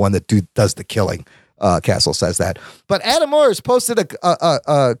 I'm the one that does the killing. Castle says that. But Adam Morris posted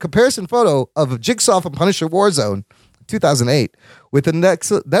a comparison photo of Jigsaw from Punisher Warzone 2008 with the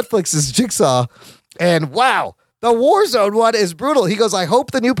Netflix's Jigsaw, and wow, the Warzone one is brutal. He goes, I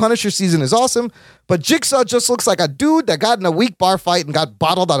hope the new Punisher season is awesome, but Jigsaw just looks like a dude that got in a weak bar fight and got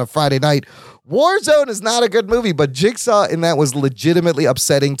bottled on a Friday night. Warzone is not a good movie, but Jigsaw in that was legitimately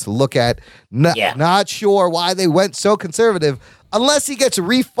upsetting to look at. Not sure why they went so conservative, unless he gets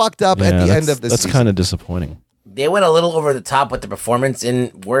re-fucked up at the end of this season. That's kind of disappointing. They went a little over the top with the performance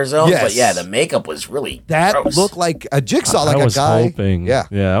in Warzone, but yeah, the makeup was really gross. Looked like a Jigsaw, I like was a guy. Hoping, yeah,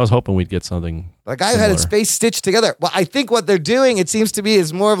 I was hoping we'd get something. A guy who had his face stitched together. Well, I think what they're doing, it seems to be,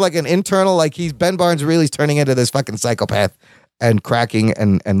 is more of like an internal, like Ben Barnes really is turning into this fucking psychopath and cracking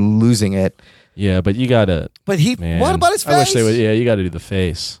and losing it. Yeah, but you gotta. But what about his face? I wish they would. Yeah, you gotta do the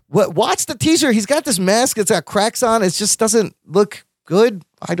face. Watch the teaser. He's got this mask. It's got cracks on. It just doesn't look good.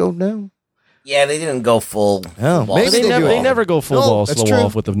 I don't know. Yeah, they didn't go full. Oh, balls. maybe they never go full balls to the true. wall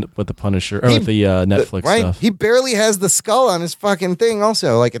with the Punisher or with the Netflix stuff. He barely has the skull on his fucking thing.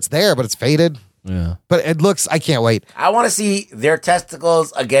 Also, like it's there, but it's faded. Yeah, but it looks. I can't wait. I want to see their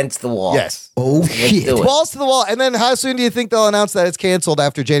testicles against the wall. Yes. Oh shit! Balls to the wall. And then, how soon do you think they'll announce that it's canceled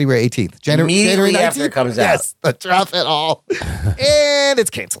after January 18th? Immediately January 19th? after it comes out. Yes. Drop it all, and it's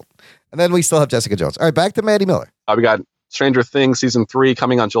canceled. And then we still have Jessica Jones. All right, back to Maddie Miller. We got Stranger Things Season 3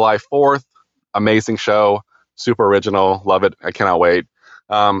 coming on July 4th. Amazing show. Super original. Love it. I cannot wait.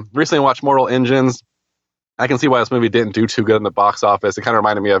 Recently watched Mortal Engines. I can see why this movie didn't do too good in the box office. It kind of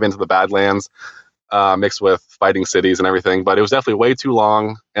reminded me of Into the Badlands mixed with Fighting Cities and everything. But it was definitely way too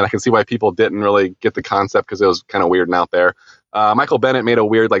long. And I can see why people didn't really get the concept because it was kind of weird and out there. Michael Bennett made a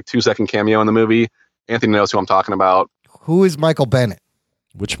weird 2-second cameo in the movie. Anthony knows who I'm talking about. Who is Michael Bennett?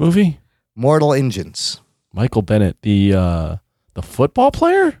 Which movie? Mortal Engines. Michael Bennett, the football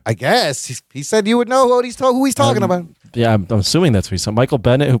player? I guess he said you would know who he's talking about. Yeah, I'm assuming that's who he's. Michael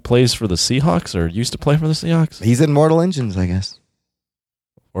Bennett, who plays for the Seahawks or used to play for the Seahawks. He's in Mortal Engines, I guess.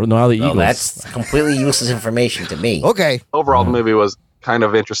 Or now the Eagles. That's completely useless information to me. Okay. Overall, the movie was kind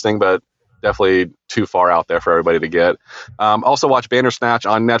of interesting, but definitely too far out there for everybody to get. Also, watch Bandersnatch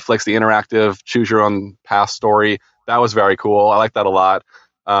on Netflix, the interactive choose your own path story. That was very cool. I like that a lot.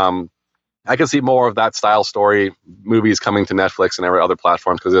 I can see more of that style story movies coming to Netflix and every other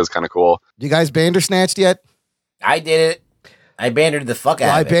platforms because it is kind of cool. You guys Bandersnatched yet? I did it. I bandered the fuck out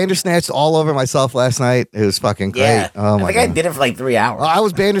I of it. Bandersnatched all over myself last night. It was fucking great. Yeah. Oh my I think God. I did it for 3 hours. I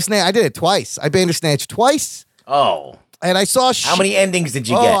was Bandersnatched. I did it twice. I Bandersnatched twice. Oh. And I saw How many endings did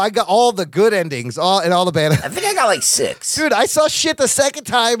you get? I got all the good endings, all the bad. I think I got 6. Dude, I saw shit the second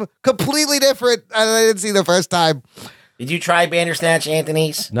time, completely different, and I didn't see the first time. Did you try Bandersnatch,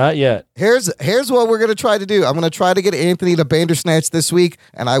 Anthony's? Not yet. Here's what we're gonna try to do. I'm gonna try to get Anthony to Bandersnatch this week,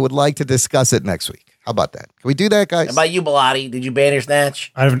 and I would like to discuss it next week. How about that? Can we do that, guys? How about you, Bilotti? Did you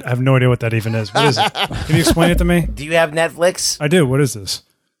Bandersnatch? I have no idea what that even is. What is it? Can you explain it to me? Do you have Netflix? I do. What is this?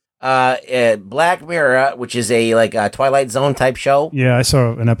 Black Mirror, which is a Twilight Zone type show. Yeah, I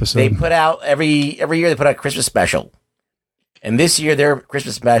saw an episode. They put out every year. They put out a Christmas special, and this year their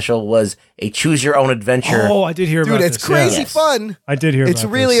Christmas special was a Choose Your Own Adventure. Oh, I did hear about Dude, this. it's crazy yeah. fun. I did hear It's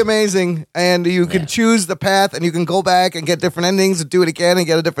about really this. amazing, and you can choose the path, and you can go back and get different endings and do it again and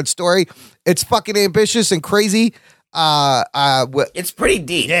get a different story. It's fucking ambitious and crazy. It's pretty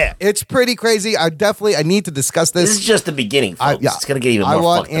deep. Yeah, it's pretty crazy. I need to discuss this. This is just the beginning, folks. It's gonna get even more. I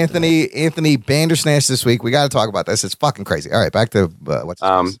want fucked up. Anthony Bandersnatch this week. We got to talk about this. It's fucking crazy. All right, back to what's.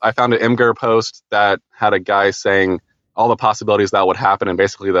 I found an Imgur post that had a guy saying all the possibilities that would happen, and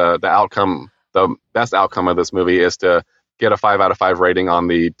basically the outcome, the best outcome of this movie is to get a 5 out of 5 rating on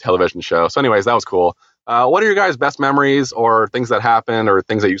the television show. So, anyways, that was cool. What are your guys' best memories or things that happened or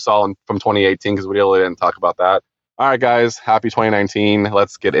things that you saw from 2018? Because we really didn't talk about that. All right, guys. Happy 2019.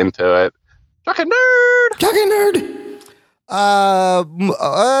 Let's get into it. Jock and Nerd.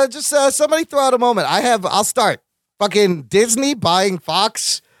 Just somebody throw out a moment. I'll start. Fucking Disney buying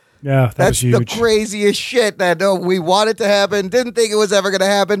Fox. Yeah, that That's was huge. the craziest shit that we wanted to happen. Didn't think it was ever going to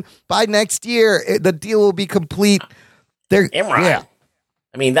happen. By next year, the deal will be complete. Imran. Yeah.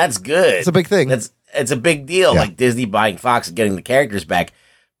 I mean, that's good. It's a big thing. It's a big deal, like Disney buying Fox and getting the characters back.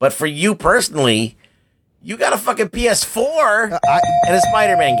 But for you personally, you got a fucking PS4 and a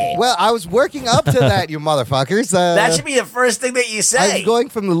Spider-Man game. Well, I was working up to that, you motherfuckers. That should be the first thing that you say. I'm going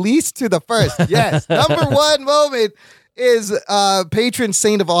from the least to the first. Yes. Number one moment is patron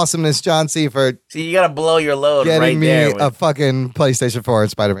saint of awesomeness, John Seifert. See, you got to blow your load getting right me there. a fucking PlayStation 4 and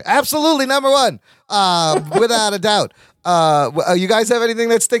Spider-Man. Absolutely number one, without a doubt. You guys have anything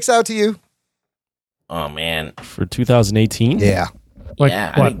that sticks out to you? Oh, man. For 2018? Yeah.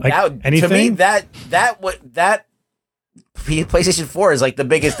 Yeah, I mean, anything? To me, that PlayStation 4 is like the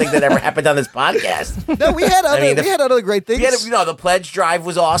biggest thing that ever happened on this podcast. No, we had other great things. The pledge drive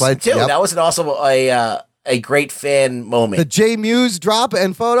was awesome too. Yep. That was also a great fan moment. The J Muse drop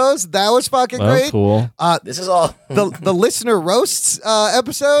and photos, that was fucking great. Cool. This is all the listener roasts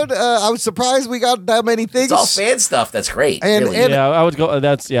episode. I was surprised we got that many things. It's all fan stuff. That's great. And yeah, I would go.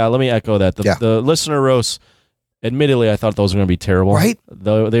 Let me echo that. The listener roasts. Admittedly, I thought those were going to be terrible. Right?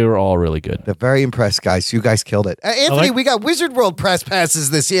 Though they were all really good. They're very impressed, guys. You guys killed it. Anthony, we got Wizard World press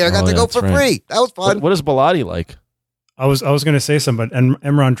passes this year. I got to go for free. That was fun. What is Bilotti like? I was going to say something, but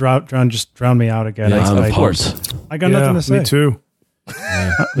Imran drowned me out again. Yeah, of course. I got nothing to say. Me too.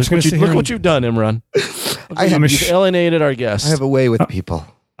 Look what you've done, Imran. You've alienated our guests. I have a way with people.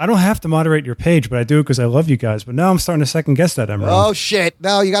 I don't have to moderate your page, but I do it because I love you guys. But now I'm starting to second guess that, Imran. Oh, shit.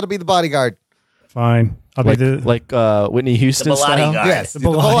 No, you got to be the bodyguard. Fine. I'll be the Whitney Houston style. Yes, the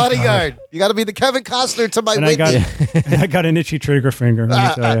Bilotti guard. You got to be the Kevin Costner to my Whitney. I got an itchy trigger finger.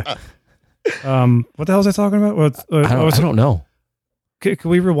 Let me tell you. What the hell was I talking about? I don't know. Can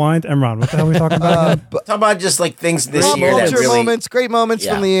we rewind, Imran? What the hell are we talking about? Again? Talk about just like things this Pop year that culture really moments, great moments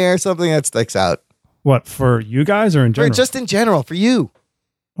from the year, something that sticks out. What, for you guys or in general? Just in general, for you.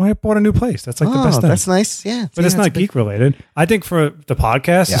 Well, I bought a new place. That's like the best thing. That's nice. Yeah, but it's not geek related. I think for the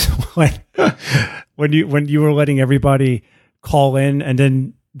podcast, when you were letting everybody call in and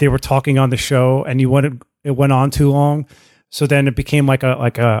then they were talking on the show and it went on too long, so then it became like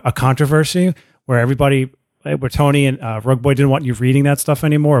a controversy where Tony and Rug Boy didn't want you reading that stuff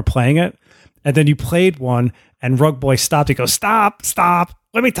anymore or playing it, and then you played one And Rug Boy stopped. He goes, stop.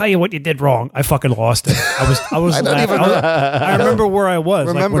 Let me tell you what you did wrong. I fucking lost it. I was I don't laughing. even- I remember where I was.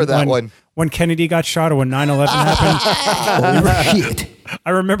 Remember that one. When Kennedy got shot or when 9/11 happened. Shit. I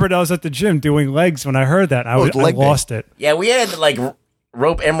remembered I was at the gym doing legs when I heard that. I lost it. Yeah, we had to like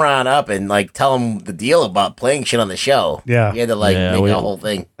rope Imran up and like tell him the deal about playing shit on the show. Yeah. We had to like make a whole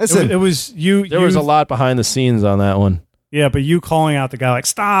thing. Listen, It was you. There was a lot behind the scenes on that one. Yeah, but you calling out the guy like,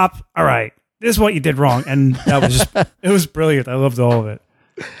 stop. All right. This is what you did wrong. And that was it was brilliant. I loved all of it.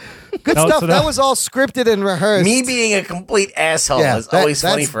 Good stuff. That was all scripted and rehearsed. Me being a complete asshole is always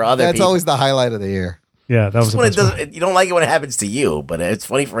funny for other people. That's always the highlight of the year. Yeah, that was When it doesn't, you don't like it when it happens to you, but it's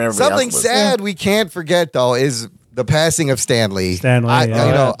funny for everybody Something else. sad we can't forget though is the passing of Stan Lee. Stan Lee,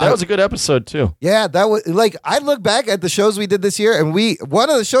 that was a good episode too. Yeah, that was like I look back at the shows we did this year, and one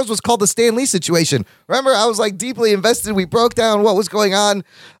of the shows was called the Stan Lee Situation. Remember, I was like deeply invested. We broke down what was going on,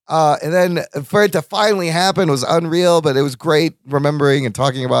 and then for it to finally happen was unreal. But it was great remembering and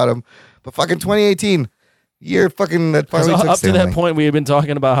talking about him. But fucking 2018 year, fucking that finally took Up to Stan that Lee. point, we had been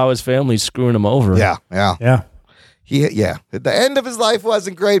talking about how his family's screwing him over. Yeah. Yeah. The end of his life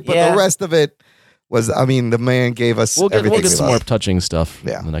wasn't great, but Yeah. the rest of it was. I mean, the man gave us everything. We'll get we some more loved. touching stuff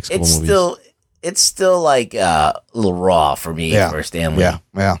in the next couple It's movies. still like a little raw for me Yeah. for Stanley.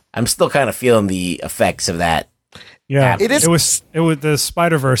 Yeah. I'm still kind of feeling the effects of that. Yeah. It is- It was the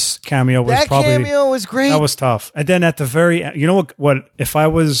Spider-Verse cameo was That probably cameo was great. That was tough. And then at the very end, you know what if I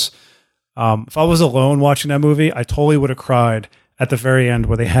was alone watching that movie, I totally would have cried at the very end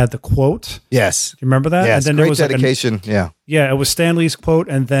where they had the quote. Yes. You remember that? Yes, and then great it was dedication. Yeah, it was Stanley's quote,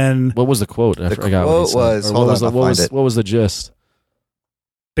 and then What was the quote? I forgot what he quote said. was- Or hold what was on, the, I'll what find was it. what was the gist?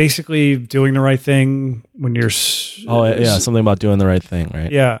 basically doing the right thing when you're. Something about doing the right thing,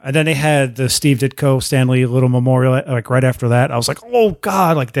 right? Yeah, and then they had the Steve Ditko Stanley little memorial like right after that. I was like, oh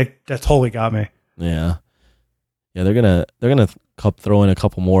god, like that totally got me. Yeah, they're gonna throw in a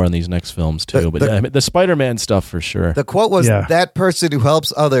couple more on these next films too. But I mean, the Spider-Man stuff for sure. The quote was that person who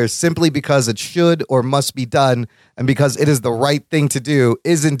helps others simply because it should or must be done and because it is the right thing to do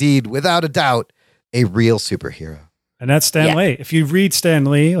is indeed, without a doubt, a real superhero. And that's Stan Lee. If you read Stan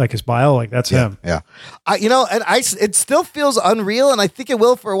Lee, like his bio, like that's him. Yeah. It still feels unreal, and I think it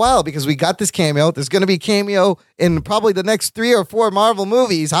will for a while because we got this cameo. There's going to be cameo in probably the next 3 or 4 Marvel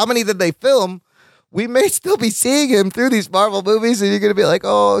movies. How many did they film? We may still be seeing him through these Marvel movies, and you're going to be like,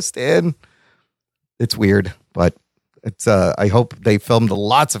 oh, Stan. It's weird, but it's. I hope they filmed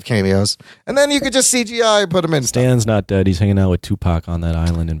lots of cameos, and then you could just CGI put him in. Stan's not dead. He's hanging out with Tupac on that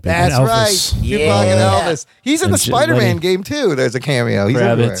island in Big That's Elvis. right. Tupac and Elvis. He's in And the Jim Spider-Man Lenny. game too. There's a cameo. He's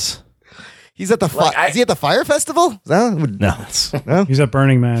everywhere. Kravitz. He's at the is he at the Fire Festival? No. He's at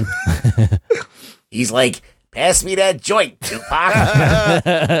Burning Man. He's like, pass me that joint, Tupac.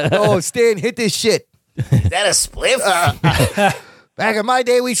 Oh, Stan, hit this shit. Is that a spliff? Back in my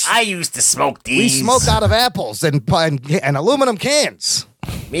day, I used to smoke we these. smoked out of apples and aluminum cans.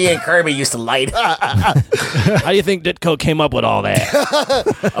 Me and Kirby used to light. How do you think Ditko came up with all that?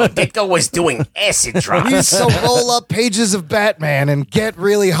 Ditko was doing acid drops. We used to roll up pages of Batman and get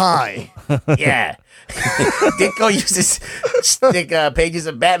really high. Yeah. Ditko used to stick pages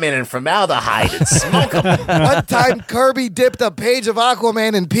of Batman in formaldehyde and smoke them. One time, Kirby dipped a page of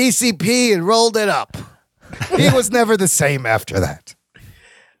Aquaman in PCP and rolled it up. He was never the same after that.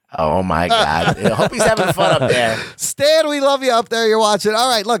 Oh my God. I hope he's having fun up there. Stan, we love you up there. You're watching. All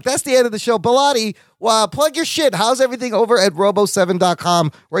right, look, that's the end of the show. Bilotti, plug your shit. How's everything over at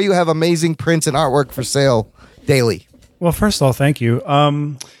robo7.com where you have amazing prints and artwork for sale daily? Well, first of all, thank you.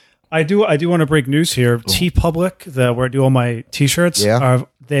 I do want to break news here. TeePublic, where I do all my T-shirts,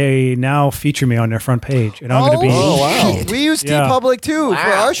 they now feature me on their front page, and I'm going to be. Oh wow! We use Yeah. TeePublic too for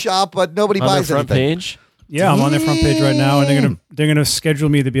our shop, but nobody On their buys front anything. page? Yeah, I'm on their front page right now, and they're gonna schedule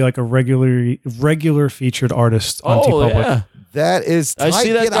me to be like a regular featured artist on TeePublic. Yeah. That is tight. I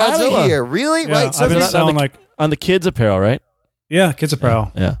see that Get out Godzilla. of here. Really? Yeah, Right. So I've been there's- selling like On the kids' apparel, right? yeah, kids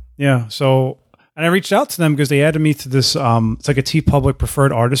apparel. Yeah. So, and I reached out to them because they added me to this. It's like a TeePublic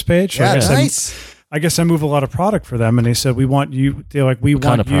preferred artist page. So Yeah, I guess nice. I guess I move a lot of product for them, and they said we want you. They're like we What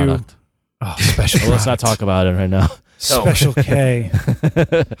want kind of you. product? Oh, special. Well, let's not product. talk about it right now. Special K.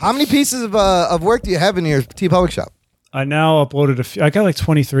 How many pieces of work do you have in your TeePublic shop? I now uploaded a few. I got like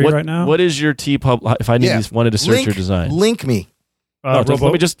 23 right now. What is your TeePub? If I wanted to search your design, Link me. No, just,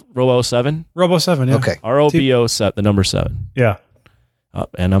 let me just Robo7. Robo7, yeah. Okay. ROBO7, the number 7. Yeah.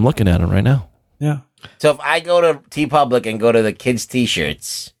 And I'm looking at them right now. Yeah. So if I go to TeePublic and go to the kids'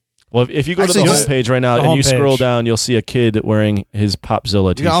 T-shirts. Well, if you go to the homepage right now and you scroll down, you'll see a kid wearing his Popzilla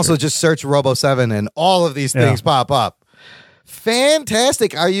You t-shirt. can also just search Robo7 and all of these things pop up.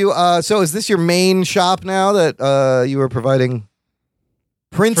 Fantastic. Are you? So is this your main shop now that you were providing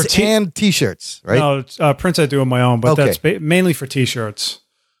prints and T-shirts? Right. No, prints I do on my own, but Okay. that's mainly for T-shirts.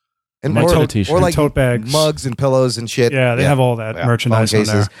 And or like tote bags, mugs, and pillows and shit. Yeah, they have all that merchandise phone on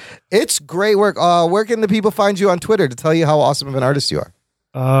there. It's great work. Where can the people find you on Twitter to tell you how awesome of an artist you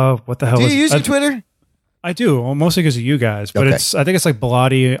are? What the hell? Do you use your I- Twitter? I do, well, mostly because of you guys, but Okay. I think it's like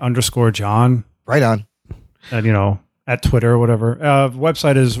Bilotti_John. Right on. And at Twitter or whatever.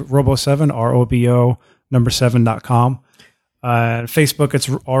 Website is Robo7, ROBO number 7.com. Facebook, it's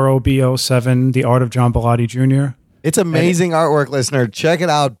ROBO7, The Art of John Bilotti Jr. It's amazing artwork, listener. Check it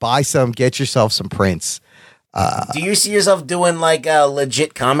out. Buy some. Get yourself some prints. Do you see yourself doing like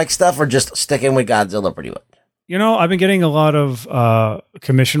legit comic stuff or just sticking with Godzilla pretty much? I've been getting a lot of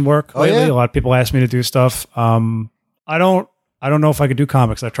commission work lately. yeah? A lot of people ask me to do stuff. I don't know if I could do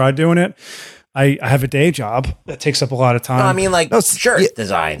comics. I tried doing it. I have a day job that takes up a lot of time. No, I mean like shirt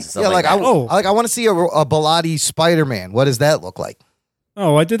designs. And stuff Yeah, like like that. I want to see a Bilotti Spider-Man. What does that look like?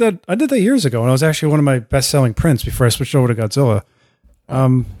 Oh, I did that years ago, and it was actually one of my best-selling prints before I switched over to Godzilla.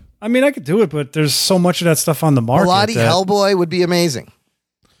 I mean, I could do it, but there's so much of that stuff on the market. Bilotti that- Hellboy would be amazing.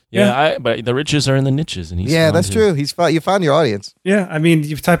 Yeah, but the riches are in the niches, and he's Yeah, found that's his- true. You found your audience. Yeah, I mean,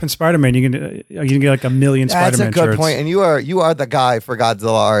 you type in Spider-Man, you can get like a million That's Spider-Man a good shirts. point. And you are the guy for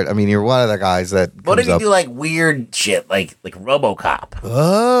Godzilla art. I mean, you're one of the guys that. What if comes you up. do like weird shit like RoboCop?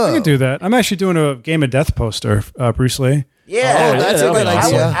 Oh, I can do that. I'm actually doing a Game of Death poster, Bruce Lee. Yeah, that's a good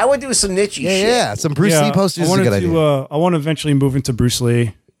idea. I would do some niche shit. Yeah, some Bruce Lee posters is a good idea. I want to eventually move into Bruce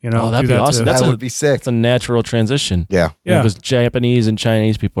Lee. Oh, that'd do be that awesome. too. That would be sick. It's a natural transition. Yeah. Yeah. Because Japanese and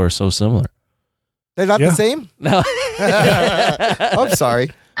Chinese people are so similar. They're not the same? No. I'm sorry.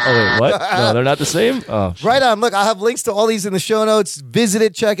 Oh, wait, what? No, they're not the same? Oh, shit. Right on. Look, I have links to all these in the show notes. Visit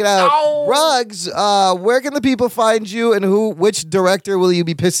it, check it out. Ruggs, where can the people find you, and which director will you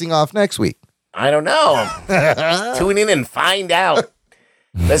be pissing off next week? I don't know. Tune in and find out.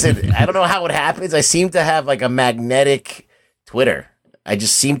 Listen, I don't know how it happens. I seem to have like a magnetic Twitter. I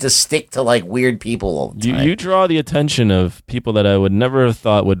just seem to stick to like weird people all the time. You draw the attention of people that I would never have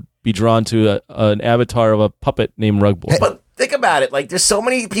thought would be drawn to an avatar of a puppet named Rugboy. But think about it. Like, there's so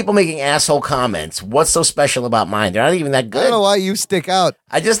many people making asshole comments. What's so special about mine? They're not even that I good. don't know why you stick out.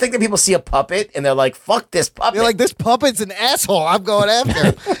 I just think that people see a puppet and they're like, fuck this puppet. You're like, this puppet's an asshole. I'm going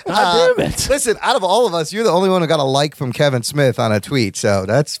after. God damn it. Listen, out of all of us, you're the only one who got a like from Kevin Smith on a tweet. So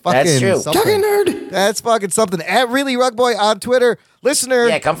that's fucking That's true. something. Talking nerd. That's fucking something. At Really Rugboy on Twitter. Listener,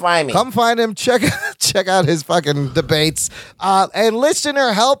 Yeah, come find me. Come find him. Check out his fucking debates. And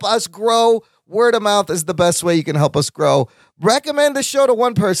listener, help us grow. Word of mouth is the best way you can help us grow. Recommend the show to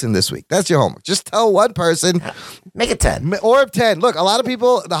one person this week. That's your homework. Just tell one person. Make it 10. Or 10. Look, a lot of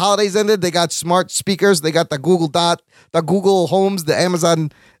people, the holidays ended. They got smart speakers. They got the Google Dot, the Google Homes, the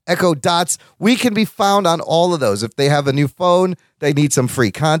Amazon Echo Dots. We can be found on all of those. If they have a new phone, they need some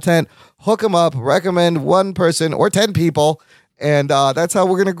free content. Hook them up. Recommend one person or 10 people. And that's how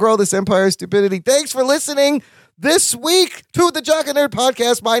we're going to grow this empire of stupidity. Thanks for listening this week to the Jock and Nerd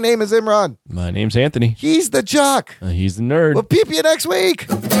Podcast. My name is Imran. My name's Anthony. He's the Jock. He's the nerd. We'll peep you next week.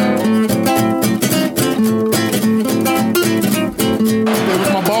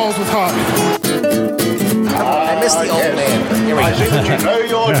 My balls was hot. I miss the old man. Here we I go. think you know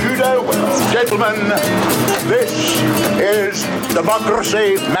your judo well. Gentlemen, this is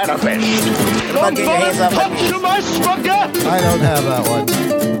Democracy Manifest. Come on, get your hands up. Touch my spugger! I don't have that one.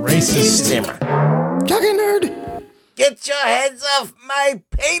 Racist. Talking nerd. Get your hands off my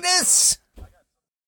penis.